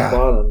Big Black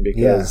Bottom,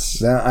 because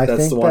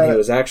that's the one he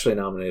was actually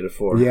nominated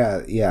for.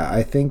 Yeah.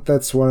 I think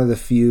that's one of the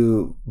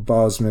few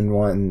Boseman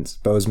ones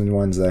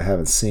that I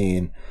haven't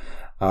seen.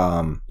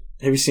 Have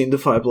you seen Da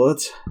 5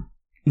 Bloods?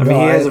 I mean,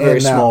 he has a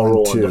very small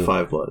role in Da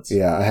 5 Bloods.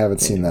 Yeah, I haven't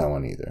seen that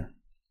one either.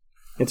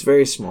 It's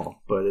very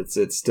small, but it's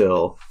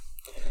still...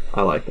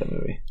 I like that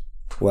movie.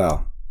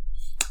 Well,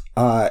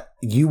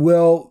 you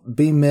will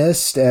be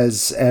missed,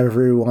 as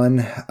everyone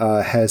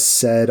has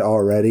said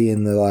already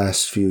in the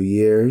last few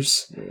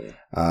years. Yeah.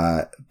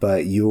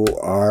 But you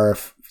were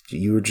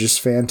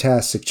just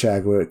fantastic,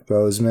 Chadwick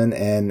Boseman,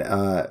 and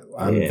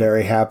I'm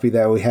very happy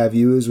that we have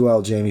you as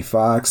well, Jamie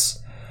Foxx.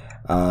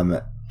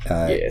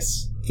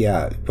 Yes.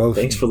 Yeah, both.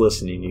 Thanks for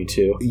listening, you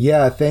two.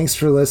 Yeah, thanks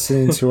for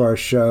listening to our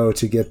show.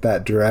 To get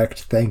that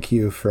direct thank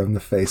you from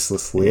the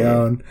Faceless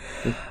Leon.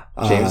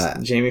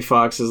 Jamie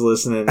Foxx is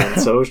listening,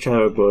 and so is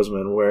Chadwick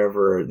Boseman,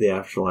 wherever the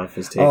afterlife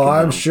is taking him.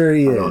 I'm sure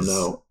he is. I don't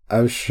know.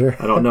 I'm sure.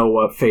 I don't know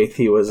what faith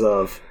he was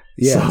of.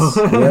 Yes.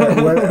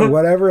 So.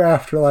 Whatever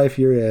afterlife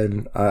you're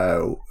in,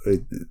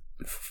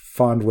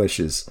 fond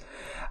wishes.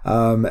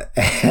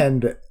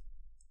 And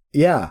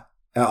yeah.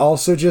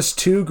 Also, just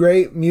two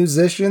great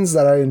musicians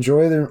that I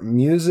enjoy their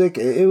music.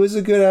 It was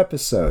a good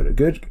episode.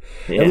 At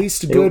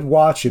least a good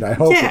watching. I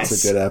hope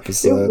it's a good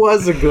episode. It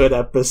was a good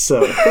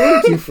episode.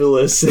 Thank you for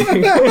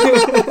listening.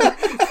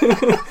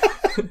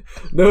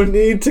 No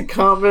need to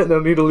comment. No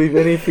need to leave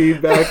any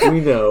feedback. We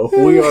know.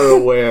 We are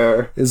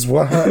aware. Is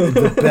one of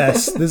the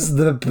best. This is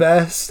the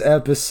best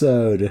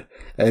episode,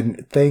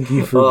 and thank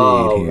you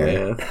for being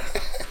here. Man.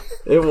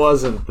 It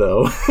wasn't,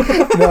 though.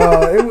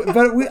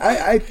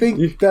 I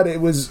think that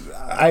it was.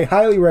 I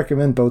highly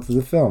recommend both of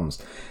the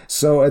films.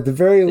 So at the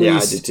very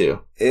least, I do too.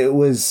 It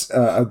was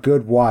a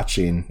good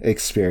watching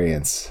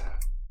experience.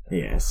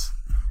 Yes,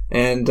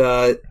 and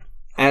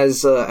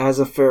as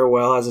a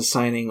farewell, as a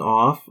signing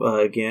off,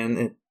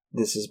 again,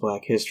 this is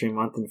Black History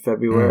Month in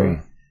February,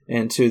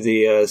 and to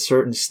the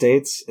certain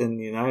states in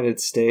the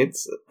United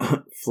States,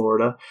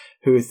 Florida,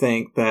 who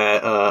think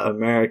that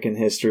American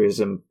history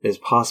is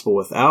possible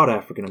without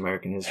African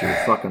American history,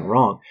 you're fucking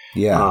wrong.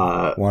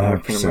 Yeah,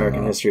 African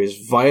American history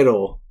is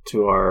vital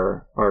to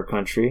our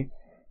country,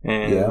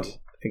 and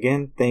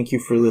again, thank you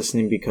for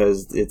listening,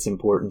 because it's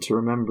important to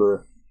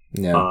remember.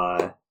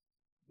 Yeah.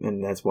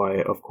 And that's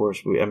why, of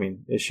course,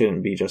 it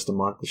shouldn't be just a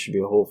month. It should be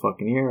a whole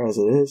fucking year, as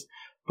it is.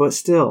 But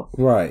still,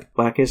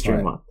 Black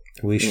History Month.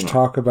 We should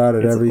talk about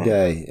it every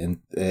day, and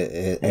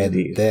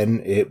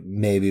then it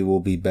maybe will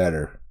be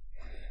better.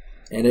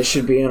 And it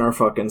should be in our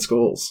fucking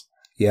schools.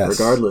 Yes.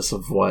 Regardless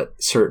of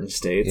what certain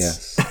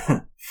states,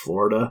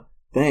 Florida,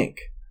 think.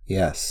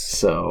 Yes.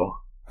 So.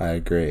 I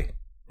agree.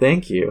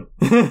 Thank you.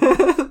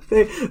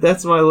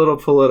 That's my little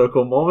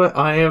political moment.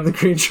 I am the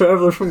Green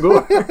Traveler from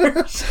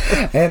Gorge.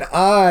 And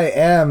I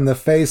am the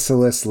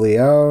Faceless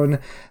Leon.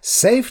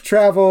 Safe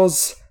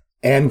travels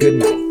and good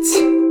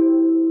night.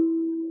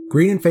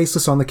 Green and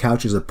Faceless on the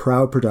Couch is a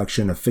proud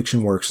production of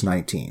FictionWorks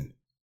 19.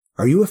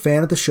 Are you a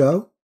fan of the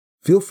show?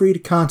 Feel free to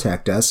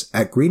contact us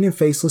at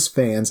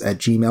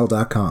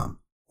greenandfacelessfans@gmail.com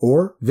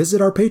or visit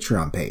our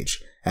Patreon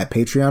page at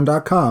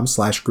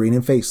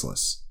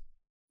patreon.com/greenandfaceless.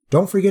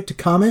 Don't forget to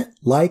comment,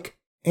 like,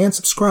 and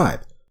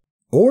subscribe,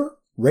 or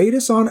rate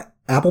us on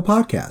Apple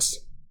Podcasts.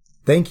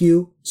 Thank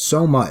you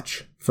so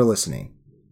much for listening.